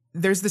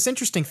 there's this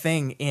interesting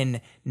thing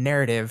in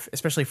narrative,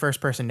 especially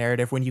first person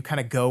narrative, when you kind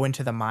of go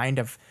into the mind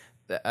of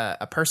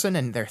a person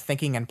and their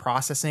thinking and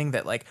processing,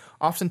 that, like,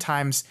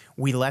 oftentimes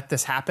we let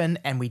this happen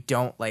and we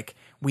don't, like,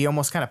 we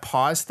almost kind of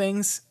pause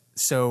things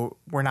so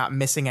we're not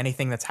missing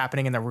anything that's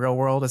happening in the real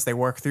world as they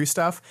work through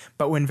stuff.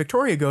 But when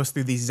Victoria goes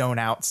through these zone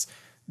outs,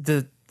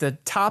 the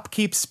top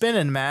keeps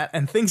spinning, Matt,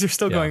 and things are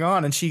still going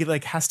on, and she,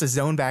 like, has to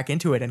zone back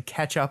into it and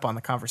catch up on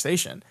the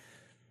conversation.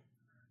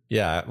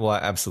 Yeah, well,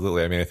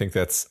 absolutely. I mean, I think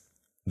that's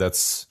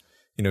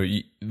you know,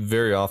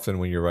 very often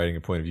when you're writing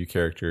a point of view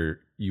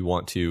character, you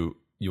want to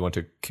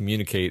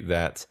communicate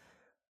that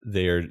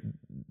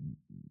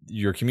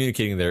you're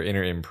communicating their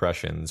inner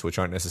impressions, which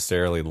aren't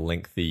necessarily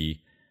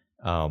lengthy,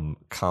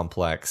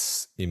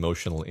 complex,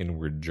 emotional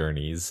inward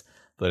journeys.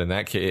 But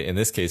in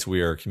this case,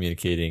 we are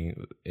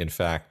communicating, in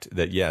fact,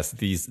 that yes,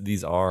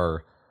 these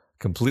are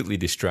completely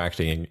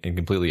distracting and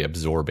completely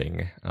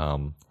absorbing.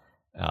 And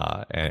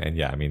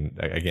yeah, I mean,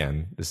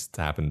 again, this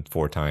happened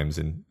 4 times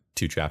in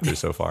 2 chapters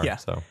so far. Yeah.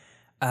 So.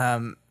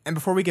 And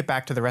before we get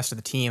back to the rest of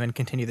the team and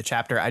continue the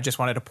chapter, I just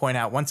wanted to point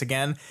out once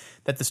again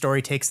that the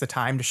story takes the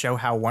time to show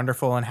how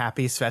wonderful and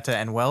happy Sveta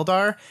and Weld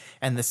are.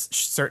 And this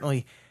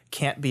certainly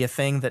can't be a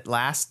thing that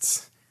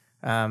lasts.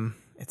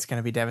 It's going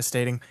to be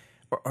devastating.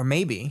 Or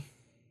maybe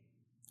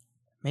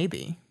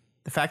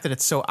the fact that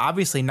it's so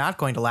obviously not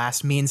going to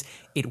last means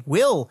it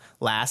will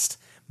last,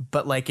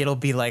 but, like, it'll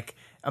be like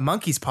a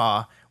monkey's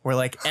paw where,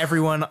 like,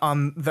 everyone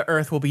on the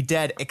earth will be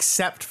dead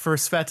except for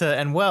Sveta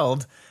and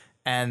Weld.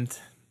 And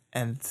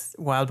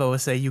Wildbow will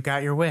say, "You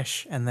got your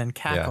wish," and then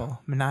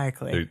cackle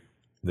maniacally.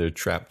 They're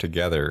trapped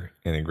together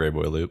in a Grey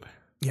Boy loop.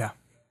 Yeah.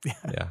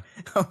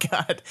 Oh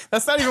God,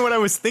 that's not even what I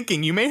was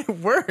thinking. You made it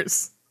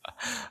worse.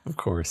 Of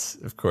course.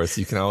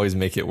 You can always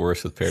make it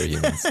worse with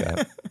parahumans,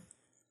 Scott.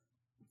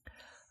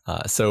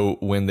 So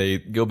when they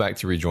go back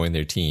to rejoin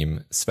their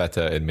team,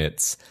 Sveta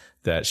admits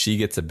that she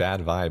gets a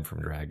bad vibe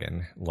from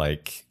Dragon.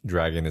 Like,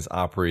 Dragon is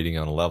operating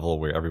on a level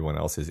where everyone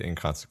else is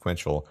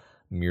inconsequential,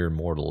 mere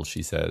mortals,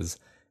 she says.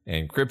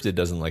 And Cryptid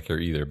doesn't like her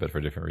either, but for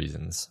different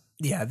reasons.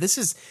 Yeah, this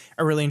is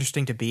a really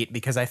interesting debate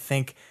because I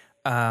think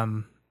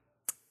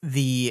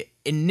the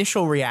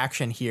initial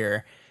reaction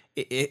here,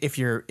 if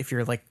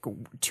you're like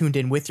tuned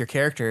in with your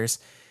characters,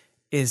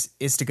 is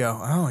to go,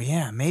 oh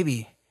yeah,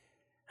 maybe.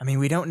 I mean,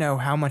 we don't know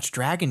how much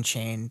Dragon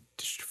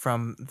changed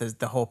from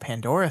the whole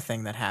Pandora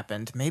thing that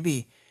happened.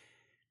 Maybe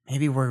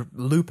we're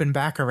looping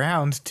back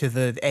around to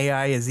the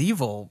AI is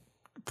evil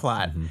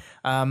plot.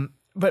 Mm-hmm.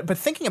 But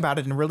thinking about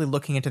it and really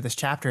looking into this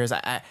chapter is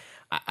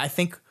I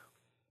think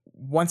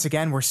once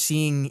again we're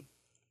seeing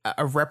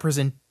a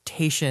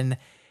representation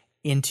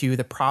into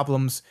the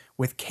problems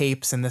with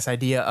capes and this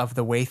idea of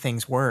the way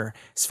things were.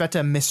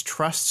 Sveta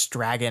mistrusts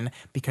Dragon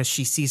because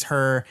she sees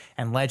her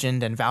and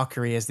Legend and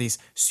Valkyrie as these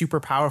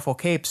super powerful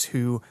capes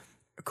who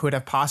could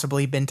have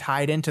possibly been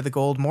tied into the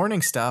Gold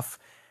Morning stuff,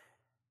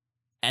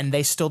 and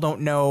they still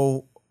don't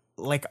know,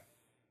 like,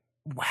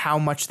 how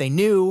much they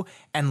knew.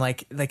 And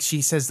like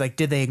she says, like,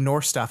 did they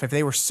ignore stuff? If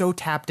they were so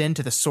tapped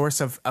into the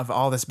source of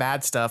all this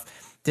bad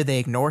stuff, did they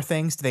ignore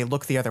things? Did they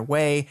look the other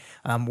way?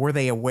 Were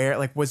they aware?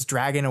 Like, was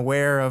Dragon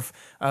aware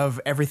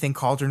of everything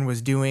Cauldron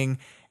was doing?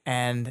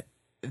 And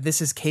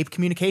this is Cape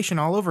communication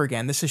all over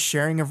again. This is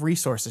sharing of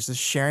resources, this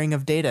sharing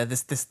of data,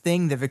 this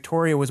thing that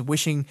Victoria was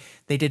wishing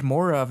they did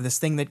more of, this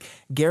thing that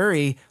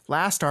Gary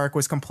last arc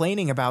was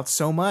complaining about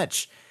so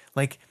much.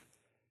 Like,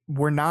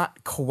 we're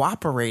not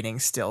cooperating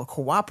still.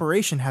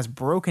 Cooperation has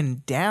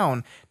broken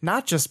down,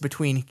 not just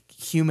between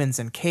humans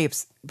and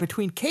capes,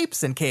 between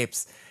capes and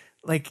capes.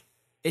 Like,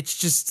 it's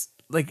just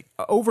like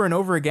over and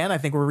over again, I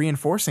think we're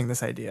reinforcing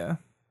this idea.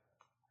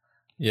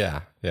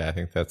 Yeah, I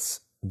think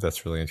that's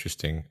really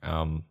interesting.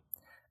 And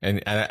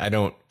I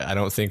don't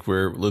think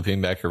we're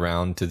looping back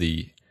around to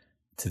the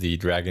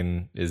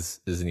Dragon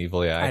is an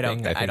evil AI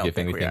thing. I don't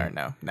think we are.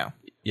 No.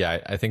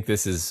 I think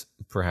this is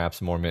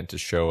perhaps more meant to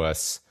show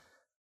us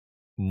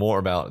more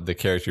about the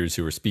characters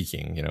who are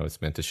speaking. You know,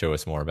 it's meant to show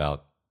us more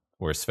about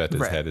where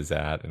Sveta's head is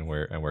at and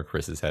where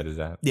Chris's head is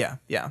at. Yeah.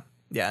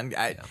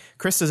 And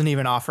Chris doesn't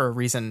even offer a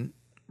reason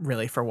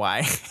really for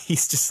why.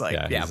 He's just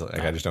like, he's like,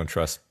 I just don't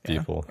trust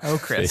people. Oh,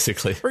 Chris.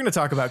 Basically, we're going to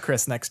talk about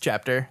Chris next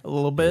chapter a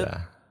little bit.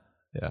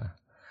 Yeah.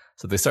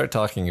 So they start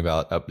talking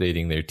about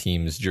updating their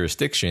team's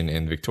jurisdiction,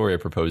 and Victoria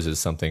proposes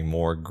something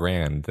more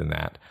grand than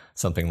that.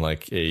 Something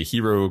like a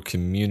hero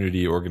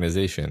community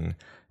organization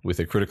with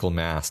a critical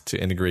mass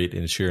to integrate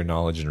and share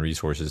knowledge and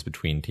resources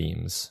between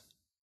teams.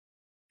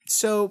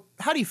 So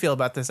how do you feel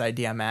about this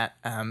idea, Matt?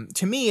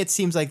 To me, it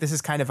seems like this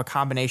is kind of a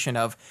combination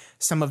of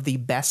some of the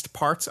best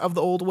parts of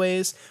the old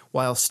ways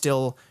while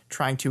still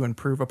trying to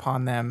improve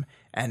upon them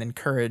and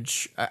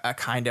encourage a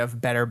kind of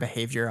better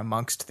behavior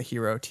amongst the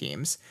hero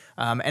teams.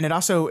 And it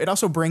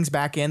also brings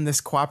back in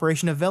this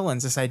cooperation of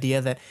villains, this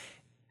idea that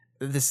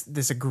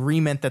this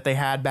agreement that they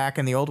had back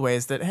in the old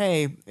ways that,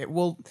 hey,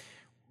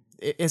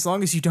 as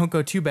long as you don't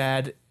go too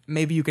bad,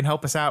 maybe you can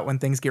help us out when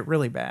things get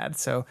really bad.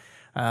 So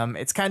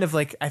it's kind of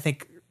like, I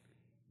think,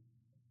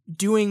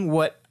 doing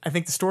what I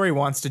think the story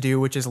wants to do,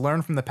 which is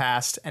learn from the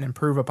past and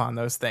improve upon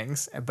those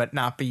things, but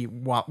not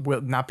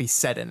be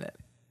set in it.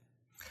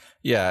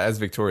 Yeah, as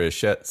Victoria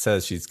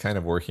says, she's kind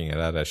of working it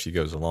out as she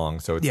goes along,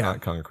 so it's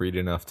not concrete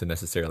enough to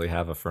necessarily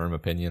have a firm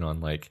opinion on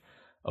like,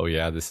 oh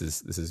yeah, this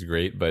is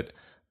great. But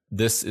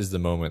this is the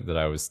moment that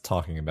I was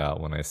talking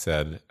about when I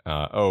said,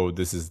 oh,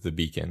 this is the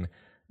beacon.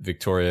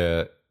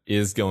 Victoria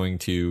is going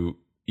to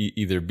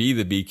either be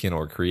the beacon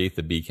or create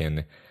the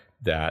beacon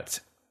that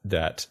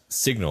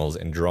signals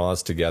and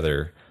draws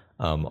together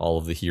all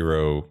of the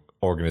hero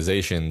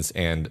organizations,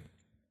 and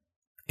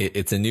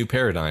it's a new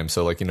paradigm.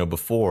 So like, you know,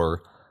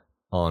 before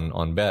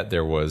on Bet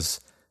there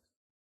was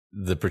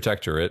the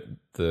Protectorate,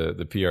 the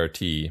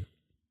PRT,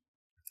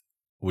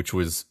 which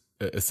was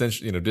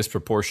essentially, you know,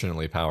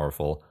 disproportionately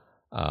powerful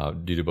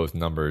due to both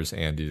numbers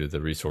and due to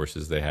the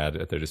resources they had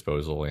at their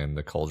disposal and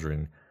the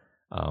Cauldron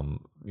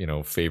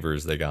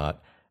favors they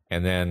got.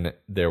 And then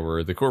there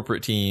were the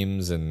corporate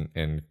teams and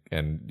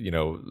you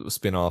know,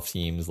 spin-off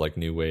teams like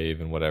New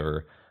Wave and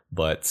whatever.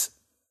 But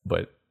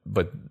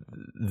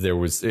there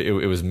was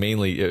it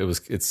mainly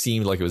it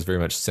seemed like it was very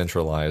much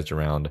centralized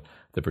around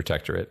the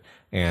Protectorate,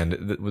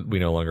 and we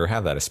no longer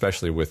have that,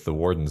 especially with the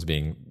Wardens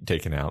being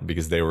taken out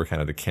because they were kind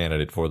of the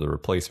candidate for the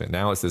replacement.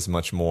 Now it's this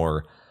much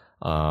more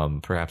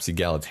perhaps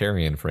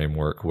egalitarian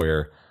framework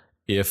where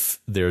if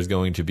there's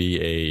going to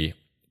be a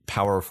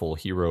powerful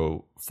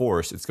hero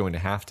force, it's going to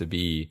have to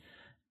be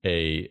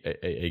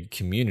a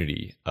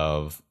community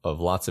of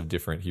lots of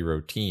different hero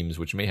teams,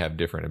 which may have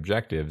different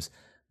objectives,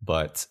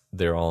 but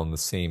they're all on the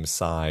same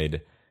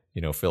side,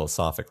 you know,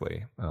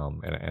 philosophically.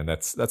 And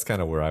that's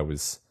kind of where I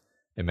was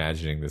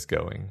imagining this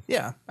going.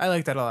 Yeah, I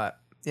like that a lot.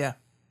 Yeah,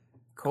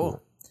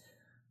 cool.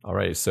 All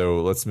right, so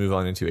let's move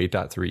on into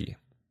 8.3.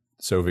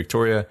 So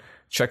Victoria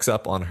checks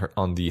up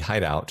on the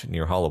hideout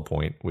near Hollow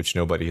Point, which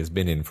nobody has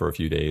been in for a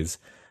few days.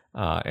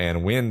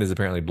 And wind is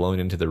apparently blown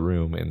into the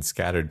room and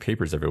scattered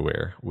papers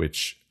everywhere,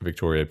 which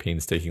Victoria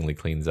painstakingly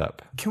cleans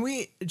up. Can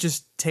we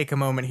just take a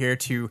moment here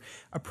to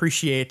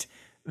appreciate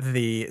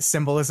the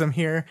symbolism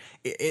here?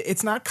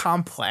 It's not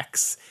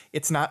complex.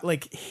 It's not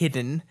like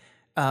hidden.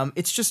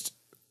 It's just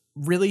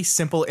really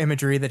simple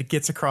imagery that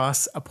gets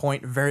across a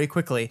point very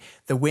quickly.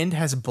 The wind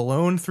has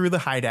blown through the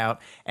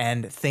hideout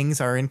and things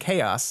are in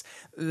chaos.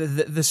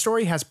 The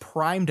story has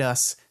primed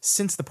us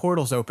since the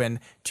portals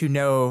open to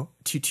know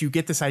to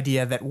get this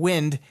idea that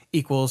wind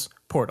equals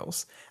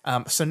portals.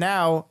 So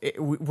now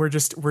we're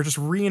just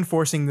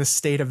reinforcing this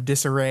state of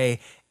disarray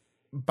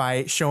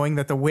by showing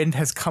that the wind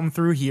has come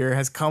through here,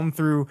 has come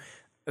through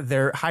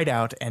their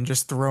hideout and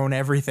just thrown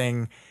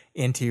everything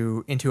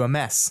into a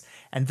mess.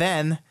 And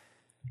then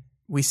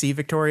we see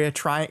Victoria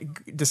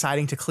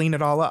deciding to clean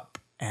it all up,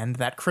 and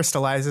that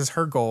crystallizes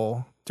her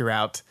goal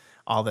throughout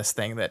all this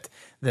thing, that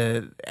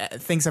the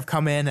things have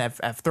come in, have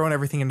thrown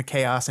everything into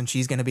chaos, and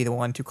she's going to be the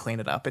one to clean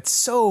it up. It's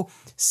so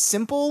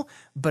simple,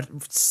 but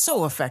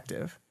so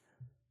effective.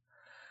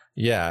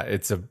 Yeah,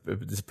 it's a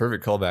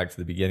perfect callback to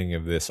the beginning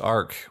of this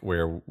arc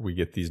where we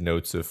get these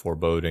notes of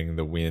foreboding,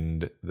 the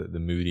wind, the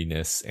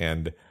moodiness,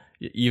 and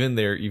even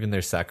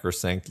their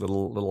sacrosanct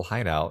little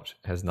hideout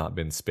has not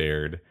been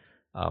spared.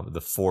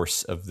 The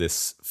force of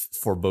this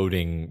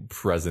foreboding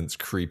presence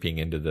creeping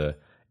into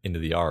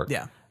the arc.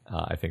 Yeah.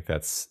 I think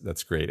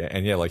that's great.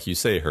 And yeah, like you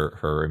say,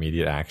 her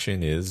immediate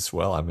action is,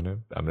 well,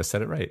 I'm gonna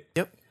set it right.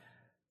 Yep.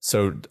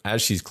 So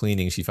as she's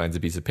cleaning, she finds a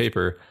piece of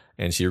paper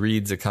and she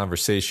reads a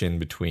conversation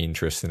between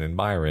Tristan and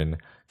Byron,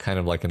 kind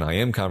of like an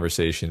IM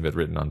conversation, but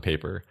written on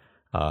paper.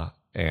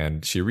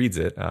 And she reads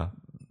it,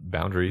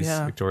 boundaries,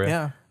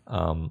 Victoria.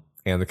 Yeah.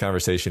 And the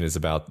conversation is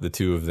about the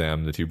two of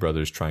them, the two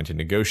brothers, trying to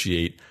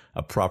negotiate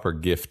a proper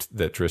gift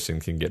that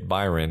Tristan can get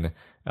Byron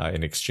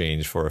in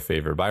exchange for a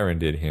favor Byron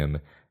did him.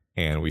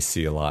 And we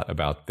see a lot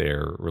about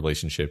their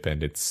relationship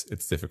and its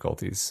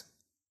difficulties.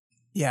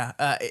 Yeah,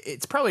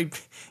 it's probably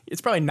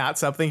not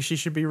something she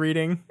should be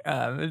reading.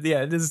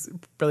 Yeah, it is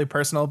really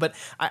personal, but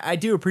I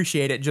do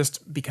appreciate it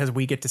just because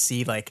we get to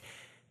see like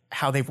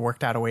how they've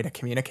worked out a way to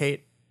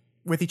communicate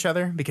with each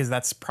other, because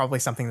that's probably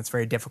something that's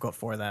very difficult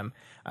for them.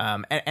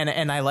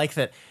 And I like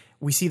that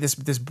we see this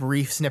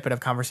brief snippet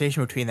of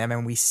conversation between them,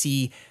 and we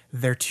see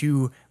their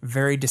two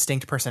very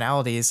distinct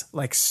personalities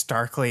like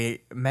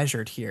starkly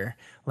measured here.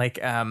 Like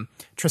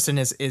Tristan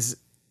is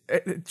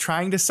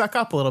trying to suck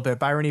up a little bit.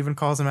 Byron even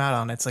calls him out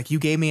on it. It's like, you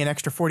gave me an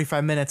extra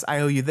 45 minutes.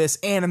 I owe you this,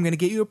 and I'm going to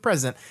get you a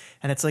present.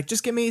 And it's like,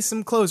 just give me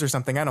some clothes or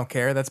something. I don't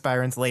care. That's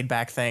Byron's laid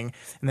back thing.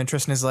 And then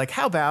Tristan is like,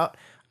 how about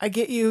I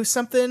get you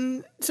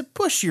something to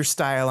push your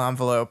style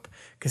envelope?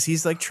 Because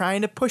he's like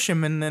trying to push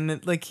him. And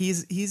then like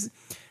he's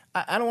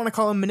I don't want to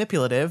call him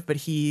manipulative, but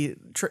he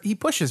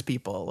pushes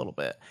people a little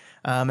bit.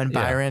 And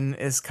Byron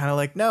is kind of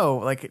like, no,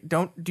 like,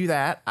 don't do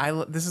that.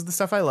 This is the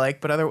stuff I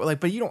like, but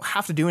you don't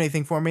have to do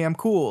anything for me. I'm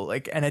cool.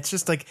 Like, and it's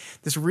just like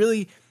this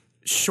really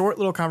short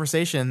little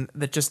conversation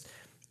that just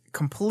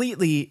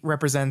completely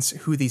represents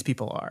who these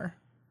people are.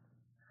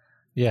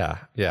 Yeah.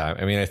 Yeah.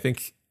 I mean, I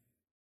think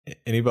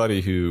anybody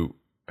who,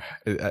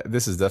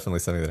 this is definitely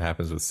something that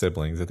happens with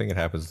siblings. I think it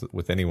happens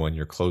with anyone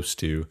you're close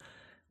to,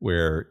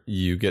 where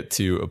you get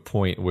to a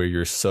point where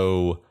you're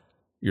so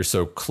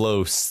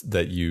close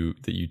that you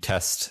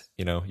test,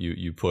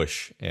 you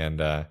push,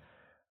 and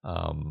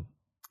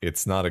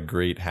it's not a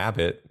great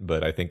habit,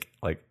 but I think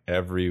like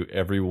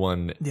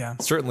everyone,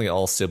 certainly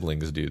all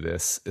siblings do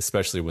this,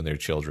 especially when they're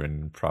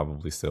children,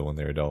 probably still when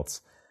they're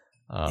adults.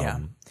 I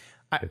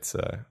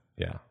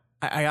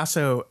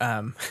also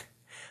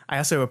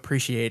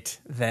appreciate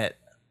that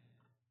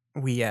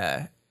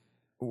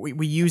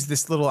we use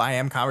this little I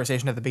am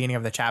conversation at the beginning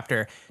of the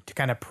chapter to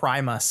kind of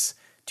prime us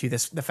to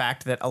the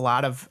fact that a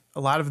lot of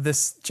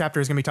this chapter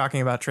is going to be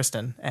talking about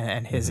Tristan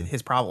and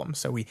his problems.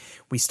 So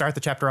we start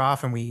the chapter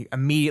off and we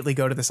immediately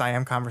go to this I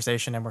am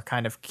conversation, and we're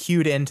kind of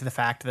cued into the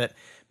fact that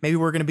maybe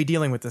we're going to be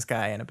dealing with this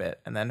guy in a bit.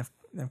 And then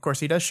of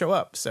course he does show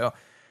up. So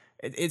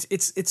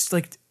it's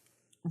like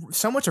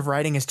so much of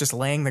writing is just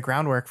laying the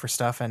groundwork for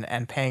stuff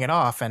and paying it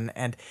off.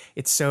 And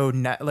it's so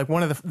like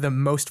one of the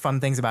most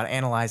fun things about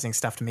analyzing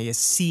stuff to me is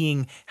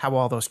seeing how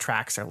all those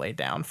tracks are laid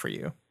down for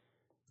you.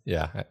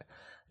 Yeah.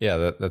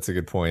 Yeah. That's a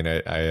good point.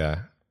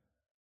 I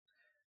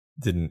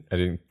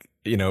didn't,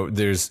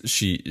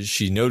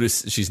 she's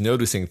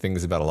noticing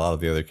things about a lot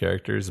of the other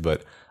characters,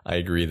 but I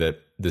agree that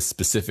this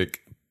specific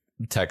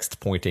text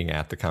pointing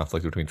at the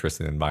conflict between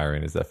Tristan and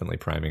Byron is definitely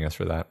priming us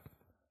for that.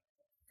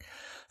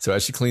 So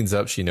as she cleans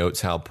up, she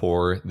notes how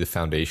poor the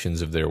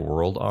foundations of their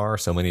world are.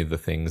 So many of the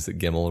things that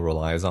Gimel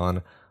relies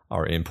on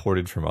are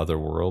imported from other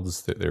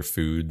worlds, their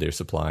food, their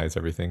supplies,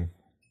 everything.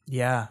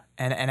 Yeah.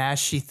 And as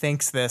she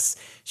thinks this,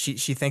 she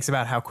thinks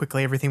about how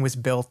quickly everything was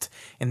built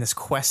in this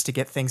quest to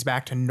get things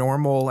back to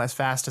normal as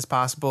fast as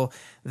possible,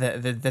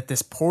 that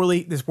this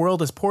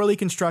world is poorly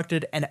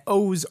constructed and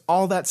owes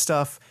all that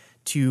stuff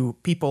to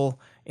people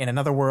in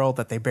another world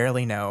that they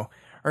barely know.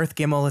 Earth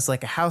Gimel is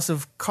like a house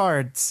of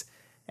cards,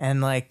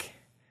 and like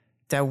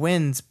that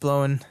wind's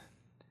blowing,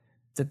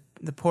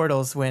 the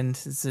portal's wind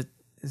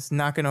is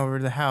knocking over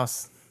the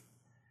house.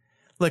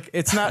 Look,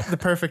 it's not the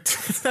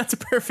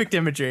perfect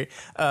imagery.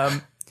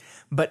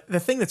 But the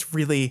thing that's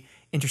really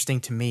interesting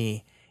to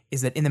me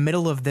is that in the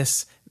middle of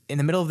this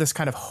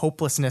kind of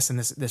hopelessness and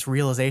this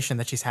realization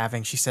that she's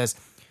having, she says,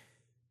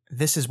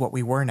 "This is what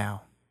we were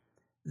now.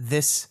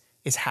 This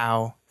is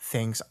how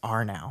things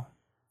are now.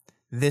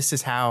 This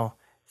is how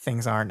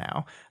things are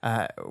now."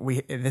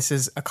 This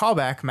is a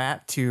callback,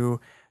 Matt, to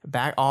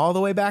back all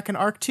the way back in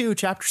Arc 2,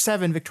 Chapter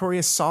 7.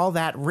 Victoria saw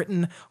that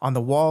written on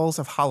the walls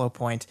of Hollow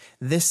Point.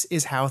 This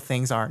is how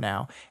things are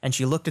now. And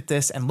she looked at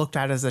this and looked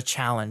at it as a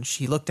challenge.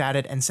 She looked at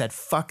it and said,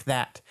 fuck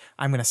that.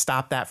 I'm going to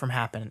stop that from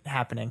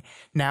happening.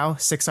 Now,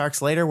 6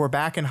 arcs later, we're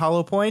back in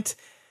Hollow Point,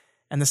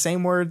 and the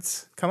same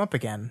words come up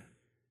again.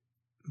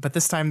 But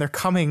this time they're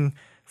coming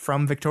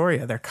from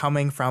Victoria. They're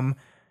coming from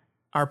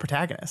our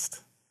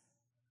protagonist.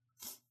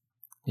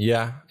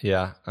 Yeah.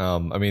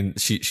 I mean,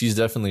 she's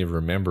definitely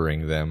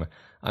remembering them.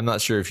 I'm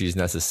not sure if she's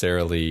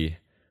necessarily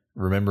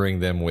remembering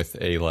them with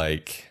a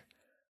like,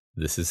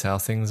 this is how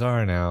things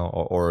are now,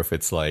 or if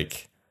it's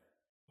like,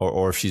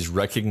 or if she's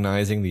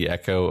recognizing the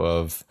echo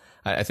of.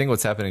 I think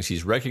what's happening,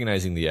 she's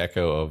recognizing the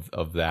echo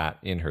of that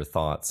in her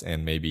thoughts,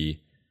 and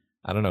maybe,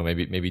 I don't know,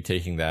 maybe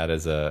taking that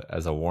as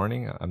a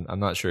warning. I'm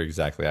not sure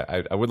exactly.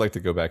 I would like to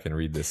go back and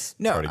read this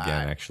part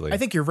again. Actually, I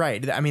think you're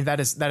right. I mean, that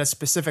is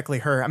specifically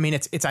her. I mean,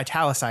 it's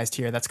italicized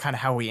here. That's kind of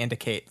how we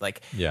indicate.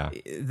 Like,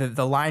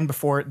 the line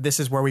before "this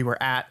is where we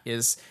were at"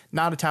 is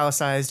not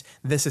italicized.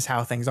 "This is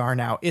how things are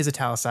now" is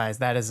italicized.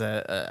 That is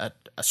a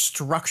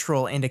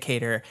structural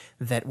indicator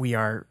that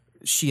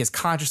she is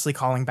consciously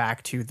calling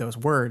back to those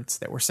words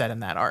that were said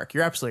in that arc.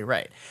 You're absolutely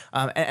right.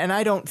 And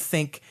I don't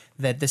think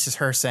that this is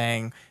her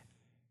saying,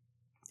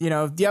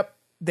 yep,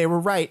 they were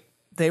right.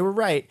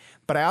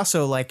 But I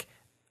also like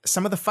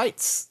some of the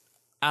fights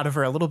out of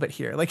her a little bit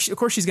here. Like, of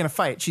course she's going to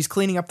fight. She's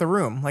cleaning up the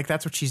room. Like,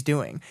 that's what she's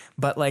doing.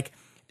 But like,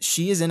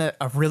 she is in a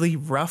really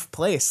rough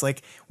place.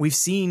 Like, we've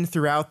seen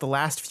throughout the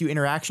last few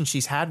interactions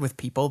she's had with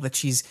people that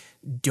she's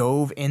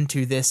dove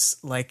into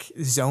this like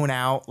zone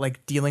out,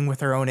 like dealing with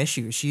her own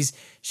issues.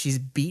 She's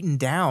beaten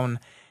down,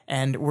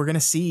 and we're going to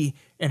see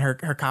in her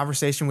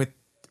conversation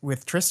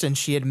with Tristan,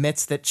 she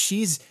admits that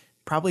she's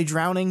probably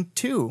drowning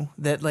too,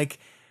 that like,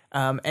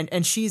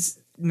 and she's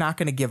not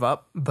going to give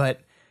up,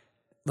 but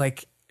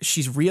like,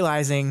 she's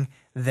realizing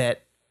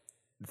that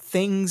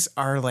things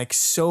are like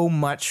so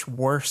much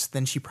worse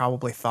than she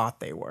probably thought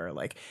they were.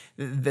 Like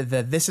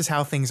the this is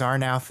how things are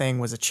now thing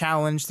was a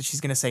challenge that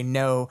she's going to say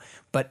no,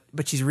 but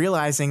she's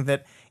realizing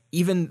that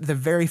even the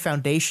very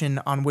foundation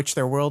on which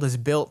their world is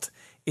built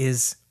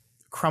is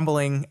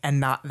crumbling and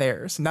not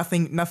theirs.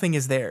 Nothing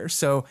is theirs.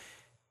 So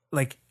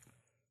like,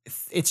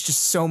 it's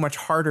just so much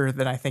harder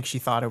than I think she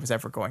thought it was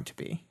ever going to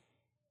be.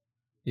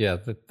 Yeah,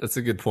 that's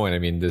a good point. I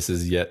mean, this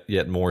is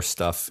yet more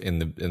stuff in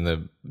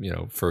the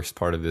first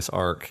part of this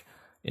arc,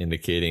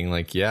 indicating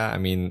like, yeah, I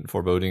mean,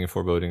 foreboding,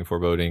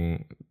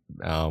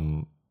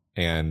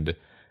 and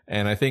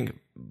I think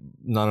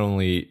not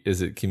only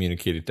is it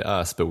communicated to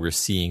us, but we're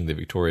seeing that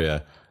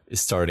Victoria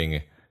is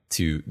starting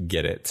to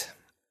get it.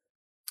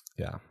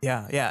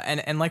 Yeah,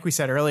 and like we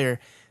said earlier,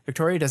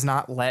 Victoria does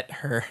not let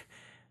her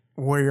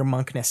warrior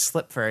monkness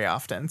slip very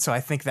often. So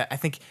I think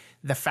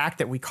the fact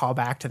that we call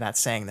back to that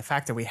saying, the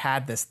fact that we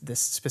had this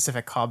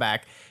specific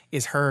callback,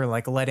 is her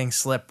like letting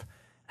slip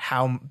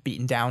how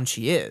beaten down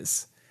she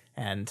is.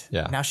 And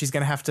now she's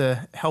going to have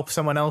to help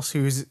someone else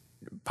who's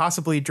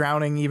possibly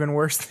drowning even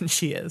worse than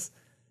she is.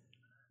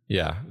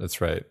 Yeah,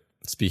 that's right.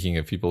 Speaking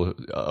of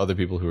other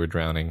people who are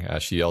drowning,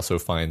 she also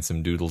finds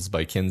some doodles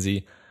by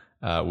Kinsey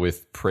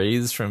with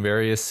praise from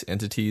various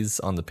entities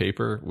on the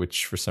paper,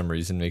 which for some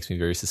reason makes me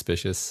very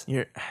suspicious.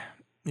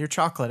 You're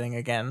chocolating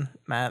again,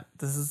 Matt.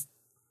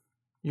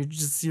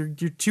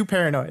 You're too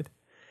paranoid.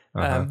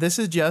 This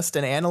is just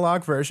an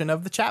analog version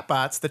of the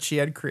chatbots that she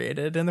had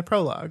created in the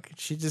prologue.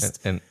 She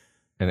just an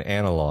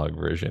analog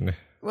version.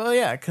 Well,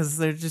 yeah, because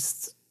they're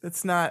just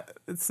it's not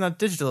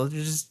digital.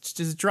 They're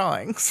just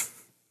drawings.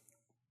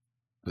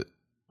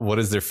 What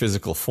is their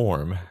physical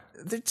form?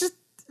 They're just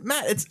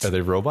Matt. Are they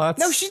robots?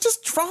 No, she's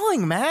just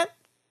drawing, Matt.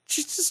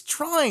 She's just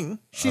drawing.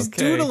 She's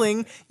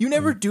doodling. You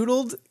never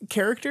doodled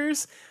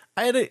characters?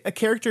 I had a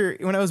character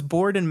when I was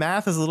bored in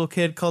math as a little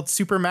kid called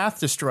Super Math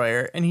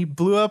Destroyer, and he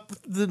blew up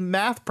the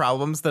math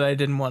problems that I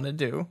didn't want to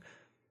do.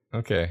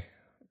 Okay.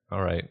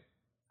 All right.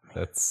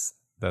 That's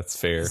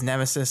fair. His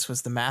nemesis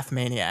was the math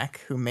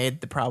maniac who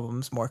made the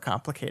problems more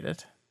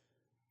complicated.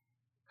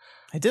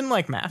 I didn't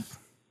like math.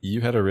 You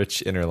had a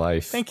rich inner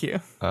life. Thank you.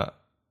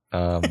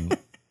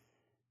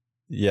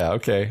 Yeah,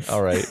 okay.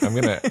 All right. I'm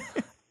going to,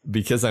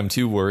 because I'm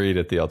too worried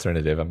at the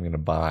alternative, I'm going to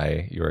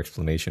buy your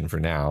explanation for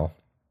now.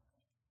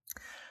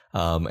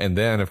 And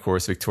then, of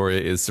course,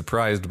 Victoria is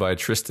surprised by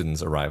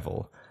Tristan's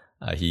arrival.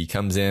 He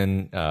comes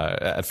in.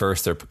 At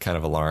first, they're kind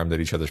of alarmed at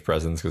each other's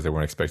presence because they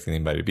weren't expecting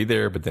anybody to be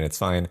there, but then it's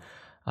fine.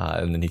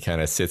 And then he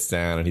kind of sits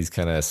down and he's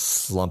kind of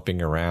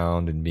slumping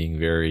around and being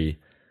very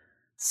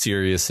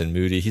serious and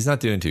moody. He's not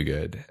doing too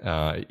good.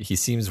 He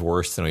seems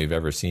worse than we've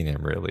ever seen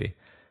him, really.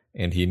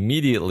 And he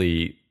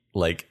immediately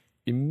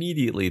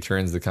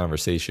turns the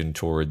conversation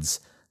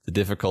towards the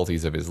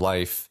difficulties of his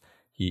life.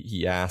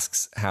 He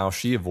asks how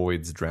she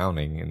avoids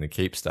drowning in the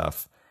Cape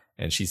stuff.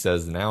 And she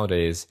says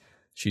nowadays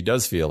she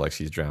does feel like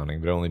she's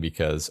drowning, but only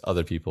because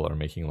other people are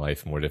making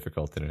life more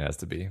difficult than it has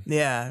to be.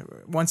 Yeah.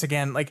 Once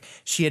again, like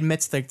she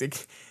admits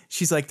that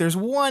she's like, there's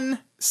one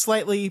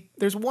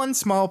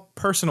small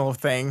personal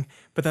thing,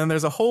 but then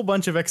there's a whole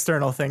bunch of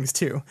external things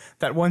too.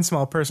 That one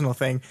small personal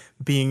thing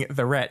being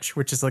the wretch,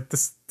 which is like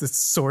the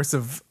source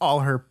of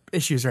all her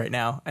issues right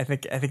now. I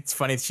think it's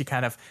funny that she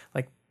kind of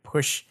like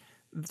pushes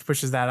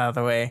that out of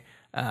the way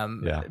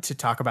to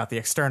talk about the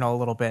external a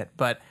little bit.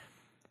 But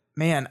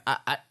man,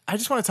 I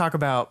just want to talk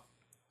about,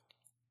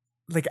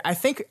 like, I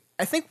think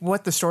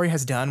what the story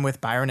has done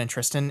with Byron and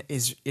Tristan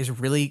is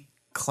really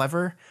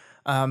clever.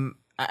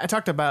 I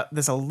talked about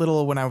this a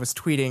little when I was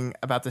tweeting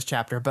about this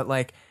chapter, but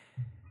like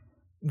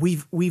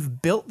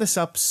we've built this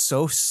up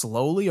so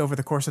slowly over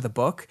the course of the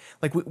book.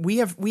 Like we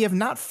have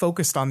not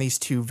focused on these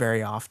two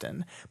very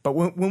often, but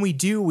when we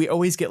do, we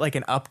always get like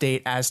an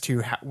update as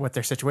to what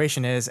their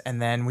situation is,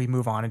 and then we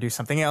move on and do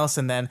something else,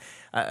 and then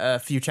a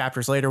few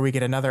chapters later we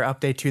get another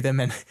update to them,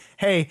 and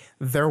hey,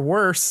 they're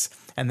worse,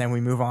 and then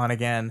we move on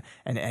again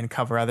and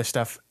cover other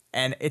stuff.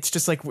 And it's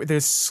just like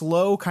there's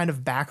slow kind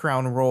of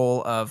background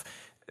roll of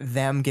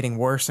them getting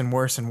worse and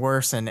worse and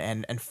worse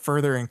and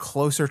further and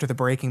closer to the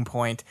breaking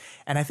point.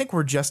 And I think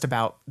we're just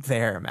about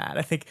there, Matt.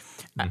 I think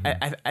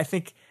I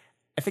think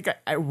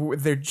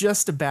they're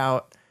just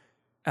about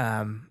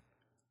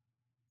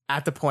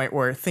at the point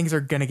where things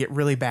are going to get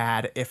really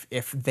bad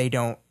if they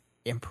don't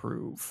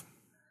improve.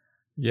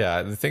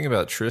 Yeah, the thing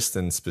about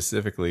Tristan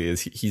specifically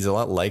is he's a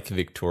lot like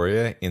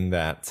Victoria in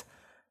that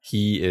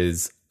he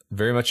is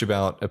very much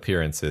about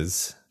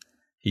appearances.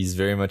 He's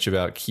very much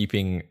about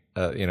keeping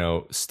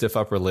stiff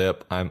upper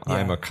lip. I'm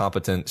a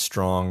competent,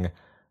 strong,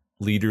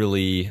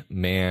 leaderly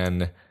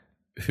man.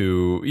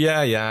 who,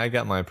 yeah, I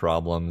got my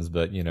problems,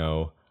 but you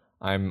know,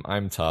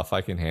 I'm tough.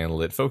 I can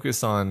handle it.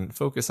 Focus on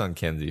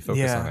Kenzie.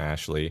 Focus on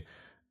Ashley.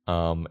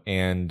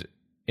 And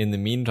in the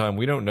meantime,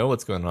 we don't know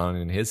what's going on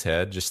in his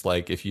head. Just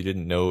like if you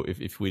didn't know,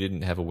 if we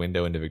didn't have a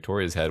window into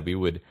Victoria's head, we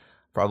would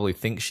probably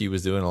think she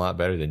was doing a lot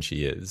better than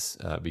she is,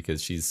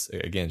 because she's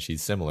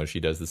similar. She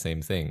does the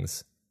same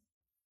things.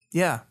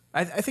 Yeah,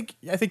 I think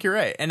you're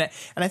right, and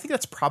I think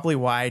that's probably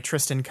why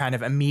Tristan kind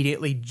of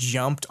immediately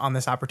jumped on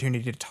this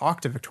opportunity to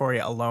talk to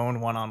Victoria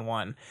alone,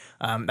 one-on-one.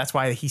 That's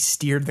why he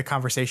steered the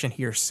conversation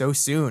here so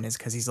soon, is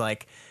because he's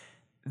like,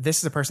 this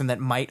is a person that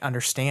might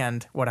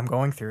understand what I'm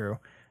going through,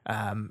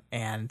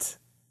 and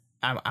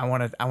I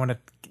want to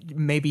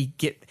maybe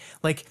get,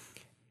 like,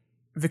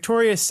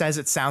 Victoria says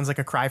it sounds like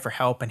a cry for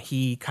help, and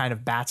he kind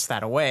of bats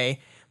that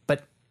away.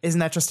 But isn't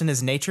that just in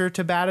his nature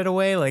to bat it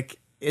away? Like,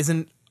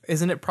 isn't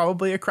it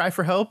probably a cry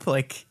for help?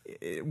 Like,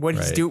 what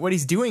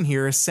he's doing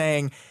here is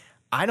saying,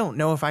 I don't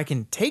know if I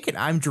can take it.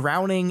 I'm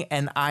drowning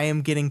and I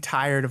am getting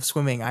tired of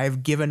swimming. I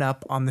have given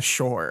up on the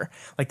shore.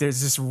 Like,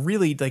 there's this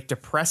really like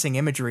depressing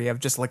imagery of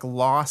just like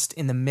lost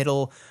in the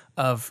middle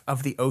of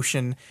the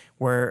ocean,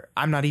 where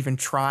I'm not even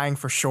trying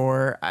for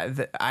shore.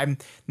 I'm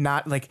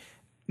not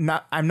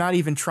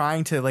even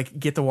trying to like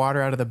get the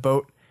water out of the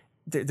boat.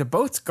 The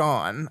boat's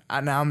gone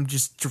and I'm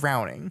just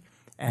drowning.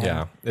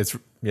 And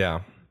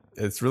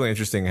it's really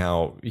interesting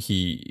how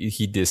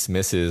he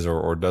dismisses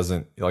or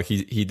doesn't, like,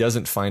 he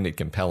doesn't find it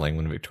compelling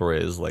when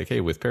Victoria is like, hey,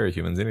 with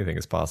parahumans anything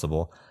is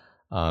possible,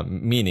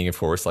 meaning, of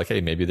course, like,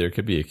 hey, maybe there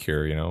could be a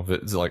cure, you know.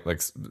 It's like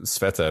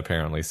Sveta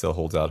apparently still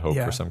holds out hope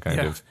for some kind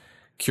of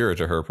cure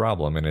to her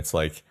problem, and it's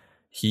like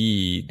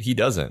he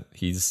doesn't.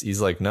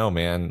 He's like, no,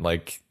 man,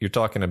 like, you're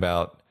talking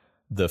about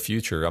the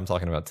future, I'm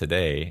talking about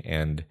today.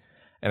 And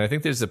I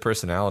think there's a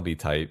personality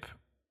type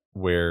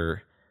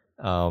where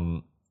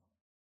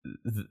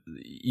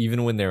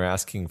even when they're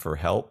asking for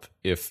help,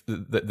 if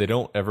they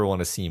don't ever want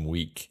to seem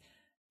weak,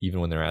 even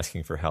when they're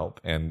asking for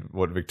help. And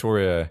what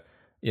Victoria,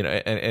 you know,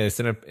 and it's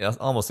an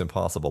almost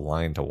impossible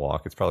line to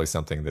walk. It's probably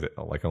something that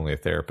like only a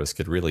therapist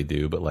could really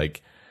do. But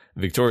like,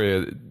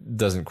 Victoria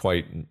doesn't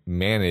quite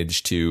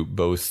manage to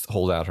both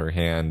hold out her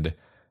hand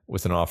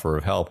with an offer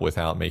of help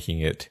without making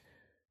it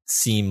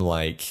seem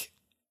like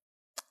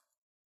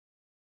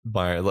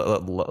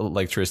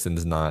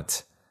Tristan's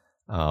not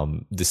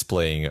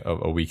displaying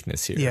a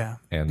weakness here. Yeah.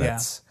 And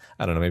that's,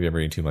 I don't know, maybe I'm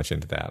reading too much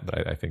into that,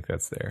 but I think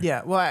that's there.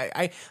 Yeah. Well,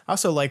 I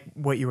also like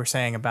what you were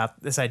saying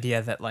about this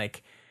idea that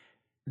like,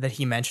 that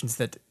he mentions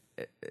that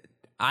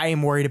I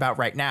am worried about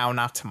right now,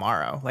 not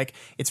tomorrow. Like,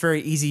 it's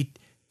very easy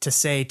to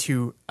say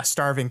to a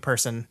starving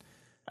person,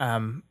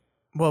 well,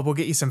 we'll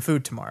get you some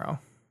food tomorrow.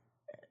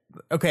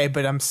 Okay,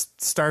 but I'm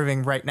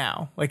starving right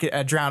now. Like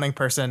a drowning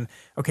person,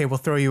 okay, we'll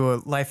throw you a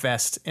life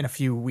vest in a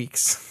few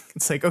weeks.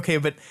 It's like, okay,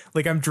 but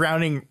like, I'm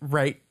drowning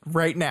right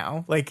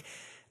now. Like,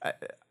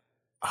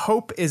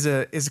 hope is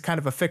a kind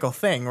of a fickle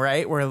thing,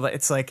 right? Where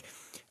it's like,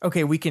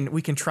 okay, we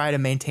can try to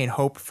maintain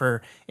hope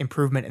for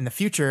improvement in the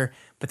future,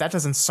 but that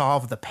doesn't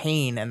solve the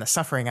pain and the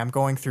suffering I'm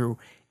going through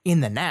in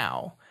the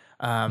now.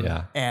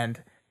 And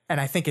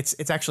I think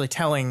it's actually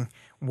telling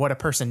what a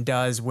person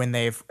does when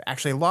they've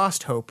actually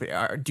lost hope.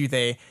 Do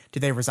they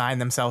resign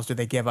themselves? Do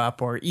they give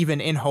up? Or even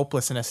in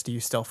hopelessness, do you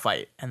still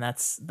fight? And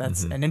that's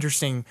an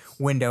interesting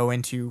window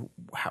into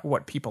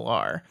what people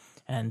are.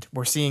 And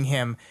we're seeing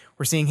him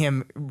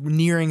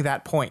nearing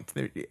that point,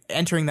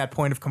 entering that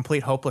point of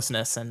complete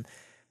hopelessness. And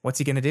what's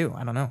he going to do?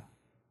 I don't know.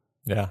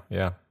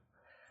 Yeah.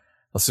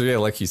 So yeah,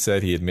 like you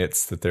said, he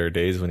admits that there are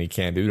days when he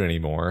can't do it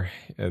anymore.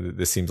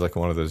 This seems like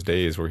one of those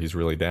days where he's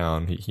really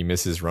down. He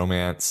misses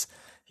romance.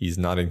 He's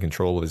not in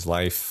control of his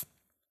life.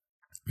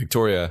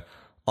 Victoria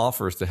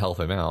offers to help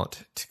him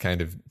out, to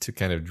kind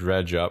of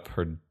dredge up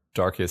her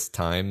darkest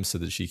times so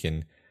that she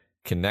can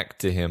connect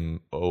to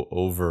him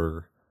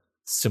over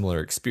similar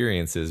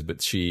experiences.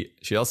 But she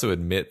also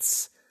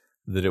admits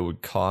that it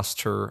would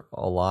cost her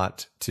a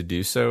lot to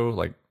do so,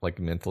 like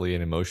mentally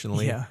and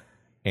emotionally. Yeah.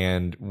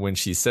 And when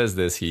she says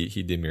this,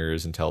 he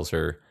demurs and tells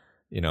her,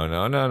 you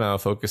know, no,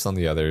 focus on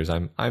the others.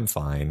 I'm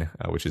fine,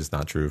 which is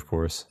not true, of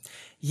course.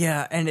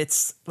 Yeah, and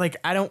it's like,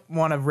 I don't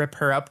want to rip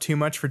her up too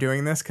much for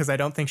doing this because I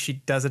don't think she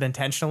does it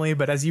intentionally.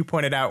 But as you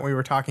pointed out, we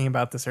were talking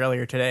about this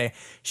earlier today,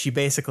 she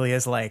basically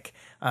is like,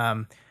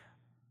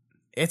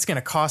 it's going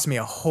to cost me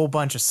a whole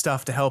bunch of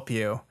stuff to help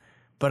you,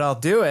 but I'll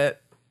do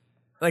it.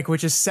 Like,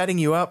 which is setting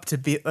you up to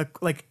be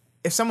like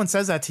if someone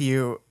says that to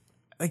you,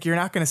 like, you're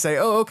not going to say,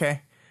 oh,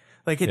 okay.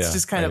 Like, it's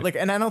just kind of like,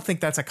 and I don't think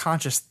that's a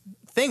conscious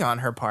thing on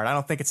her part. I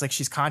don't think it's like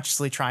she's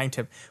consciously trying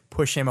to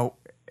push him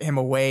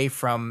away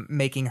from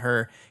making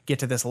her get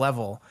to this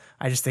level.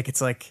 I just think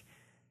it's like,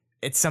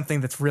 it's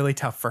something that's really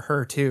tough for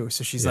her too.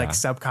 So she's like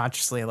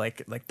subconsciously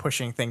like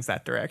pushing things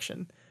that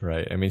direction.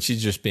 Right. I mean,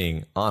 she's just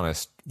being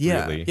honest.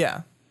 Yeah. Really.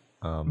 Yeah.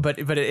 But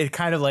it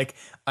kind of like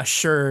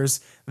assures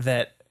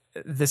that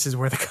this is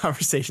where the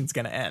conversation's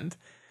going to end.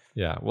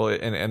 Yeah. Well,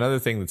 and another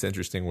thing that's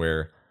interesting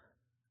where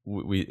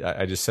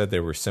I just said they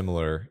were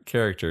similar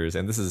characters,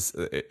 and this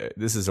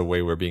is a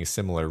way where being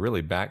similar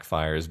really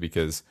backfires,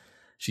 because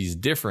she's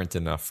different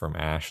enough from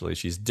Ashley.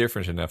 She's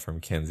different enough from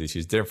Kenzie.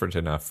 She's different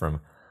enough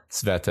from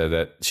Sveta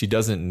that she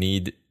doesn't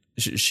need.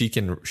 She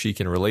can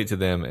relate to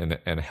them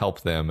and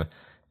help them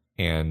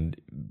and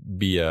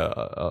be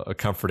a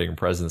comforting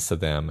presence to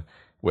them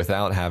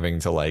without having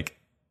to like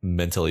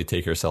mentally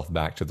take herself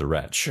back to the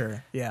wretch.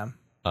 Sure. Yeah.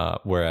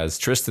 Whereas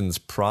Tristan's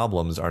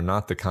problems are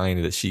not the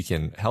kind that she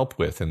can help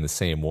with in the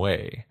same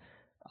way.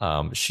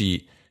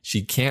 She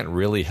can't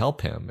really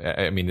help him.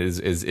 I mean, is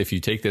if you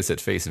take this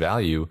at face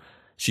value,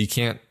 she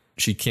can't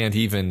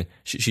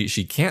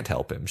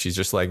help him. She's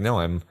just like, no,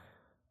 I'm.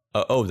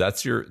 Oh,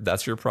 that's your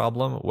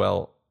problem.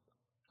 Well,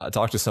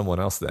 talk to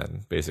someone else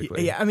then.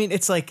 Basically, yeah. I mean,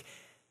 it's like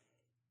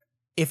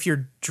if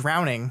you're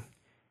drowning,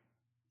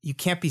 you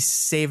can't be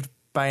saved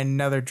by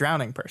another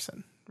drowning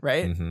person,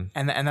 right? Mm-hmm.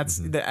 And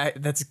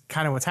that's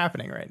kind of what's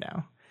happening right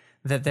now.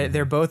 That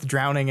they're both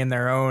drowning in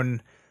their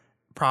own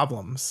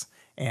problems,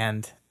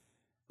 and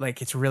like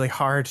it's really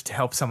hard to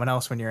help someone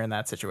else when you're in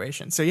that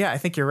situation. So yeah, I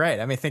think you're right.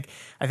 I mean,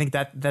 I think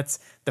that's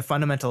the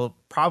fundamental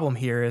problem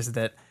here is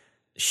that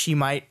she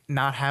might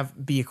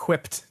not be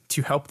equipped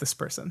to help this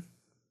person.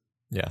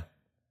 Yeah.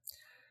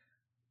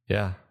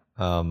 Yeah.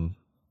 I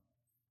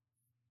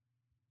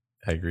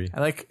agree.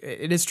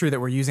 It is true that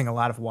we're using a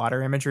lot of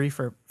water imagery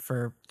for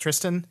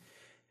Tristan,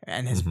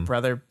 and his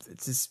brother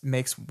just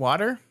makes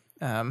water.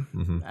 I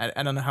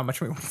don't know how much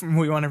we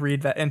want to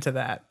read that into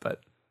that,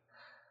 but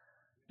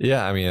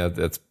yeah, I mean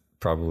that's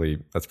probably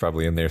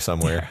in there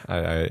somewhere. I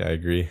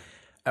agree.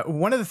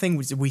 One of the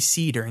things we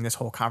see during this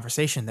whole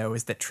conversation, though,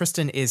 is that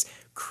Tristan is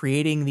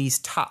creating these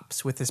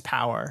tops with his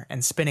power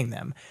and spinning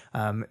them.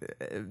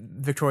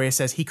 Victoria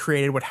says he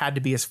created what had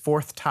to be his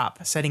fourth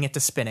top, setting it to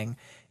spinning.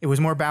 It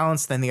was more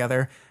balanced than the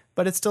other,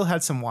 but it still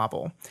had some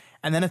wobble.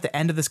 And then at the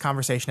end of this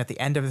conversation, at the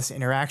end of this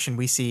interaction,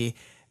 we see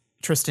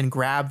Tristan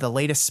grab the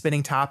latest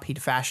spinning top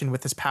he'd fashioned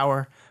with his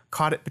power,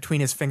 caught it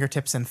between his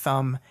fingertips and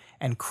thumb,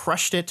 and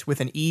crushed it with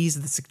an ease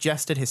that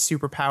suggested his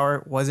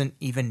superpower wasn't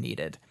even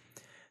needed.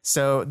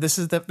 So this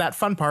is that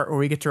fun part where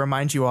we get to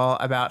remind you all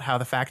about how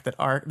the fact that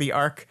the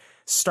arc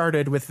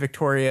started with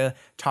Victoria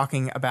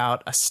talking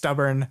about a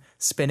stubborn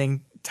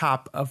spinning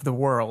top of the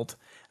world,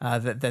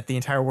 that the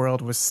entire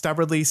world was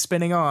stubbornly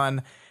spinning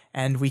on,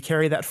 and we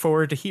carry that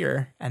forward to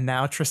here. And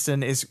now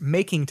Tristan is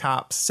making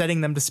tops, setting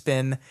them to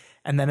spin,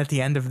 and then at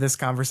the end of this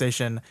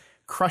conversation,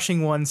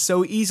 crushing one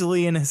so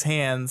easily in his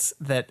hands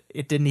that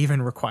it didn't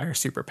even require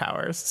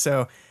superpowers.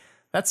 So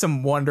that's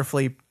some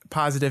wonderfully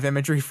positive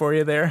imagery for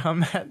you there,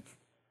 Matt.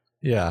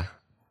 Yeah.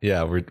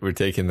 We're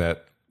taking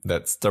that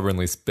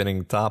stubbornly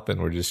spinning top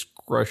and we're just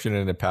crushing it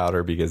into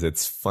powder because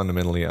it's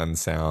fundamentally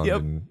unsound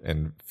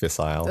and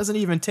fissile. Doesn't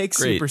even take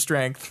super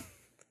strength.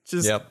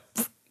 Just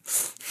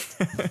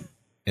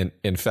And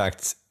in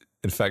fact,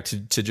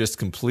 to just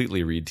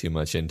completely read too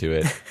much into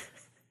it,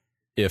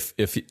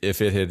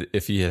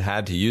 if he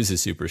had to use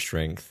his super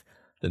strength,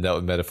 then that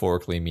would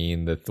metaphorically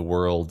mean that the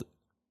world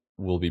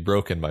will be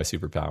broken by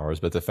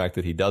superpowers. But the fact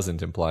that he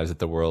doesn't implies that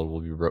the world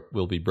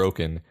will be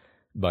broken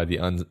by the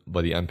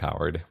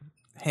unpowered.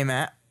 Hey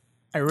Matt,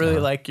 I really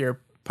like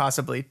your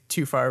possibly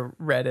too far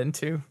read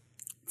into.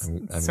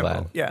 I'm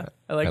glad. Yeah,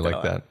 I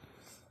like that.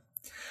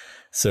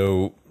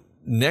 So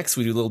next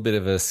we do a little bit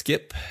of a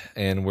skip,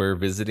 and we're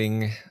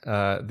visiting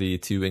the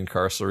two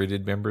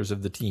incarcerated members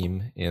of the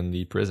team in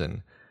the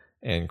prison.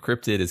 And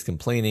Cryptid is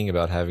complaining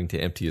about having to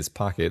empty his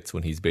pockets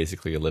when he's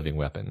basically a living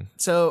weapon.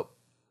 So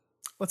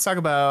let's talk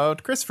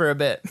about Chris for a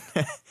bit.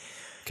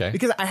 Okay.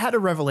 Because I had a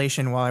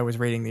revelation while I was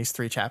reading these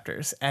 3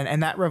 chapters,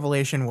 and that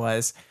revelation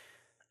was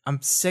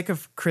I'm sick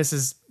of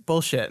Chris's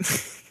bullshit.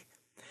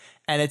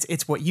 And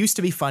it's what used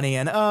to be funny,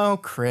 and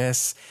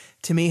Chris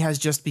to me has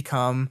just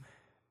become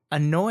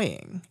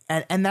annoying.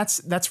 And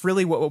that's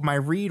really what my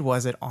read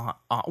was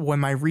when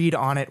my read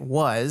on it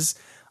was,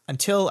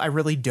 until I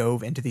really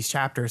dove into these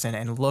chapters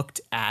and looked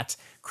at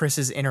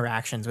Chris's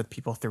interactions with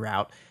people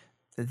throughout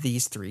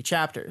these 3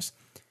 chapters.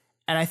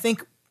 And I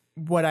think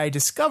what I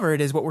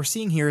discovered is what we're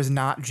seeing here is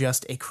not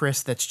just a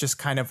Chris that's just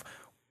kind of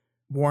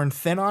worn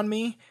thin on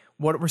me.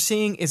 What we're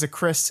seeing is a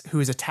Chris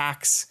whose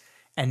attacks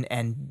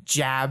and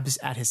jabs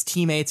at his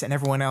teammates and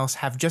everyone else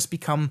have just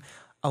become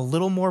a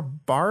little more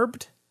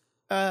barbed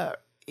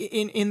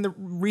in the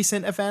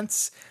recent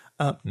events.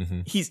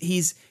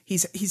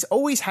 He's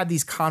always had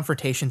these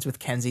confrontations with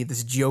Kenzie,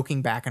 this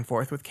joking back and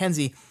forth with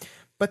Kenzie,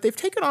 but they've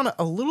taken on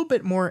a little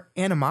bit more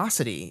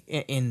animosity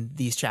in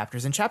these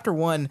chapters. In chapter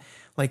 1,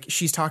 like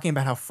she's talking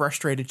about how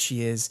frustrated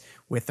she is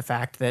with the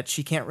fact that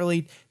she can't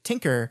really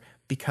tinker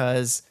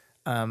because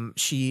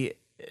she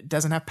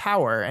doesn't have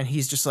power. And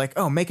he's just like,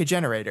 make a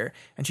generator.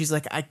 And she's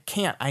like, I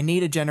can't. I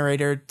need a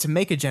generator to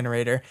make a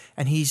generator.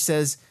 And he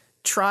says,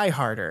 try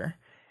harder.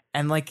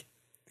 And like,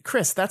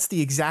 Chris, that's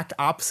the exact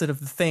opposite of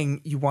the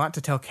thing you want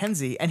to tell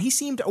Kenzie. And he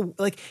seemed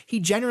like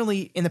he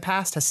generally in the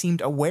past has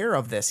seemed aware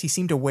of this. He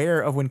seemed aware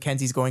of when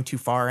Kenzie's going too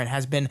far and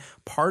has been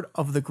part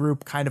of the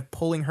group kind of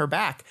pulling her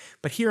back.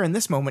 But here in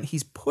this moment,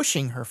 he's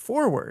pushing her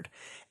forward.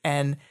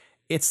 And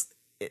it's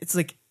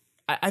like,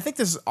 I think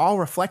this is all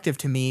reflective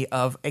to me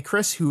of a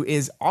Chris who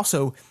is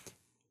also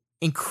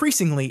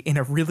increasingly in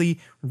a really,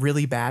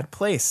 really bad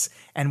place.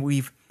 And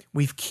we've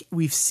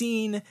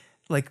seen,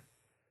 like,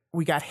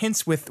 we got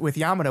hints with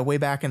Yamada way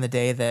back in the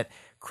day that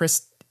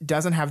Chris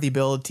doesn't have the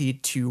ability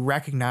to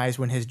recognize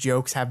when his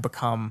jokes have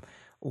become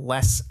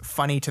less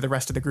funny to the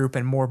rest of the group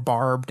and more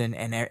barbed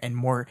and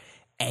more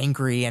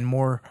angry and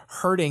more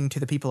hurting to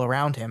the people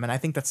around him. And I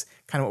think that's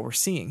kind of what we're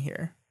seeing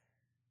here.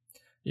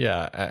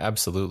 Yeah,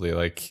 absolutely.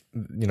 Like,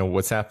 you know,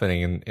 what's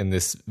happening in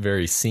this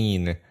very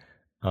scene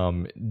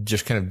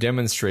just kind of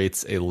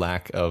demonstrates a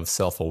lack of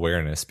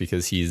self-awareness,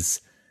 because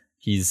he's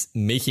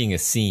making a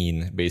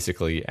scene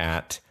basically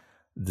at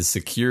the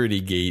security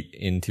gate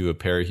into a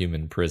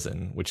parahuman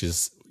prison, which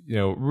is, you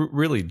know,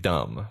 really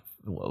dumb.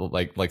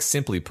 Like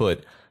simply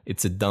put,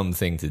 it's a dumb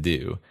thing to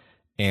do.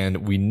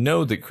 And we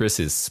know that Chris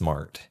is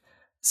smart.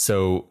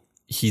 So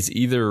he's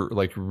either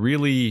like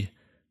really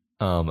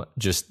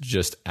just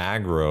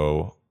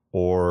aggro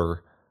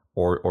or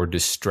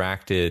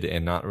distracted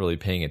and not really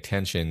paying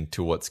attention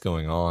to what's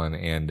going on,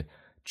 and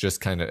just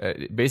kind of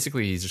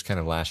basically he's just kind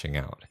of lashing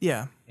out.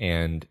 Yeah.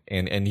 And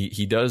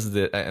he does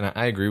that. And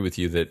I agree with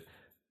you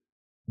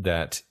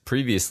that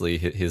previously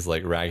his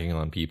like ragging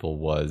on people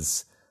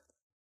was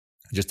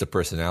just a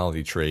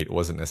personality trait. It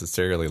wasn't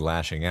necessarily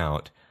lashing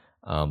out.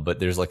 But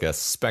there's like a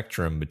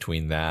spectrum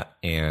between that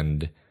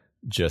and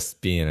just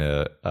being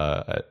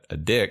a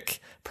dick,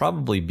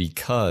 probably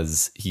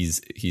because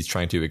he's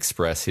trying to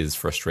express his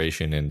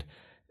frustration and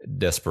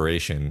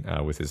desperation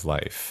with his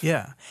life.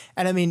 Yeah.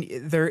 And I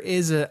mean, there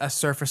is a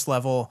surface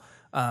level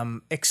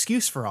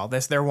excuse for all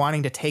this. They're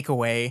wanting to take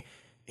away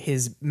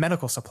his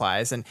medical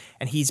supplies, and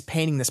he's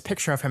painting this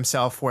picture of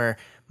himself where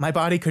my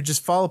body could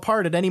just fall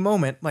apart at any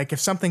moment. Like, if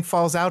something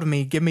falls out of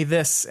me, give me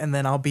this, and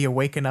then I'll be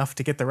awake enough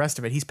to get the rest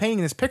of it. He's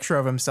painting this picture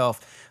of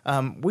himself.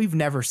 We've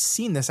never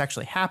seen this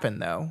actually happen,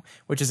 though,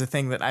 which is a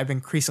thing that I've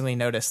increasingly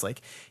noticed.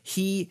 Like,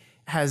 he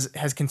has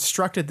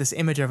constructed this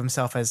image of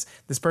himself as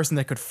this person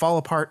that could fall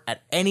apart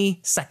at any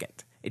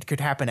second. It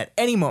could happen at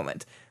any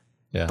moment.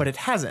 Yeah. But it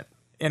hasn't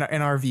in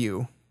our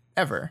view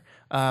ever.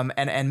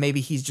 And maybe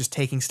he's just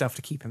taking stuff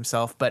to keep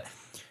himself. But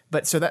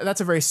so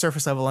that's a very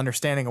surface level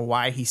understanding of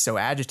why he's so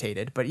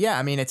agitated. But yeah,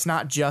 I mean, it's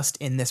not just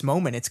in this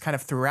moment. It's kind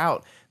of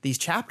throughout these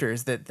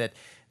chapters that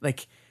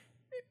like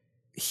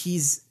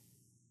he's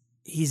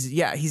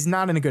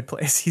not in a good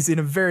place. He's in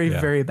a very,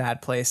 very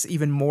bad place,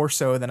 even more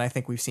so than I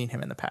think we've seen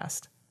him in the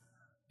past.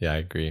 Yeah, I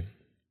agree.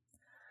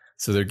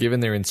 So they're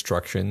given their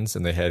instructions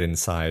and they head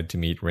inside to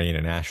meet Rain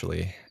and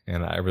Ashley.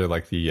 And I really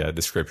like the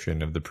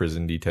description of the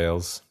prison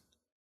details.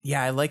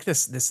 Yeah, I like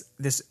this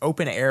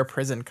open air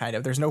prison kind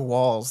of. There's no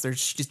walls.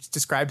 She just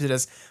describes it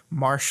as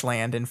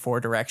marshland in 4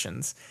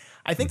 directions.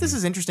 I think this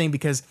is interesting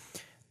because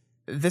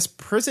this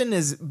prison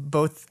is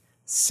both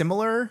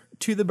similar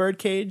to the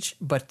birdcage,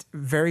 but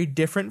very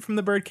different from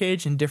the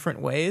birdcage in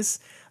different ways.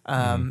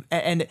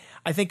 And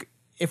I think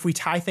if we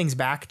tie things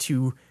back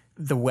to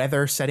the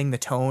weather setting the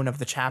tone of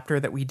the chapter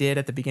that we did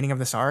at the beginning of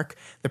this arc,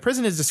 the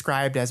prison is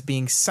described as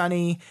being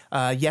sunny.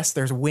 Yes,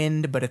 there's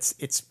wind, but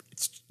it's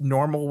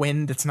normal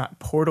wind. It's not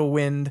portal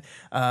wind.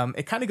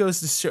 It kind of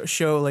goes to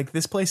show like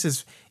this place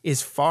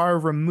is far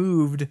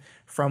removed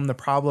from the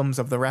problems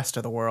of the rest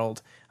of the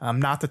world.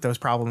 Not that those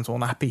problems will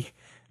not be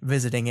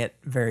visiting it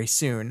very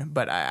soon,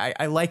 but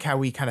I like how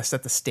we kind of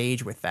set the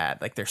stage with that.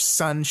 Like, there's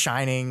sun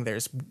shining,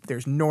 there's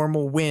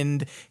normal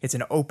wind, it's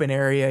an open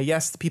area.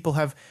 Yes, the people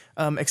have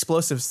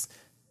explosives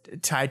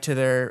tied to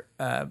their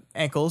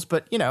ankles,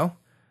 but you know,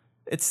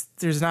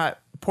 there's not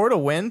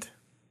portal wind.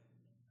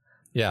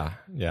 Yeah.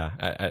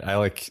 I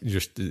like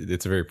just,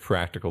 it's a very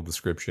practical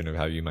description of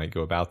how you might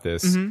go about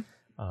this, and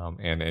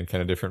kind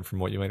of different from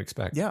what you might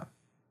expect. Yeah.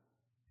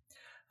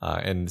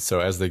 And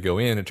so as they go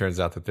in, it turns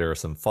out that there are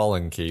some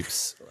fallen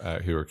capes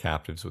who are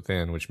captives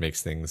within, which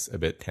makes things a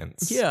bit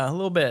tense. Yeah, a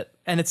little bit.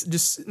 And it's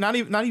just not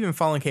even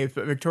fallen capes,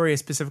 but Victoria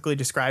specifically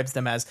describes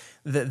them as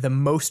the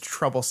most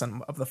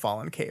troublesome of the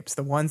fallen capes.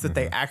 The ones that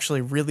they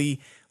actually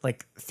really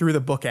like threw the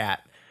book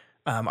at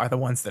are the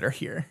ones that are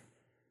here.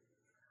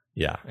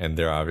 Yeah, and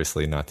they're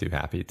obviously not too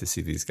happy to see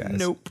these guys.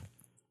 Nope.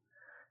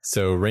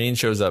 So Rain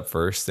shows up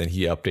first, and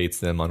he updates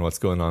them on what's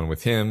going on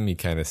with him. He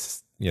kind of,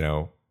 you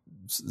know,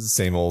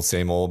 same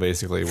old,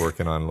 basically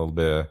working on a little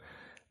bit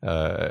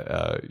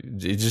of,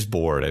 just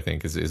bored, I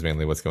think is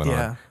mainly what's going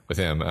on with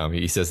him.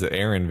 He says that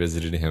Aaron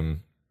visited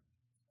him,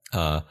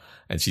 and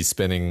she's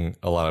spending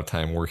a lot of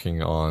time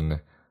working on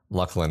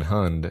Lachlan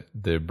Hund,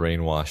 the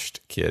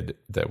brainwashed kid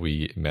that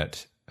we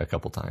met a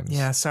couple times.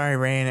 Yeah, sorry,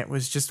 Rain. It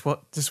was just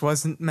what this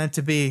wasn't meant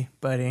to be,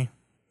 buddy.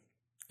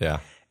 Yeah.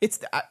 It's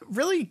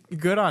really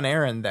good on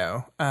Aaron,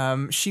 though.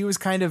 She was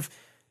kind of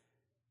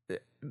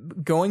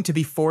going to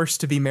be forced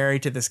to be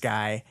married to this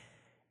guy,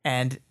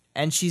 and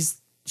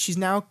she's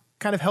now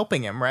kind of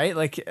helping him, right?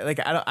 Like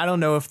I don't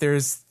know if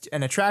there's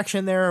an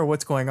attraction there or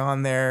what's going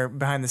on there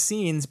behind the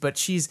scenes, but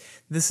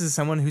this is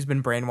someone who's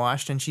been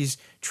brainwashed, and she's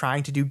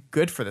trying to do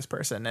good for this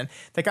person. And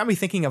that got me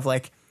thinking of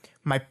like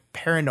my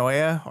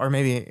paranoia, or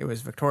maybe it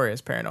was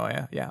Victoria's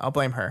paranoia. Yeah, I'll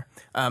blame her.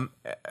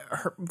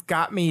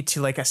 Got me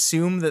to like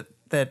assume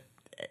that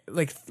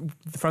like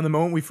from the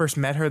moment we first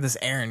met her, this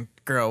Aaron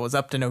girl was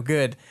up to no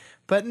good.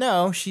 But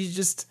no, she's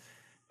just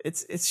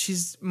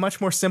she's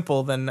much more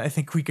simple than I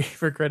think we gave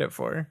her credit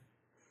for.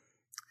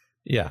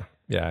 Yeah,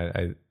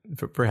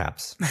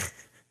 perhaps.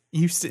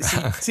 You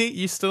see,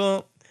 you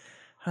still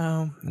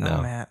don't.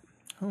 No. Matt.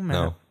 Oh, Matt.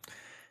 No.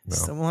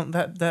 Still want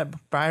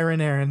that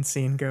Byron Aaron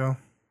scene go.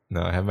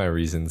 No, I have my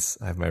reasons.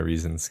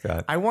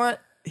 Scott.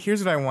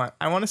 Here's what I want.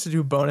 I want us to do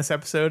a bonus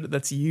episode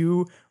that's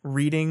you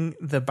reading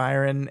the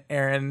Byron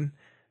Aaron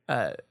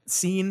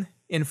scene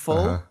in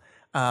full.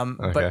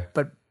 Okay.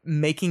 But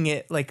making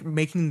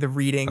the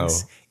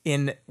readings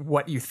in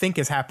what you think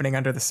is happening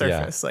under the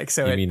surface.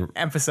 Yeah.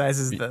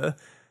 Emphasizes the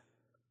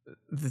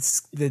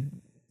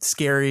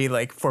scary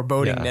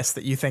forebodingness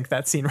that you think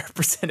that scene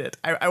represented.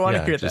 I want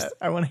to hear that.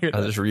 I want to hear that.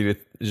 I'll just read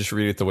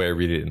it the way I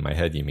read it in my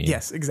head, you mean?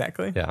 Yes,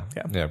 exactly. Yeah,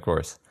 of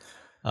course.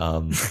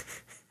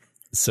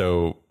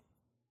 So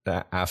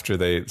after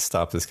they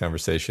stop this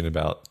conversation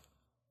about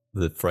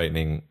the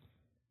frightening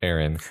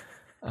Aaron,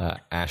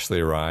 Ashley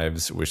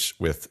arrives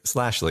with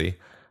Slashley,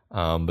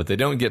 but they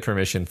don't get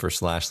permission for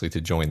Slashley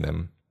to join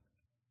them.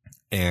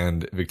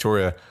 And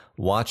Victoria,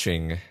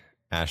 watching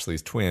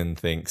Ashley's twin,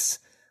 thinks,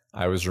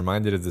 I was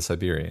reminded of the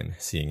Siberian,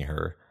 seeing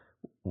her,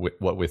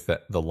 what with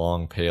the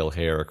long pale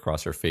hair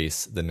across her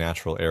face, the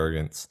natural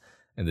arrogance,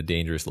 and the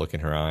dangerous look in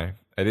her eye.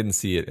 I didn't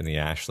see it in the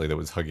Ashley that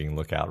was hugging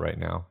Lookout right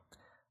now.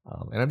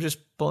 And I'm just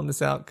pulling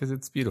this out because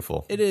it's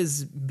beautiful. It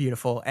is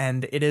beautiful,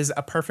 and it is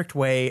a perfect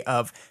way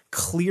of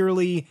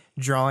clearly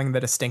drawing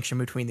the distinction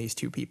between these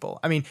two people.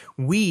 I mean,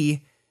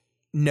 we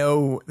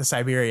know the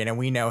Siberian, and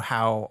we know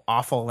how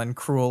awful and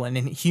cruel and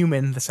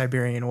inhuman the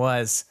Siberian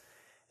was.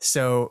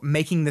 So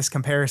making this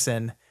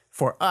comparison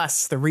for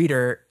us, the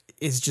reader,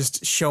 is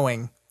just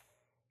showing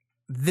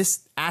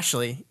this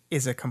Ashley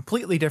is a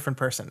completely different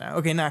person now.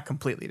 Okay, not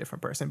completely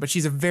different person, but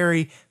she's a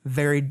very,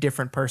 very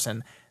different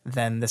person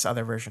than this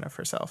other version of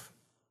herself.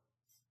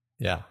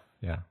 Yeah.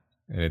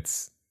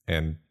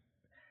 And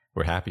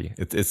we're happy.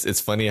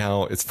 It's funny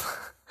how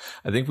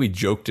I think we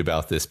joked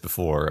about this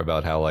before,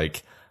 about how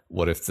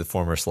what if the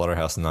former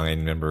Slaughterhouse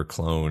 9 member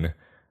clone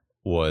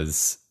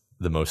was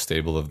the most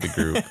stable of the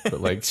group,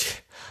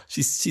 but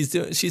she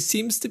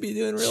seems to be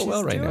doing real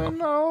well right now.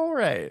 Doing all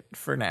right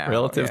for now,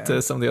 relative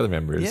to some of the other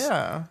members.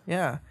 Yeah.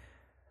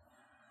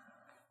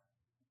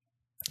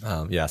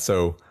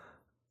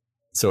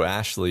 So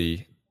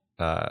Ashley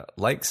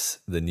likes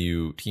the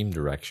new team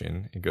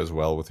direction. It goes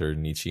well with her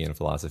Nietzschean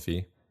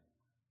philosophy.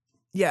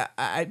 Yeah,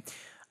 I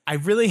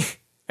really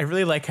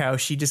like how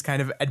she just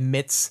kind of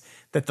admits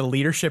that the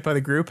leadership of the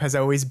group has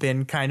always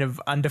been kind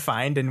of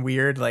undefined and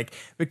weird. Like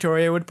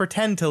Victoria would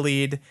pretend to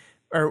lead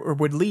or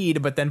would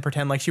lead, but then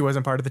pretend like she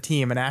wasn't part of the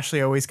team. And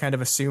Ashley always kind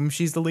of assumes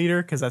she's the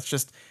leader because that's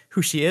just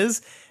who she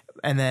is.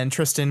 And then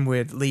Tristan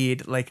would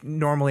lead,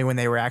 normally when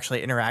they were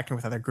actually interacting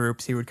with other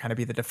groups, he would kind of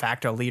be the de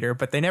facto leader,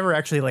 but they never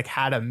actually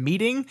had a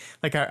meeting.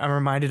 I'm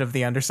reminded of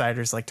the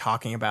Undersiders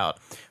talking about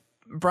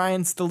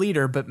Brian's the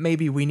leader, but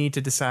maybe we need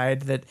to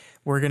decide that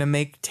we're going to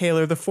make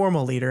Taylor the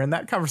formal leader. And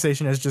that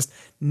conversation has just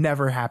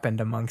never happened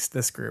amongst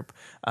this group.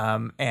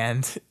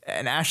 And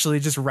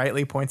Ashley just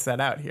rightly points that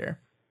out here.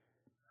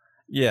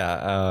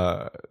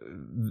 Yeah.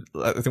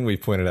 I think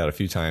we've pointed out a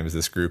few times,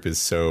 this group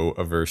is so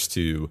averse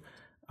to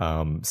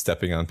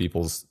stepping on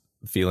people's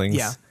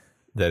feelings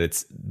that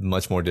it's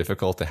much more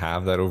difficult to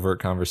have that overt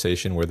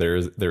conversation where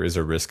there is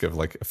a risk of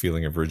a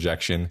feeling of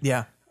rejection.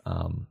 Yeah.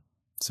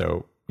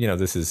 So,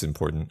 this is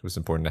important. It was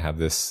important to have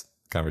this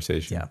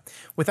conversation. Yeah.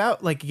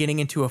 Without getting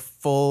into a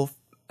full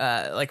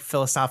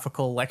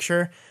philosophical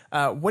lecture,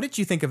 what did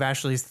you think of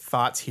Ashley's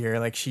thoughts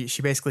here?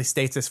 She basically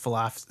states this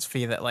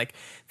philosophy that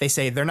they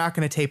say they're not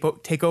going to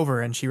take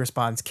over, and she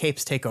responds,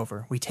 capes take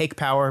over. We take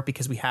power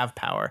because we have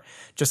power.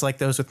 Just like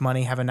those with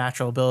money have a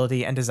natural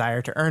ability and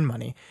desire to earn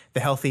money. The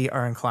healthy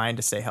are inclined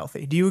to stay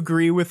healthy. Do you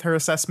agree with her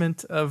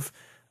assessment of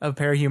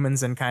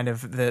parahumans and kind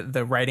of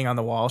the writing on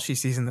the wall she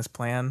sees in this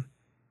plan?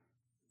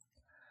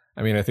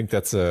 I mean, I think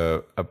that's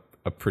a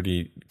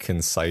pretty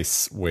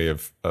concise way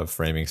of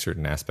framing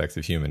certain aspects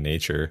of human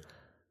nature.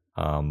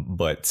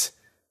 But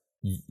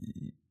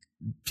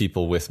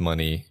people with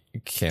money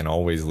can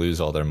always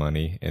lose all their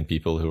money, and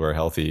people who are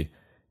healthy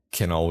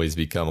can always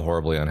become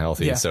horribly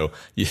unhealthy. Yeah. So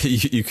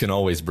you can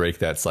always break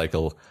that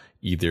cycle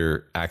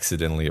either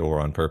accidentally or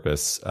on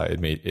purpose.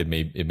 It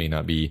may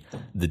not be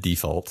the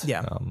default.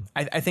 Yeah.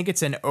 I think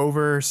it's an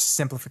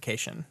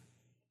oversimplification.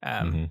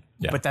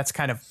 But that's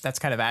kind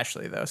of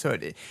Ashley though. So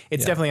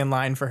it's definitely in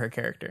line for her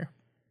character.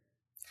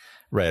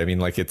 Right. I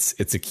mean,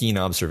 it's a keen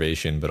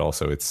observation, but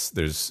also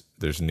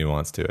there's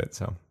nuance to it.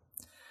 So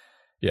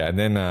yeah. And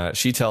then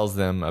she tells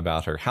them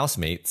about her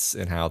housemates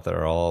and how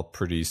they're all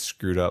pretty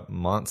screwed up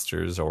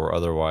monsters or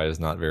otherwise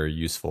not very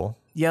useful.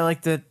 Yeah.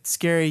 Like the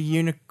scary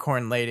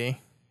unicorn lady.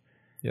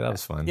 Yeah. That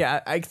was fun.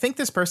 Yeah. I think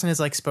this person is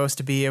supposed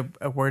to be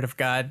a word of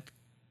God,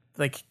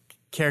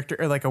 character,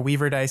 or a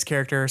Weaver Dice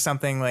character or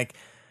something.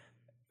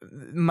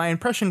 My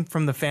impression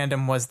from the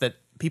fandom was that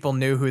people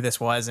knew who this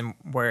was and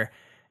were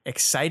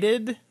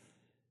excited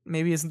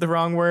maybe isn't the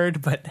wrong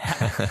word, but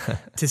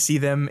to see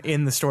them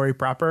in the story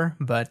proper.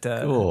 But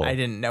Cool. I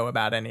didn't know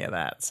about any of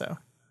that. So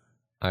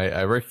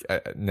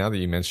Now that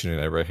you mention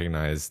it, I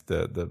recognize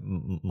the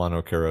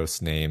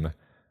Monokeros name,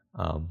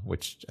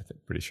 which I'm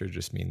pretty sure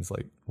just means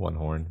like one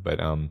horn. But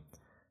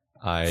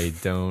I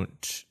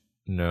don't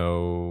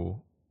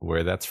know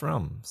where that's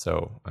from,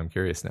 so I'm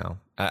curious now.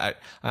 I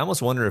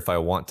almost wonder if I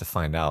want to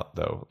find out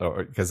though,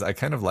 because I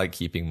kind of like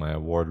keeping my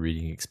award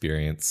reading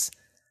experience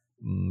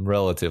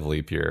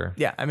relatively pure.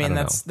 yeah, I mean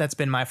that's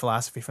been my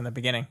philosophy from the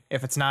beginning.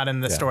 If it's not in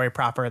the story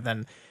proper,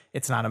 then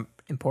it's not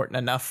important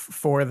enough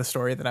for the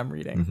story that I'm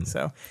reading.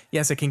 So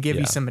yes, it can give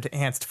you some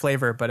enhanced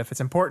flavor, but if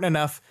it's important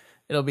enough,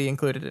 it'll be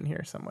included in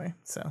here some way.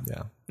 So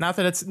Yeah. not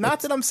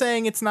that I'm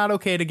saying it's not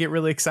okay to get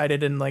really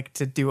excited and like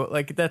to do it.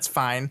 Like that's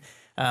fine.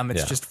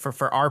 It's just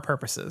for our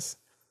purposes.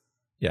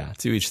 Yeah,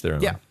 to each their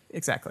own. Yeah,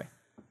 exactly.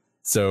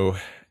 So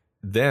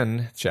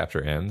then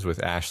chapter ends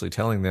with Ashley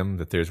telling them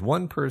that there's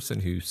one person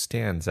who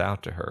stands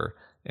out to her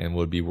and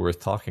would be worth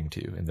talking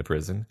to in the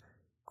prison,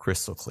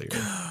 Crystal Clear.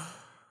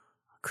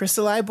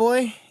 Crystal Eye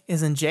Boy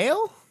is in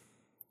jail?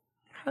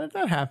 How did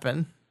that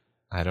happen?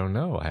 I don't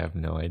know. I have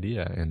no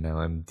idea. And now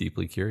I'm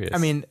deeply curious. I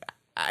mean,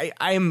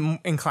 I'm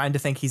inclined to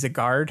think he's a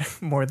guard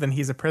more than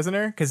he's a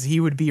prisoner, because he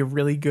would be a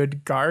really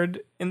good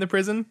guard in the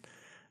prison.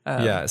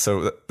 Yeah,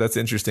 so that's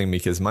interesting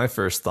because my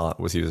first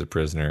thought was he was a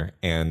prisoner,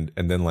 and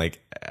then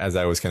like as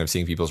I was kind of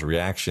seeing people's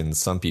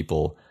reactions, some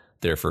people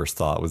their first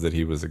thought was that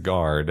he was a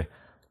guard,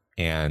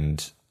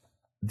 and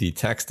the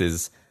text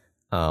is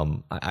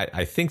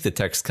I think the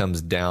text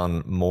comes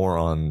down more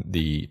on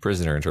the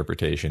prisoner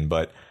interpretation,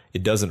 but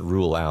it doesn't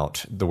rule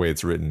out the way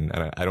it's written,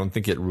 and I don't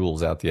think it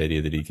rules out the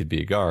idea that he could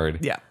be a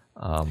guard. Yeah.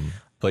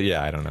 But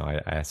yeah, I don't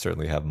know. I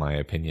certainly have my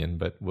opinion,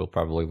 but we'll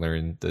probably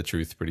learn the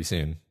truth pretty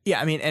soon.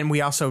 Yeah, I mean, and we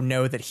also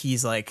know that he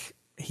was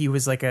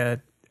like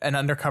an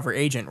undercover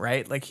agent,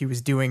 right? Like he was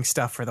doing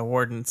stuff for the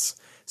wardens.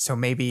 So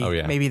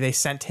maybe they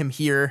sent him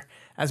here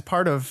as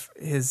part of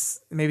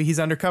maybe he's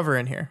undercover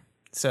in here.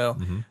 So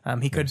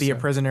he could be a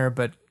prisoner,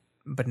 but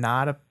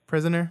not a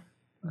prisoner.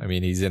 I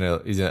mean, he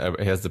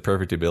has the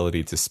perfect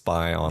ability to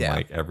spy on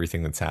like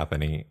everything that's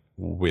happening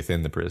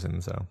within the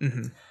prison. So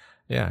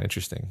yeah,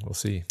 interesting. We'll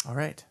see. All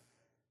right.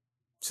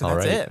 So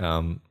that's it.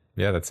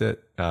 Yeah, that's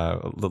it.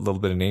 A little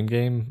bit of name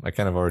game. I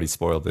kind of already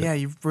spoiled it. Yeah,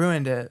 you've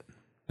ruined it.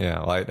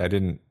 Yeah, well, I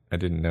didn't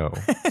know.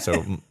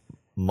 So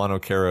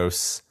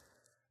Monokeros,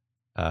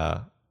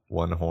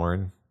 one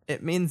horn.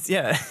 It means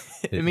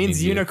it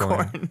means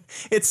unicorn.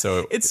 It's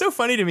so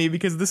funny to me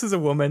because this is a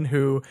woman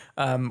who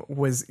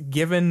was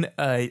given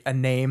a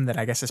name that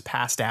I guess is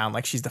passed down,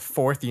 like she's the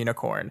fourth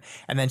unicorn,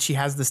 and then she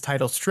has this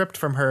title stripped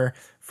from her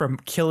from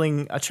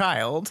killing a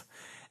child,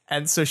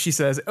 and so she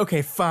says,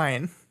 "Okay,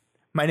 fine.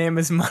 My name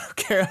is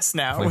Monokeros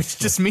now," which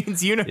just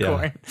means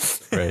unicorn.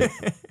 Yeah, right.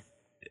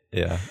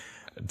 Yeah.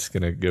 I'm just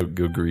going to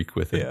go Greek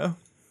with it. Yeah.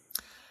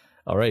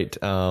 All right.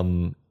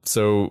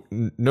 So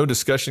no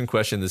discussion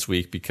question this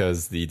week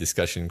because the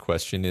discussion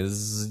question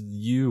is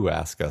you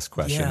ask us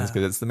questions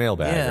because it's the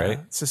mailbag, right?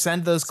 So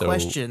send those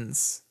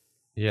questions.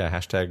 Yeah.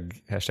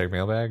 Hashtag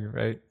mailbag,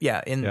 right?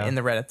 Yeah. In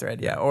the Reddit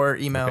thread. Yeah. Or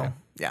email. Okay.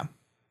 Yeah.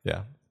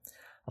 Yeah.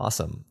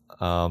 Awesome.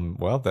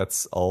 Well,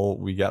 that's all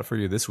we got for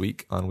you this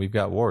week on We've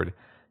Got Ward.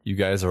 You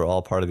guys are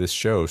all part of this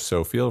show,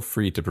 so feel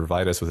free to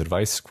provide us with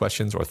advice,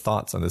 questions, or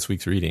thoughts on this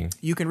week's reading.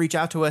 You can reach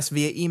out to us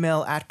via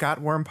email at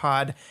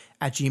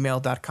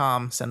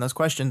gotwormpod@gmail.com. Send those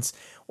questions.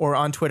 Or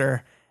on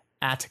Twitter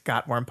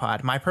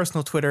 @gotwormpod. My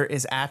personal Twitter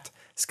is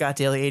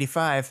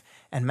 @ScottDaily85.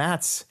 And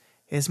Matt's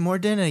is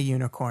Mordina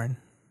Unicorn.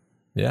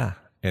 Yeah.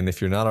 And if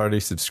you're not already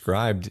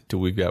subscribed to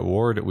We've Got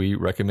Ward, we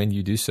recommend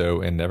you do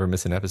so and never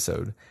miss an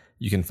episode.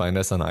 You can find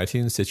us on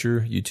iTunes,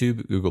 Stitcher,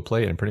 YouTube, Google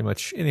Play, and pretty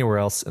much anywhere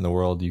else in the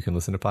world you can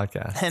listen to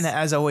podcasts. And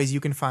as always, you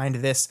can find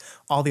this,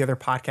 all the other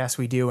podcasts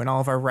we do, and all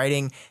of our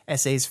writing,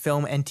 essays,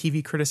 film, and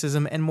TV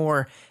criticism, and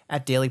more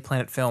at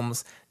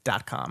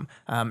dailyplanetfilms.com.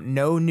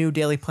 No new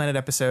Daily Planet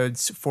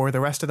episodes for the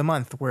rest of the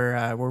month. We're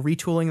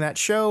retooling that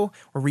show.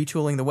 We're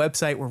retooling the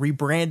website. We're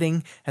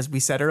rebranding, as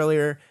we said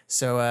earlier.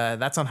 So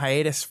that's on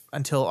hiatus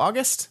until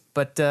August.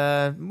 But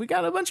we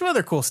got a bunch of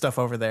other cool stuff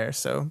over there.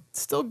 So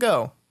still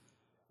go.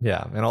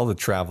 Yeah, and all the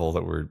travel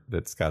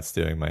that Scott's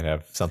doing might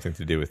have something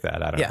to do with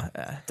that. I don't know.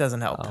 Yeah, it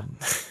doesn't help.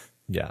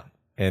 Yeah.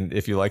 And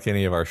if you like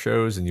any of our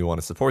shows and you want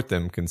to support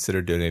them,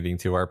 consider donating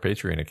to our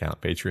Patreon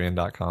account,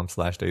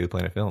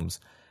 patreon.com/dailyplanetfilms.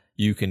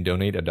 You can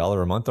donate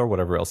 $1 a month or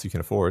whatever else you can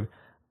afford.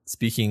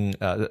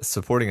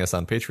 Supporting us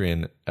on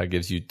Patreon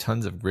gives you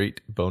tons of great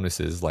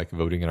bonuses like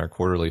voting in our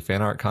quarterly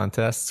fan art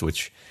contests,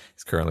 which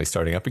is currently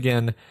starting up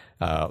again,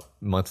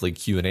 monthly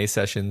Q&A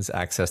sessions,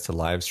 access to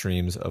live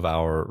streams of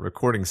our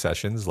recording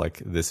sessions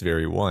like this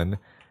very one,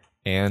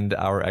 and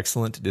our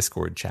excellent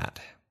Discord chat.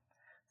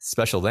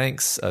 Special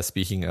thanks,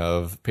 speaking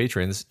of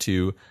patrons,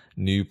 to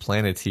new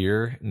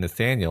Planeteer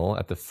Nathaniel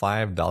at the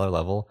 $5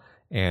 level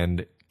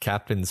and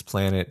Captain's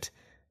Planet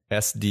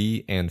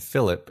SD, and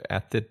Philip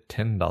at the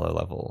 $10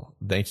 level.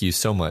 Thank you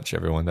so much,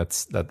 everyone.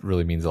 That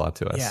really means a lot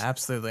to us. Yeah,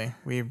 absolutely.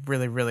 We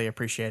really, really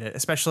appreciate it,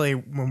 especially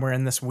when we're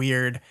in this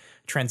weird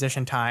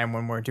transition time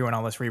when we're doing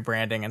all this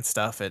rebranding and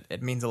stuff.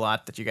 It means a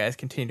lot that you guys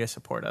continue to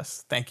support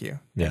us. Thank you.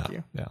 Thank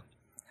you. Yeah.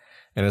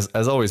 And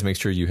as always, make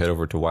sure you head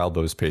over to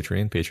Wildbow's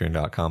Patreon,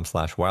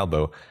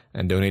 patreon.com/wildbow,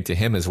 and donate to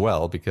him as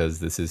well, because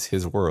this is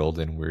his world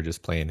and we're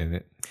just playing in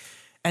it.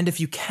 And if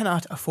you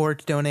cannot afford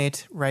to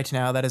donate right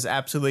now, that is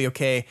absolutely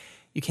okay.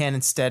 You can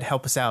instead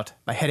help us out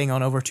by heading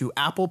on over to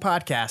Apple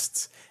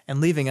Podcasts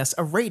and leaving us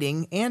a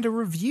rating and a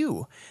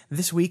review.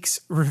 This week's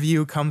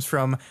review comes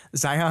from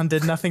Zion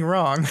Did Nothing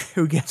Wrong,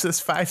 who gives us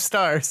 5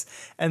 stars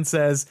and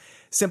says,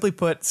 simply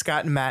put,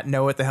 Scott and Matt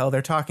know what the hell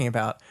they're talking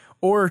about,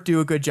 or do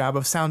a good job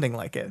of sounding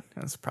like it.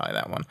 That's probably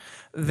that one.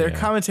 Their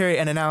commentary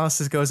and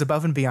analysis goes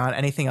above and beyond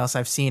anything else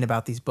I've seen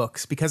about these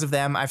books. Because of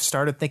them, I've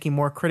started thinking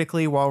more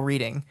critically while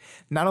reading.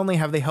 Not only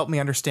have they helped me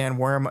understand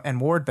Worm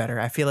and Ward better,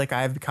 I feel like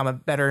I have become a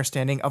better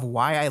understanding of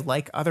why I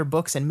like other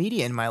books and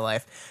media in my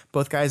life.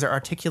 Both guys are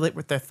articulate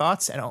with their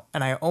thoughts,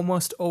 and I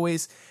almost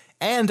always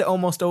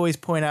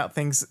point out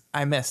things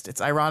I missed.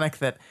 It's ironic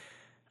that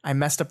I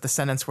messed up the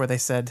sentence where they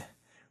said,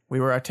 we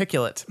were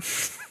articulate.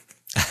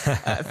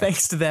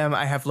 Thanks to them,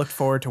 I have looked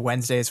forward to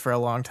Wednesdays for a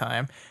long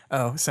time.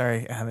 Oh,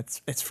 sorry.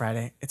 It's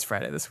Friday. It's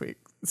Friday this week.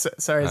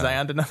 Sorry,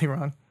 Zion did nothing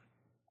wrong.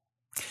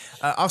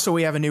 Also,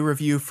 we have a new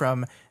review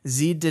from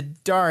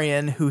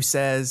Zidarian, who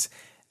says,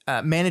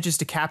 manages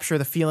to capture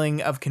the feeling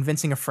of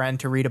convincing a friend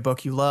to read a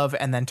book you love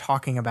and then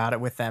talking about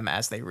it with them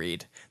as they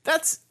read.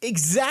 That's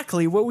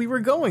exactly what we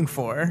were going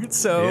for.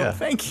 So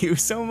Thank you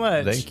so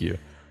much. Thank you.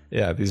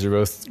 Yeah, these are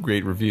both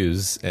great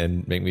reviews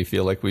and make me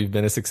feel like we've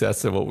been a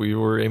success at what we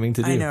were aiming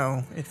to do. I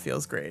know. It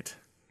feels great.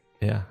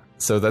 Yeah.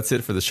 So that's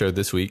it for the show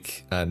this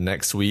week.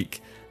 Next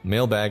week,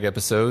 mailbag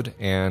episode,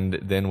 and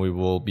then we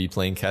will be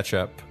playing catch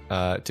up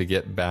to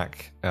get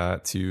back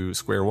to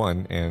square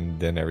one, and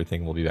then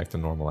everything will be back to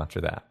normal after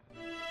that.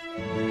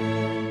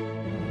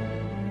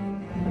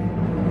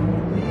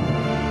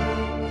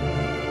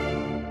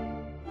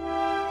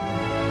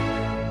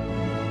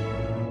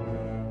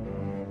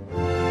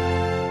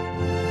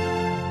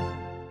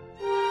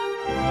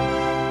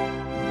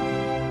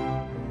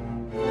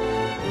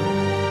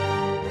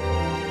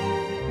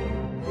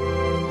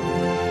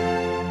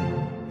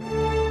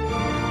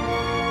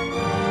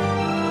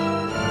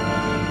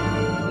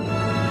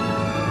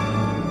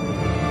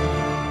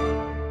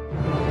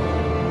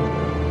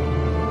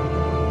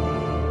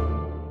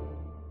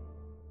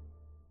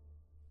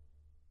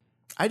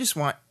 I just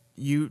want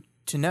you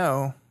to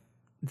know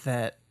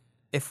that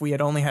if we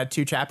had only had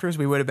 2 chapters,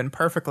 we would have been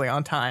perfectly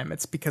on time.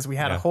 It's because we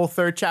had a whole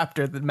 3rd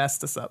chapter that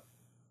messed us up.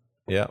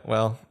 Yeah,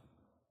 well,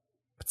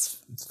 it's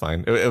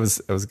fine. It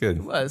was good.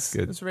 It was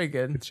good. It was very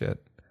good. Good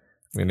shit.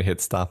 I'm going to hit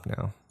stop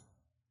now.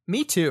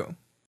 Me too.